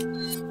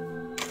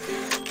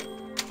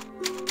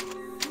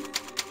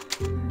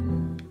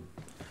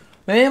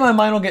 Maybe my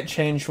mind will get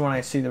changed when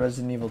I see the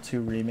Resident Evil 2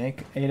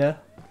 remake, Ada.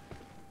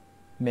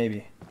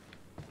 Maybe.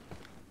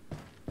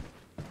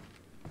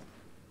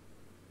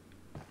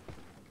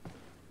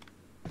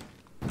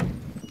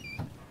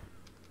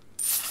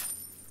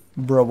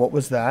 Bro, what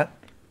was that?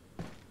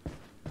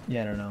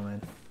 Yeah, I don't know,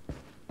 man.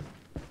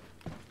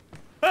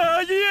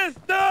 Allí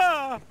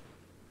está!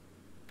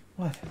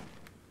 What?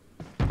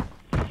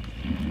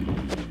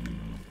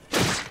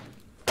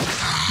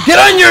 Get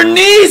on your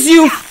knees,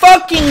 you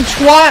fucking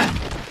twat!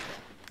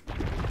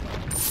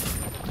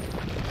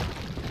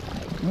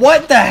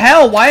 What the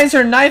hell? Why does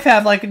her knife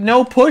have, like,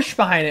 no push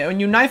behind it? When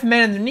you knife a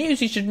man in the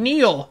knees, you should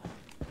kneel.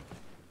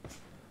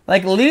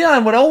 Like,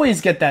 Leon would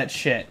always get that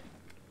shit.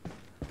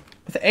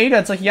 With Ada,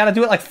 it's like you gotta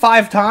do it like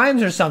 5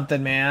 times or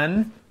something,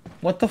 man.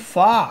 What the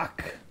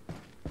fuck?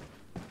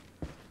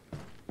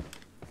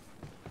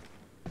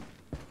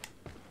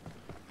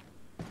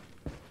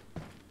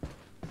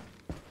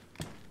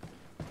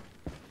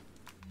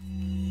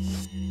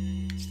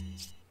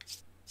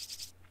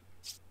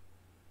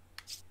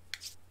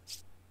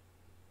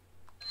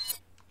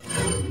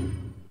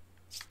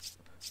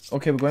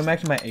 Okay, but going back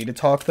to my Ada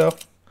talk though.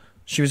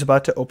 She was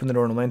about to open the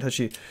door normally until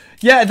she...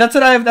 Yeah, that's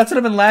what I've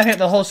been laughing at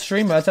the whole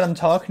stream. That's what I'm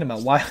talking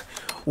about. Why?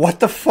 What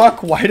the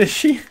fuck? Why does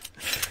she...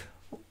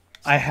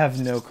 I have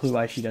no clue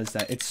why she does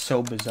that. It's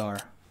so bizarre.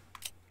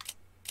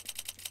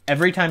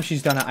 Every time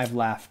she's done it, I've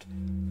laughed.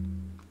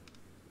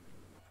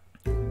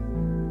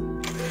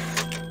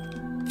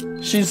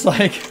 She's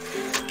like...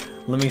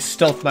 Let me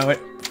stealth my way...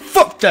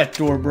 Fuck that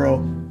door,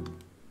 bro!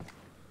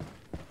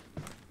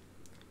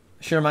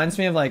 She reminds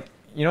me of like...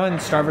 You know in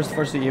Star vs.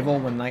 Force of Evil,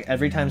 when like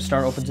every time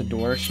Star opens a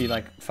door, she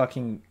like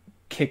fucking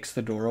kicks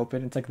the door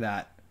open? It's like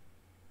that.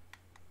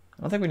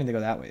 I don't think we need to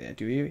go that way yet,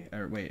 do we?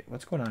 Or wait,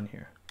 what's going on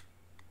here?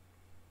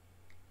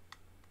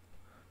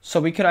 So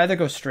we could either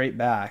go straight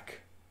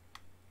back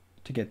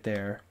to get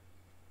there.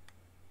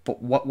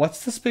 But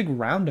what's this big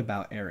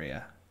roundabout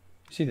area?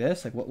 You see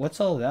this? Like what's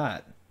all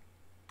that?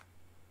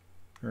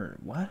 Or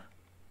what?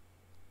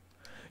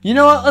 You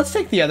know what? Let's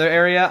take the other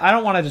area. I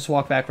don't want to just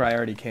walk back where I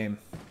already came.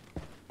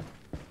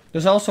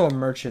 There's also a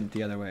merchant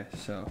the other way,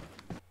 so...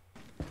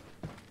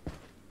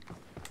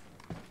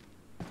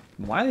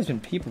 Why have these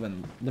people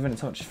been living in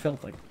so much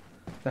filth? Like,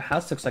 the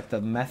house looks like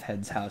the meth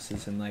heads'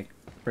 houses in, like,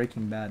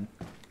 Breaking Bad.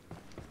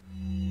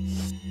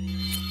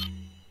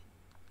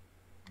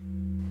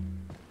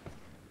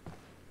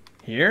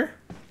 Here?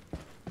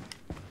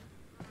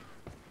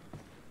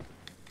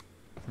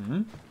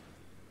 Hmm?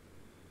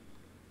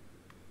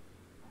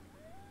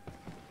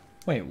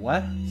 Wait,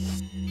 what?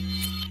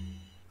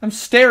 I'm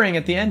staring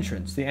at the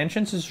entrance. The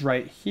entrance is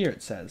right here,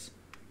 it says.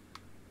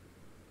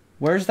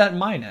 Where's that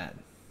mine at?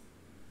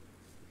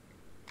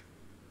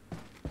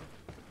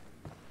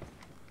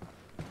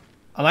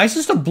 Am I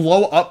supposed to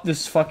blow up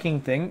this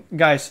fucking thing?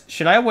 Guys,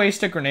 should I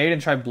waste a grenade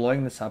and try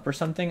blowing this up or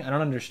something? I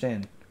don't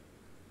understand.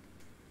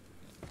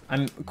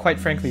 I'm quite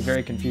frankly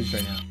very confused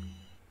right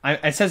now.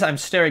 It says I'm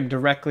staring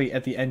directly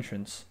at the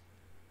entrance.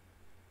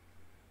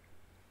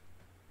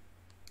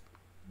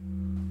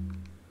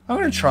 I'm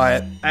gonna try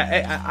it.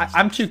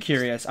 I'm too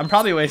curious. I'm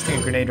probably wasting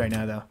a grenade right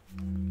now, though.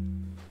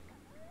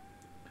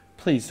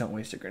 Please don't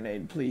waste a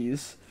grenade,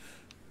 please.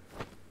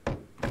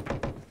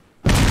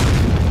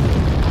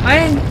 I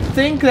didn't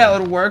think that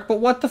would work,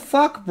 but what the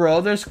fuck, bro?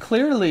 There's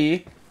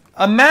clearly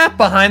a map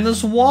behind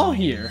this wall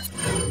here.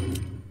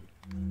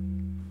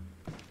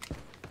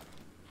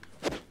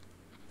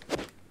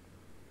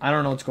 I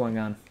don't know what's going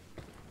on.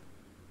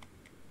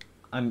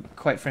 I'm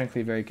quite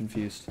frankly very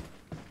confused.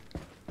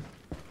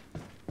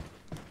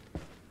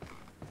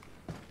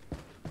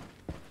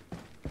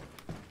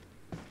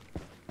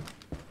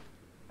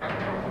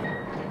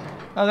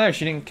 Oh, there,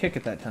 she didn't kick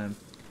at that time.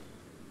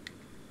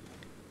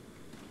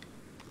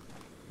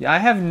 Yeah, I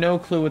have no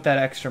clue what that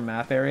extra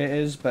map area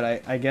is,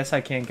 but I guess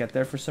I can't get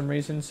there for some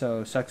reason,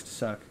 so sucks to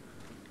suck.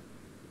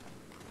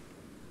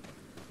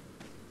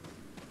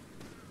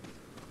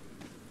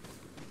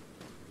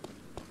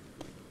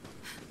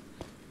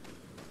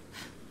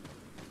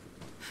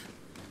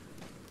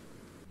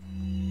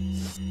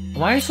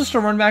 Am I supposed to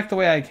run back the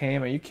way I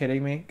came? Are you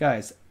kidding me?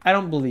 Guys, I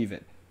don't believe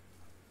it.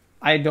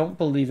 I don't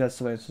believe that's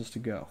the way it's supposed to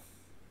go.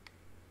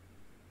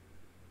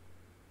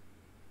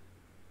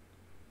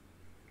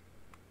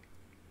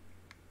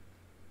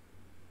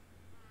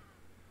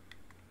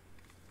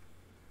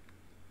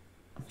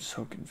 I'm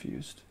so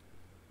confused.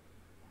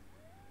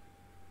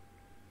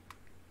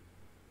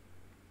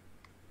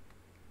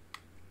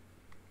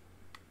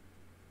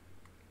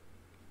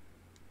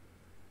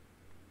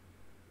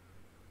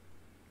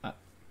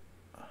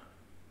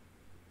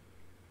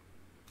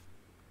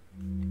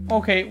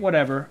 Okay,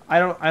 whatever. I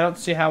don't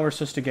see how we're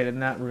supposed to get in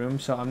that room,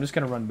 so I'm just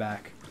gonna run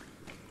back.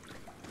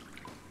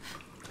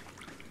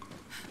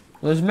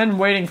 Well, there's men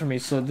waiting for me,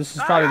 so this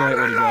is probably the right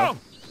way to go.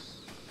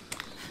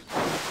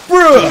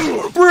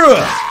 Bruh!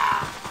 Bruh!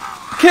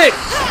 Kick!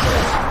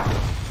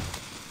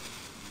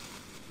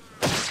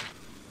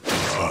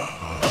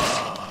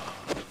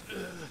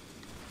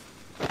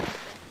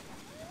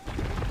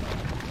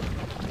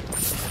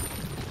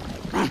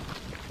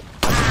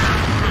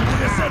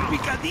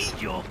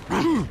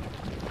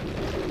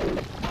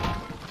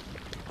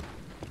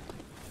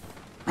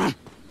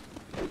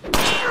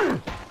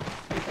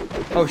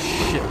 Oh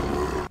shit.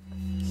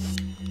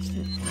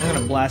 I'm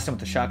gonna blast him with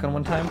the shotgun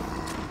one time.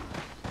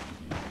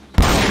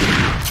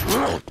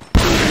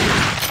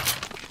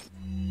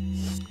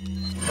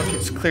 Okay,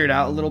 it's cleared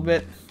out a little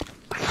bit.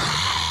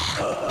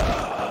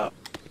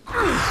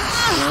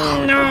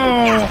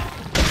 No!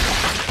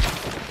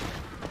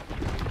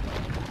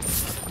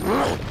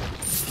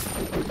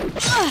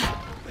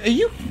 Are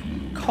you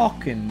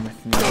cocking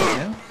with me right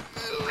now?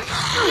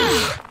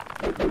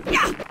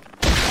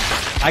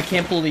 I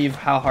can't believe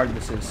how hard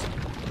this is.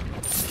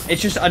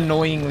 It's just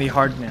annoyingly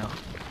hard now.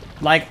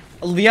 Like,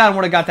 Leon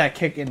would have got that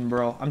kick in,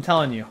 bro. I'm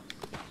telling you.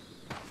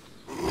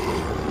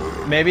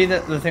 Maybe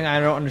the thing I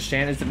don't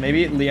understand is that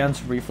maybe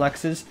Leon's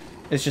reflexes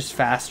is just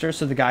faster,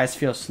 so the guys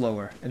feel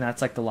slower. And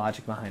that's like the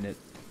logic behind it.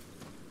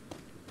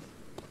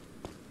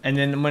 And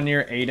then when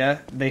you're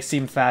Ada, they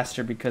seem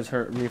faster because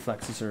her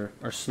reflexes are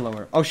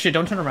slower. Oh shit,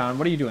 don't turn around.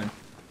 What are you doing?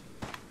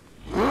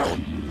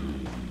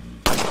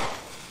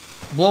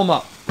 Blow him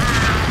up.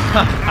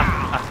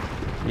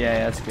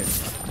 Yeah, that's good.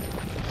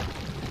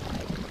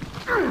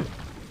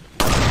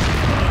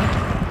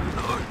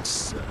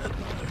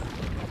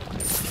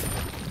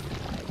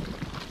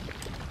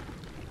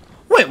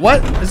 Wait,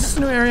 what? Is this a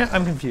new area?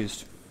 I'm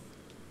confused.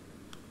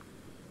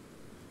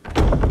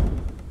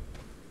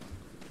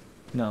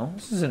 No,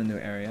 this isn't a new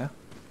area.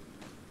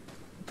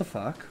 What the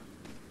fuck?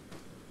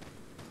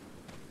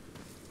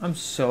 I'm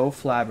so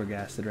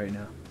flabbergasted right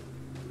now.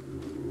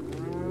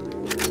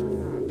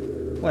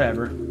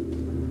 Whatever.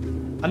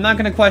 I'm not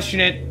gonna question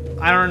it.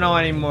 I don't know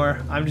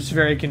anymore. I'm just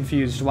very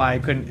confused why I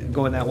couldn't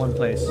go in that one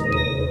place.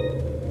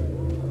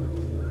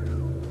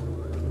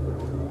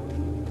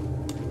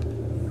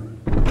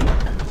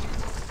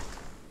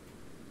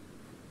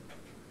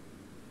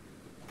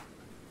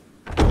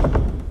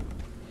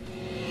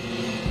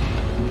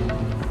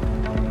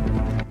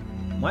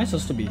 Am I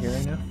supposed to be here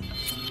right now?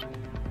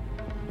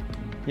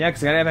 Yeah,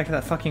 because I gotta get back to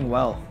that fucking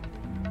well.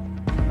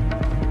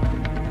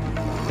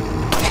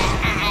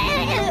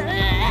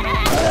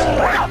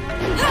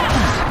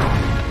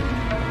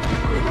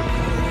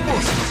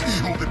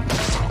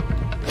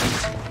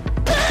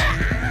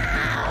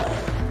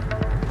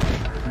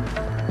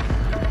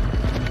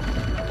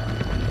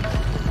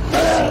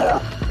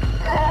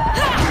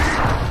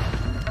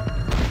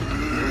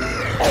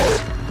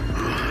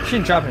 She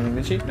didn't drop anything,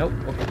 did she? Nope.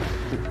 Okay.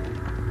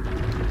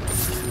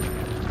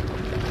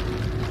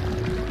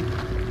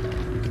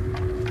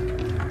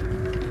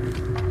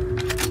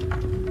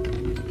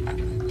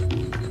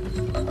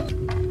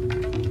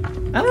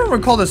 I don't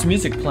recall this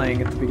music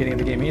playing at the beginning of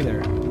the game either.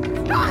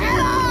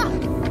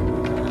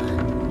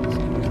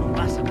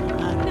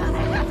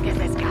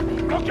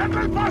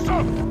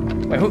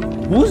 Wait,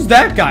 who's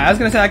that guy? I was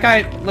gonna say that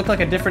guy looked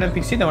like a different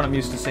NPC than what I'm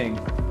used to seeing.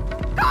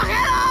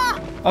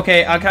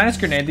 Okay, can I just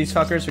grenade these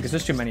fuckers? Because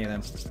there's too many of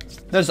them.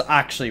 There's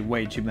actually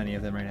way too many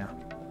of them right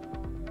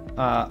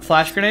now.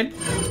 Flash grenade?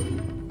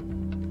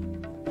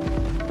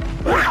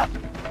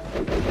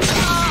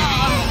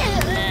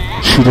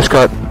 She just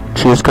got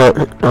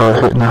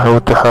hit in the head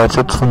with the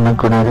hatchets when the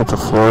grenade hit the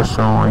floor,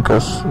 so I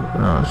guess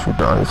she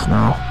dies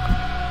now.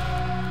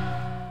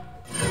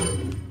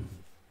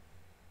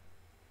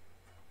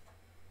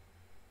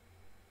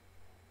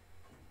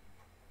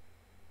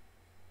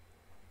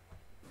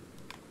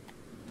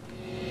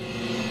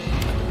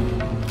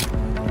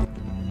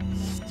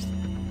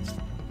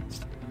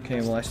 Okay,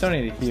 well I still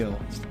need to heal.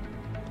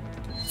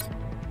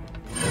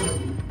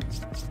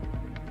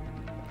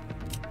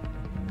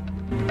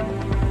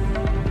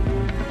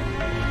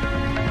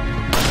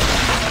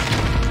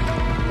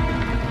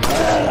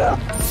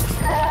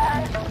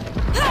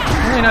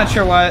 not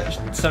sure why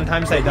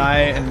sometimes they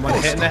die and one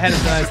hit in the head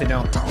and sometimes they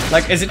don't.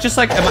 Like, is it just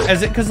like,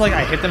 is it because like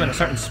I hit them in a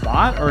certain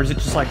spot, or is it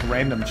just like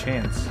random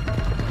chance?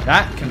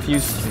 That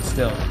confuses me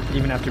still,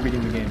 even after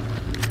beating the game.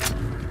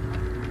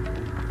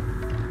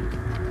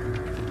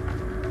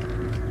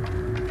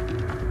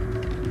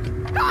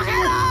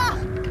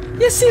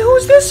 Yeah, see,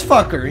 who's this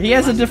fucker? He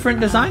has a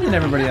different design than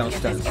everybody else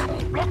does.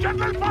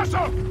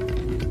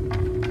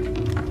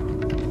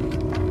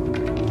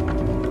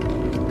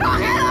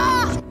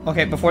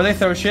 Okay, before they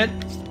throw shit.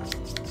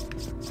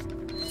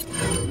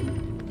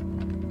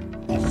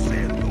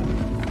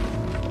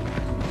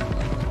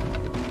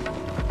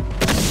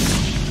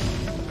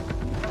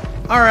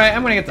 Alright,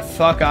 I'm gonna get the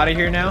fuck out of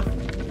here now.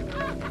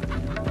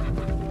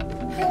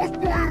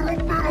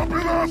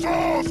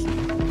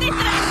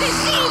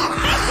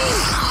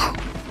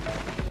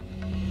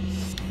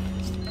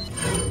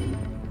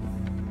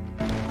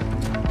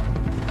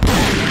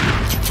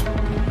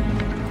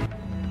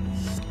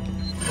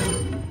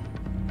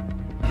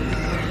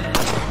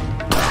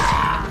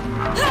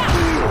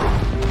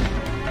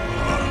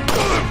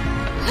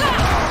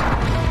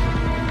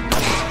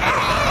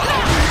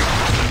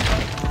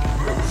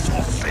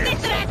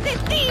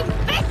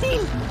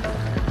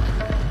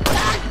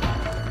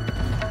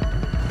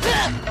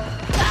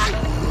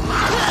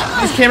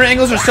 These camera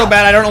angles are so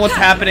bad, I don't know what's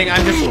happening.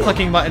 I'm just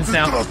clicking buttons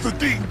now.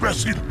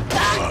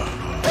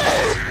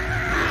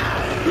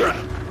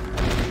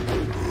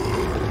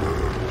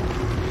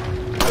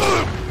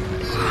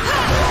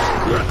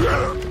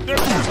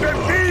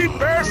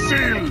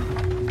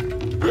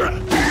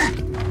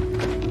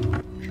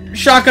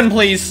 Shotgun,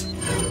 please.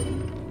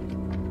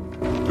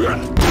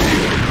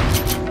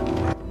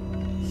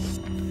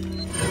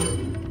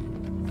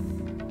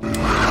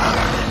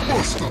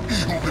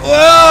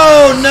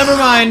 Whoa, never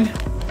mind.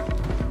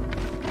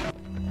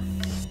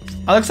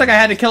 It looks like I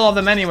had to kill all of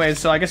them anyways,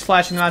 so I guess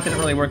flashing them out didn't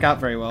really work out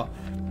very well.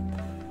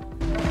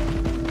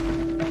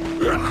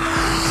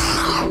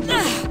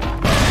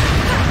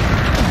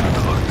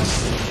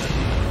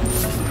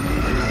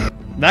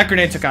 That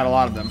grenade took out a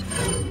lot of them.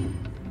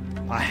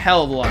 A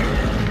hell of a lot of them.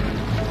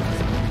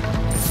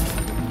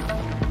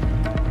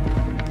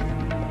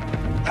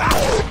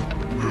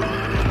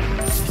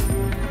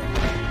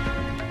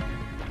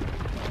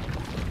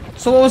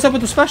 So what was up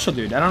with the special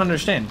dude? I don't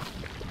understand.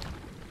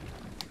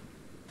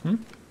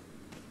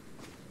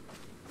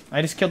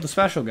 I just killed the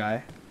special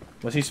guy.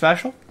 Was he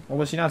special? Or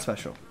was he not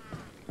special?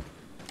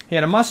 He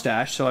had a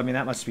mustache, so I mean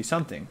that must be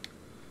something.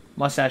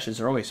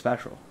 Mustaches are always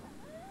special.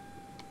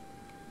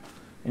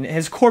 And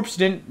his corpse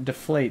didn't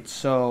deflate,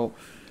 so...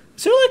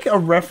 Is there like a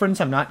reference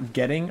I'm not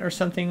getting or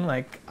something?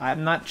 Like,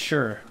 I'm not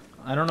sure.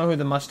 I don't know who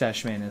the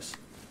mustache man is.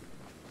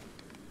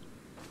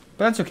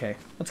 But that's okay.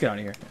 Let's get out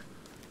of here.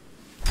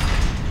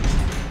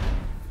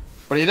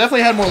 But he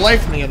definitely had more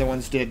life than the other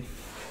ones did.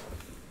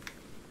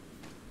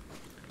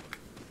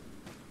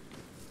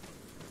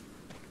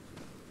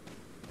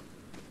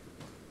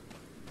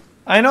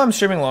 I know I'm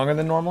streaming longer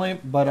than normally,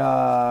 but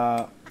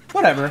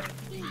whatever.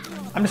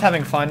 I'm just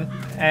having fun,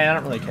 and I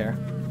don't really care.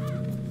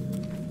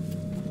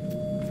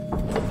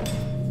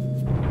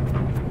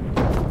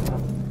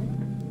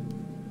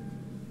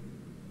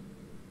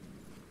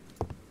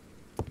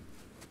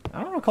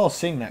 I don't recall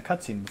seeing that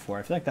cutscene before.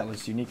 I feel like that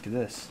was unique to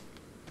this.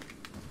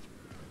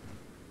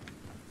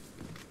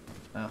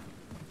 Oh.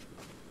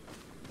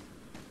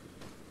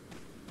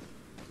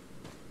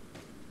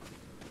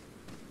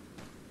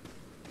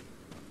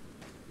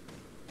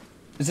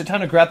 Is it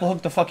time to grapple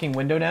hook the fucking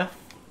window now?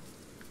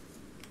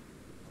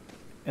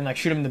 And like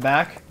shoot him in the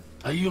back?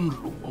 Hay un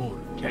rumor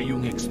que hay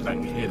un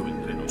extranjero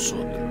entre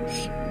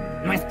nosotros.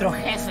 Nuestro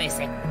jefe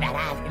se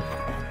curará de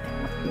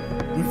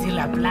la... Dice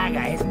la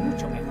plaga es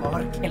mucho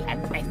mejor que la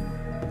nuestra.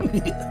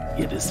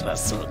 Tienes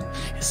razón,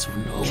 es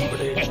un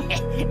hombre.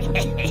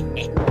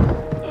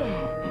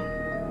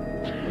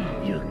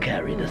 You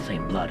carry the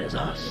same blood as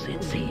us,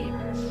 it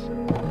seems.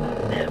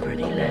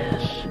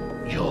 Nevertheless,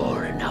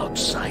 You're an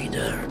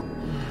outsider.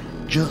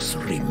 Just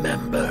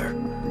remember,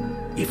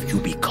 if you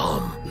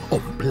become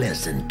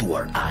unpleasant to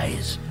our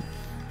eyes,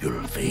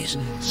 you'll face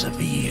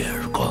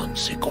severe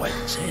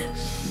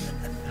consequences.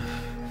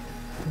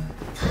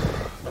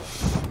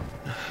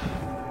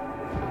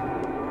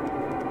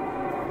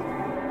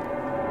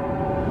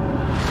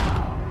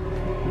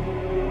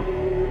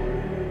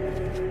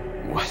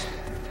 What?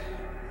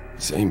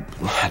 Same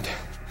blood.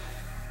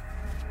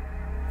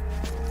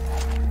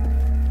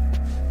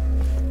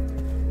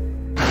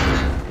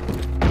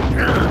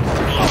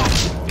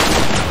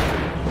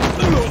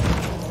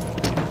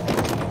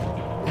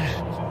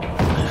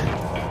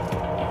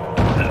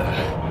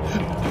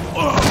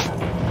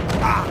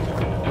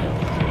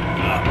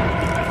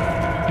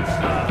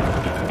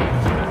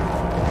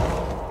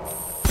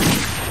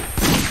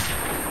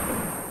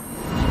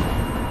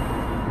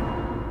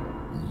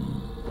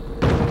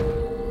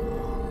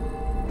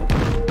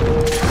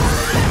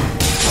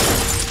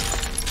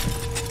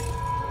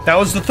 That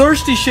was the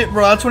thirsty shit,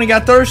 bro. That's when he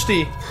got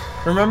thirsty.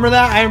 Remember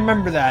that? I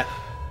remember that.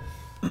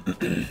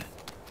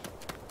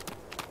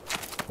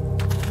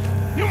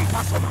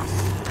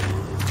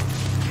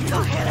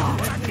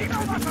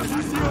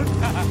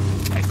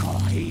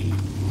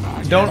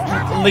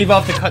 Don't leave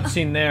off the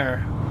cutscene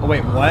there. Oh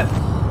wait, what?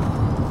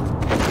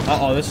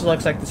 Uh-oh, this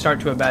looks like the start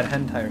to a bad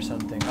hentai or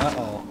something.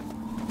 Uh-oh.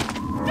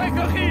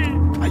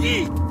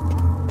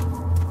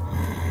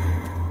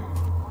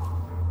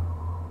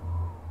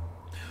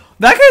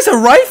 That guy's a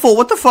rifle!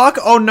 What the fuck?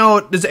 Oh no,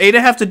 does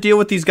Ada have to deal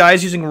with these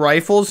guys using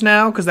rifles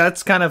now? Because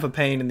that's kind of a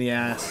pain in the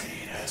ass.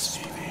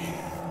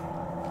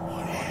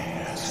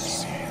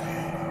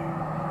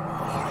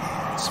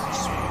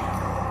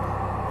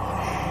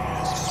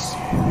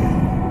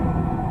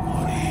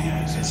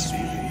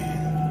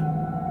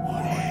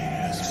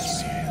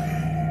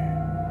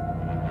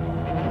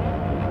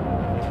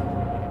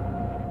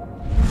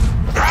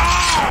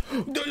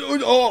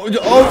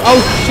 Oh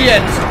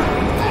shit!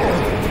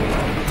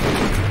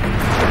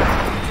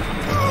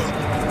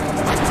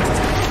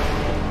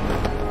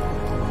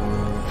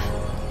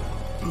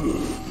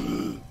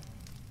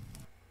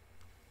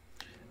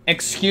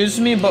 Excuse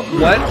me, but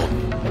what?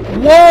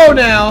 Whoa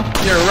now!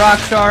 You're a rock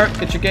star.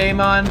 Get your game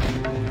on.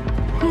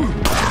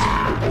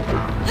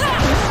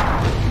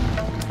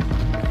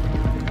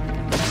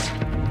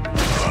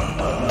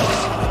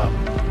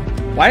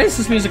 Why does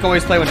this music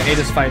always play when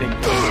Ada's fighting?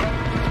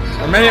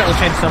 Or maybe it will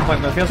change at some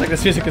point, but it feels like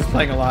this music is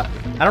playing a lot.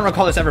 I don't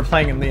recall this ever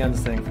playing in Leon's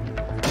thing.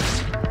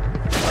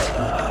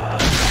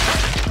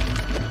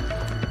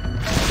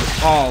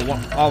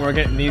 Oh, we're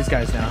getting these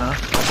guys now, huh?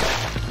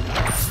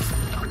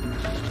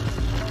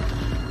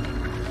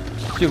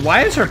 Dude,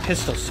 why is her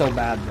pistol so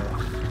bad, bro?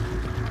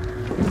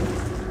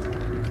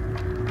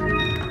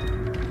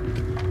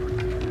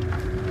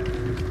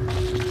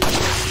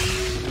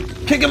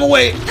 Kick him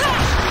away!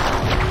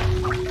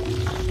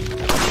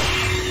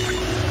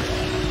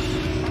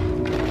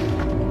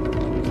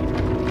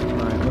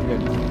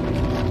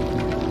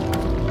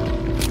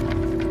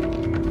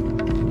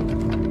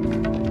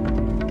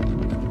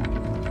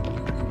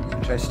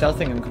 Try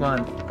stealthing him, come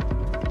on.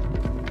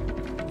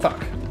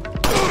 Fuck.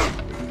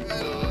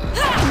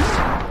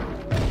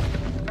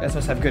 You guys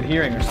must have good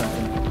hearing or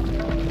something.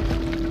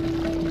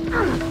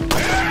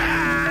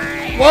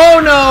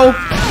 Whoa, no!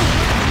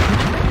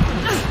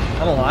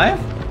 I'm alive?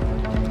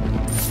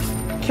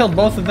 Killed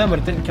both of them, but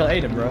it didn't kill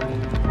Ada, bro.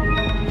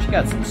 She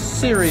got some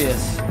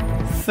serious,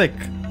 thick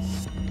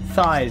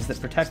thighs that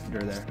protected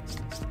her there.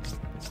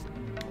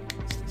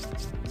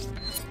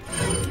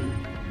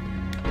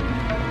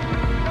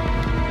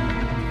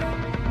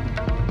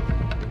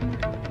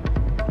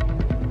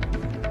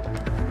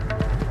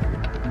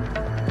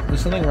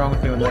 There's something wrong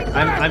with me when, like,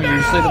 I'm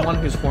usually the one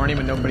who's horny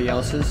when nobody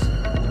else is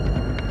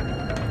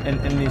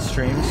in these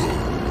streams.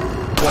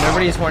 When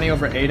everybody's horny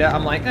over Ada,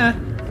 I'm like, eh.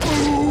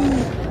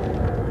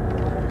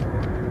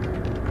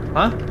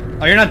 Huh?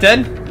 Oh, you're not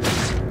dead?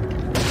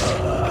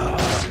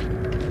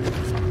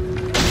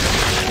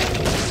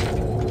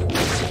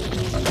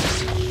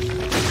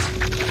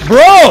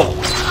 Bro!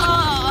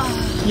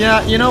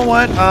 Yeah, you know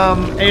what?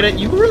 Ada,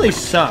 you really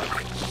suck.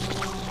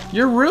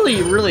 You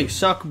really, really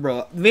suck,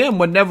 bro. Liam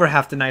would never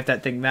have to knife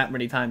that thing that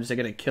many times to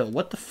get a kill.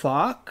 What the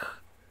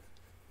fuck?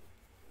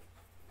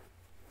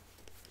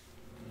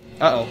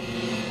 Uh-oh.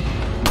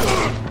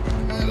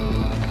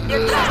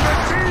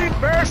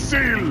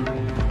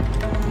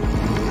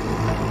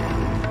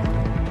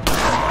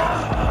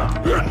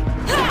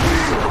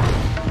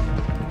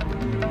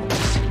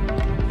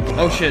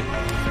 Oh, shit.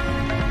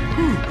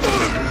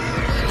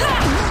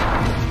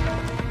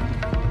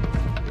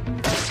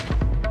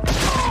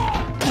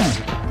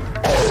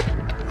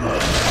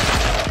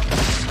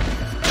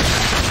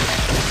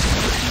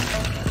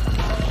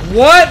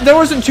 What? There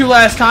wasn't two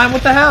last time.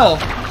 What the hell?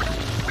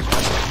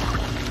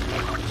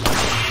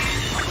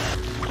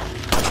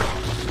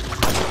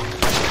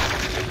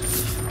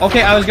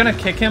 Okay, I was gonna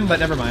kick him, but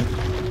never mind.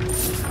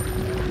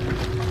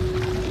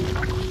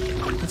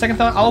 On second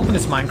thought, I'll open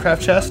this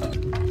Minecraft chest.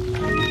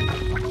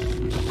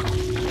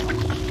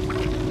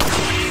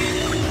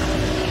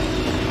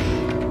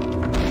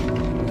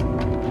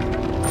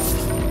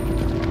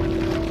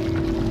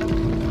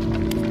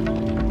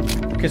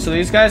 Okay, so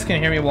these guys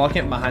can hear me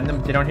walking up behind them,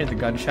 but they don't hear the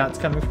gunshots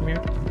coming from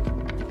here.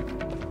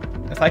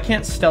 If I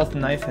can't stealth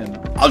knife him,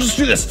 I'll just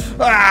do this!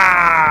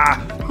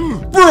 Ah!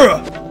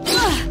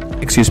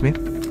 Bruh! Excuse me?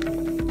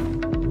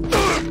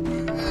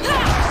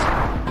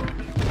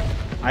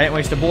 I didn't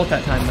waste a bullet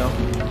that time, though.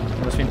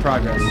 It must be in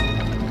progress.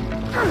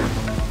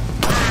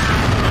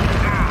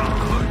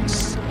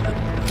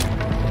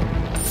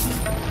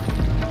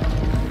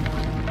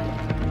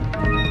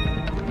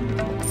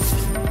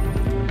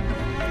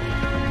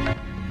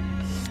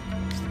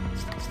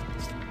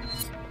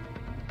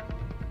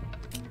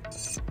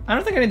 I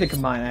don't think I need to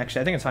combine,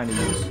 actually. I think it's fine to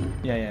use.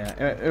 Yeah.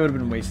 It would have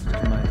been wasted to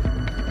combine.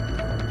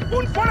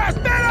 Un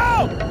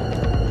forastero!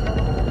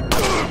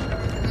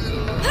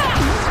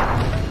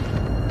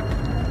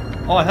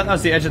 Oh, I thought that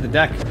was the edge of the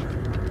deck.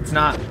 It's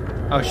not.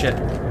 Oh, shit.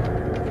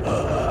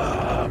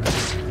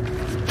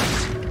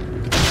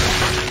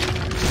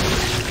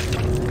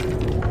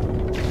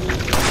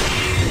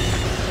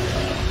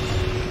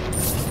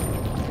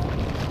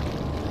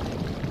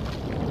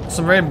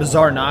 Some very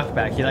bizarre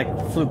knockback. He like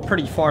flew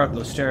pretty far up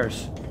those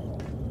stairs.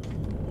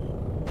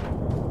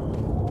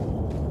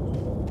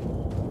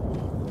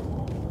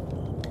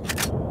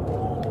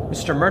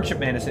 Mr. Merchant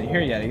Man isn't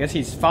here yet. I guess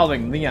he's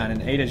following Leon,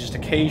 and Ada just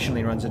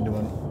occasionally runs into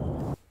him.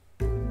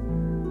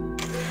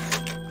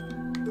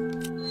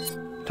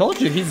 Told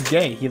you, he's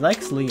gay. He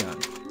likes Leon.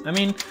 I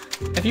mean,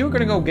 if you were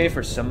gonna go gay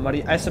for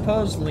somebody, I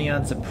suppose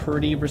Leon's a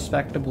pretty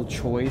respectable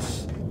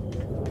choice.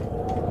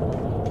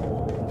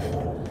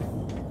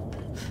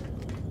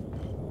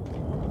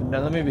 Now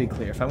let me be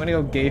clear. If I'm gonna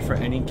go gay for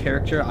any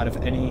character out of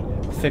any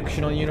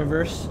fictional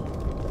universe,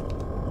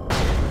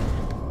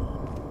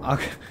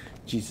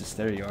 Jesus,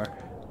 there you are.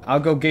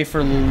 I'll go gay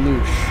for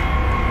Lelouch.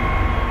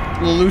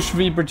 Lelouch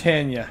v.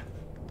 Britannia.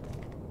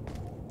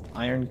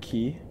 Iron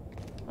key.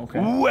 Okay.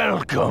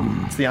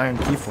 Welcome. What's the iron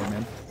key for,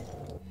 man?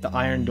 The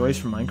iron doors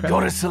from Minecraft?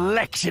 Got a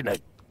selection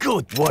of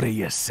good. What are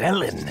you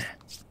selling?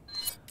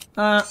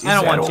 I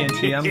don't want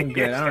TNT. I'm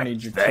good. I don't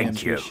need your Thank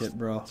TNT you. shit,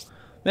 bro.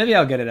 Maybe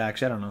I'll get it,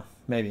 actually. I don't know.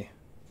 Maybe.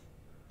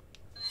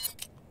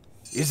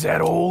 Is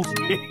that all?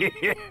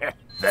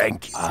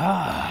 Thank you.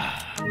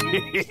 Ah.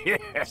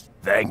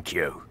 Thank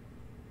you.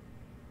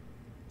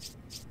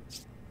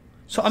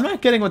 So I'm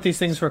not getting what these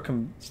things were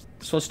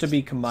supposed to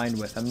be combined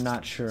with. I'm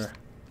not sure.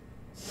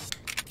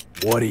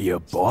 What are you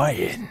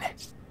buying?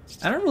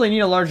 I don't really need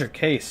a larger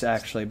case,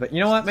 actually. But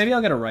you know what? Maybe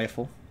I'll get a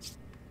rifle.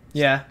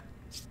 Yeah.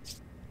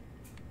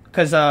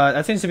 Because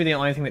that seems to be the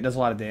only thing that does a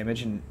lot of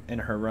damage in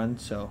her run,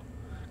 so...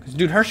 Because,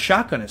 dude, her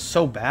shotgun is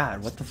so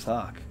bad. What the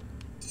fuck?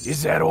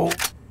 Is that all?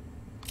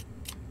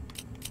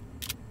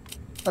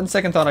 On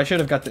second thought, I should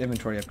have got the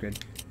inventory upgrade.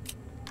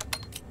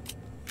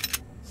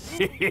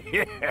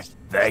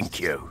 Thank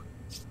you.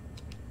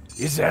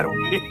 Is that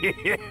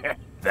all?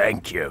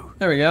 Thank you.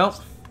 There we go.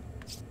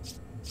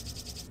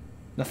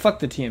 Now, fuck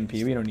the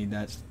TMP. We don't need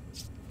that.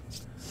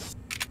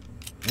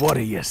 What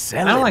are you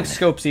selling? I don't like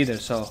scopes either,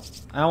 so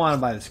I don't want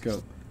to buy the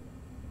scope.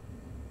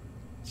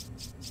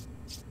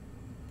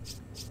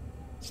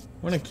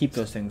 I want to keep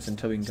those things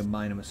until we can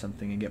combine them with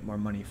something and get more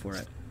money for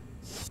it.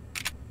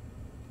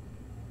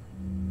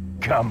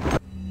 Come.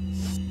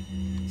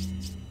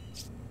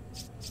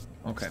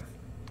 Okay.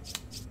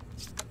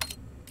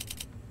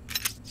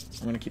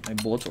 I'm going to keep my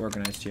bullets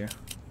organized here.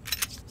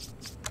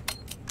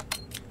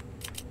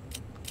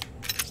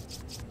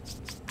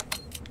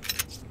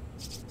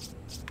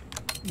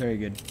 Very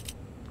good.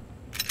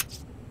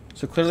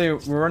 So clearly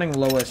we're running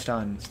lowest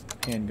on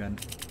handgun.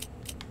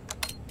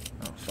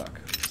 Oh,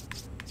 fuck.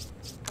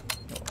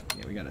 Oh,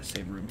 yeah, we gotta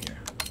save room here.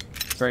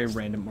 Very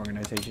random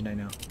organization, I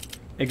know.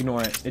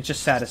 Ignore it. It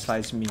just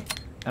satisfies me.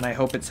 And I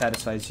hope it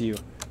satisfies you.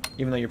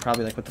 Even though you're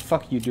probably like, what the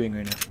fuck are you doing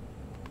right now?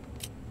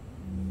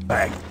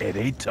 Back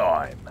any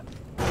time.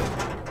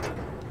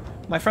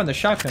 My friend, the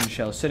shotgun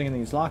shell is sitting in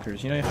these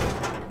lockers. You know,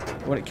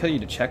 would it kill you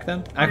to check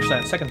them? Actually,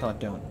 on second thought,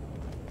 don't.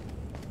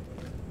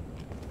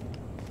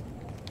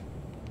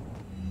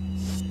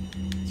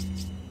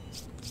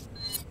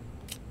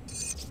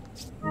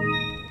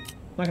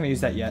 I'm not gonna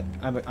use that yet.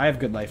 I have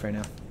good life right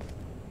now.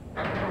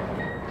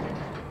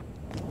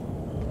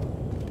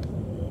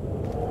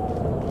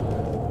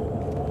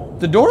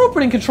 The door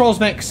opening controls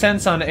make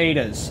sense on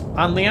Ada's.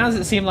 On Leon's,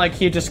 it seemed like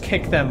he'd just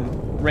kick them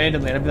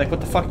randomly, and I'd be like,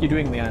 "What the fuck are you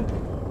doing, Leon?"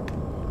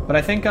 But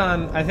I think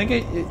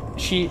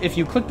if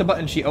you click the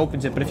button, she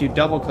opens it. But if you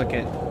double click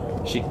it,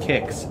 she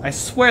kicks. I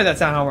swear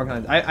that's not how it works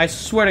on it. I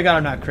swear to God,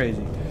 I'm not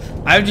crazy.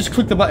 I would just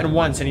click the button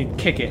once and he'd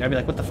kick it. I'd be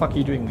like, "What the fuck are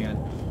you doing, Leon?"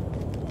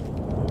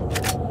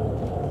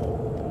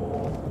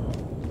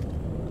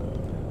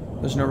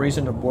 There's no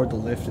reason to board the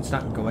lift. It's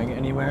not going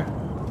anywhere.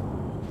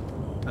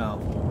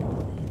 Oh.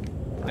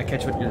 I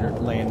catch what you're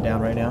laying down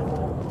right now.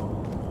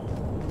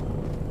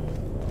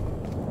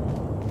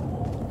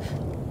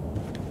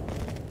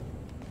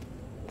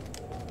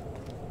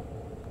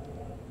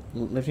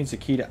 Lift needs a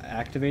key to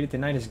activate it.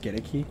 Didn't I just get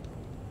a key?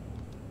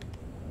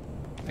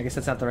 I guess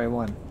that's not the right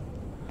one.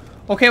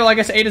 Okay, well I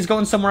guess Ada's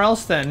going somewhere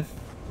else then.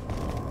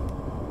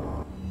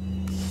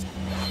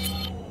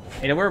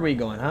 Ada, where are we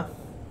going, huh?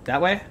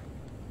 That way?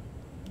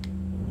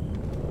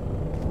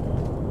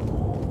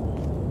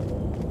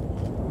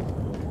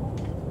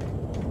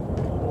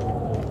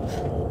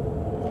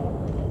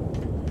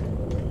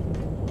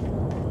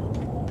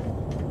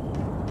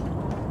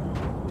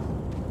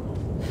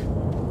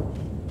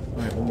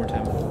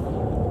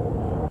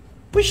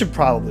 We should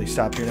probably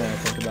stop here now that I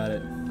think about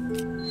it.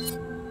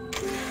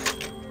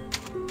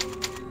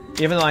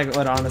 Even though I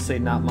would honestly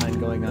not mind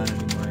going on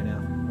anymore right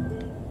now.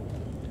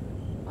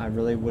 I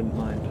really wouldn't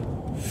mind.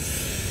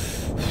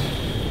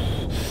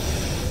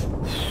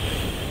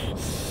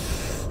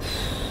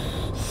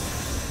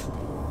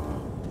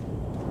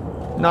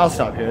 No, I'll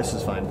stop here. This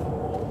is fine.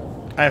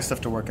 I have stuff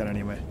to work on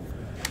anyway.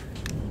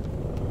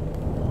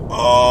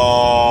 Oh,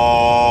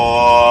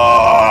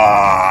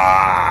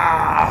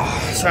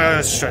 sorry, I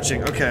was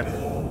stretching. Okay.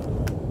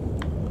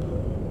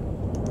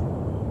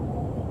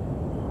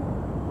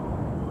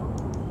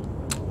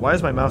 Why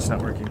is my mouse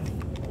not working?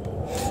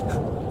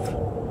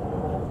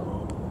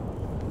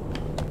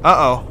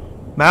 Uh-oh.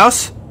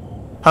 Mouse?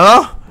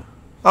 Hello?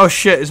 Oh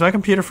shit, is my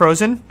computer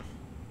frozen?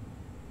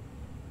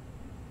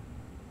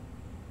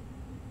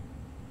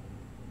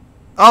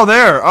 Oh,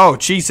 there! Oh,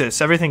 Jesus.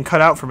 Everything cut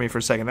out for me for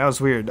a second. That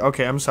was weird.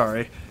 Okay, I'm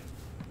sorry.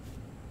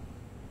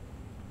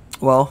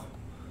 Well,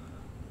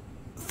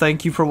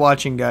 thank you for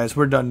watching, guys.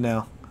 We're done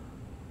now.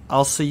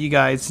 I'll see you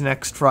guys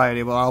next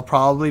Friday. Well, I'll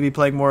probably be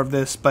playing more of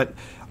this, but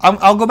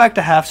I'll go back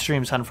to half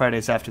streams on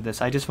Fridays after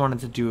this. I just wanted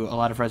to do a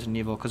lot of Resident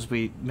Evil because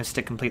we missed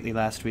it completely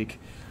last week.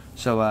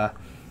 So,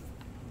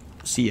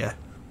 see ya.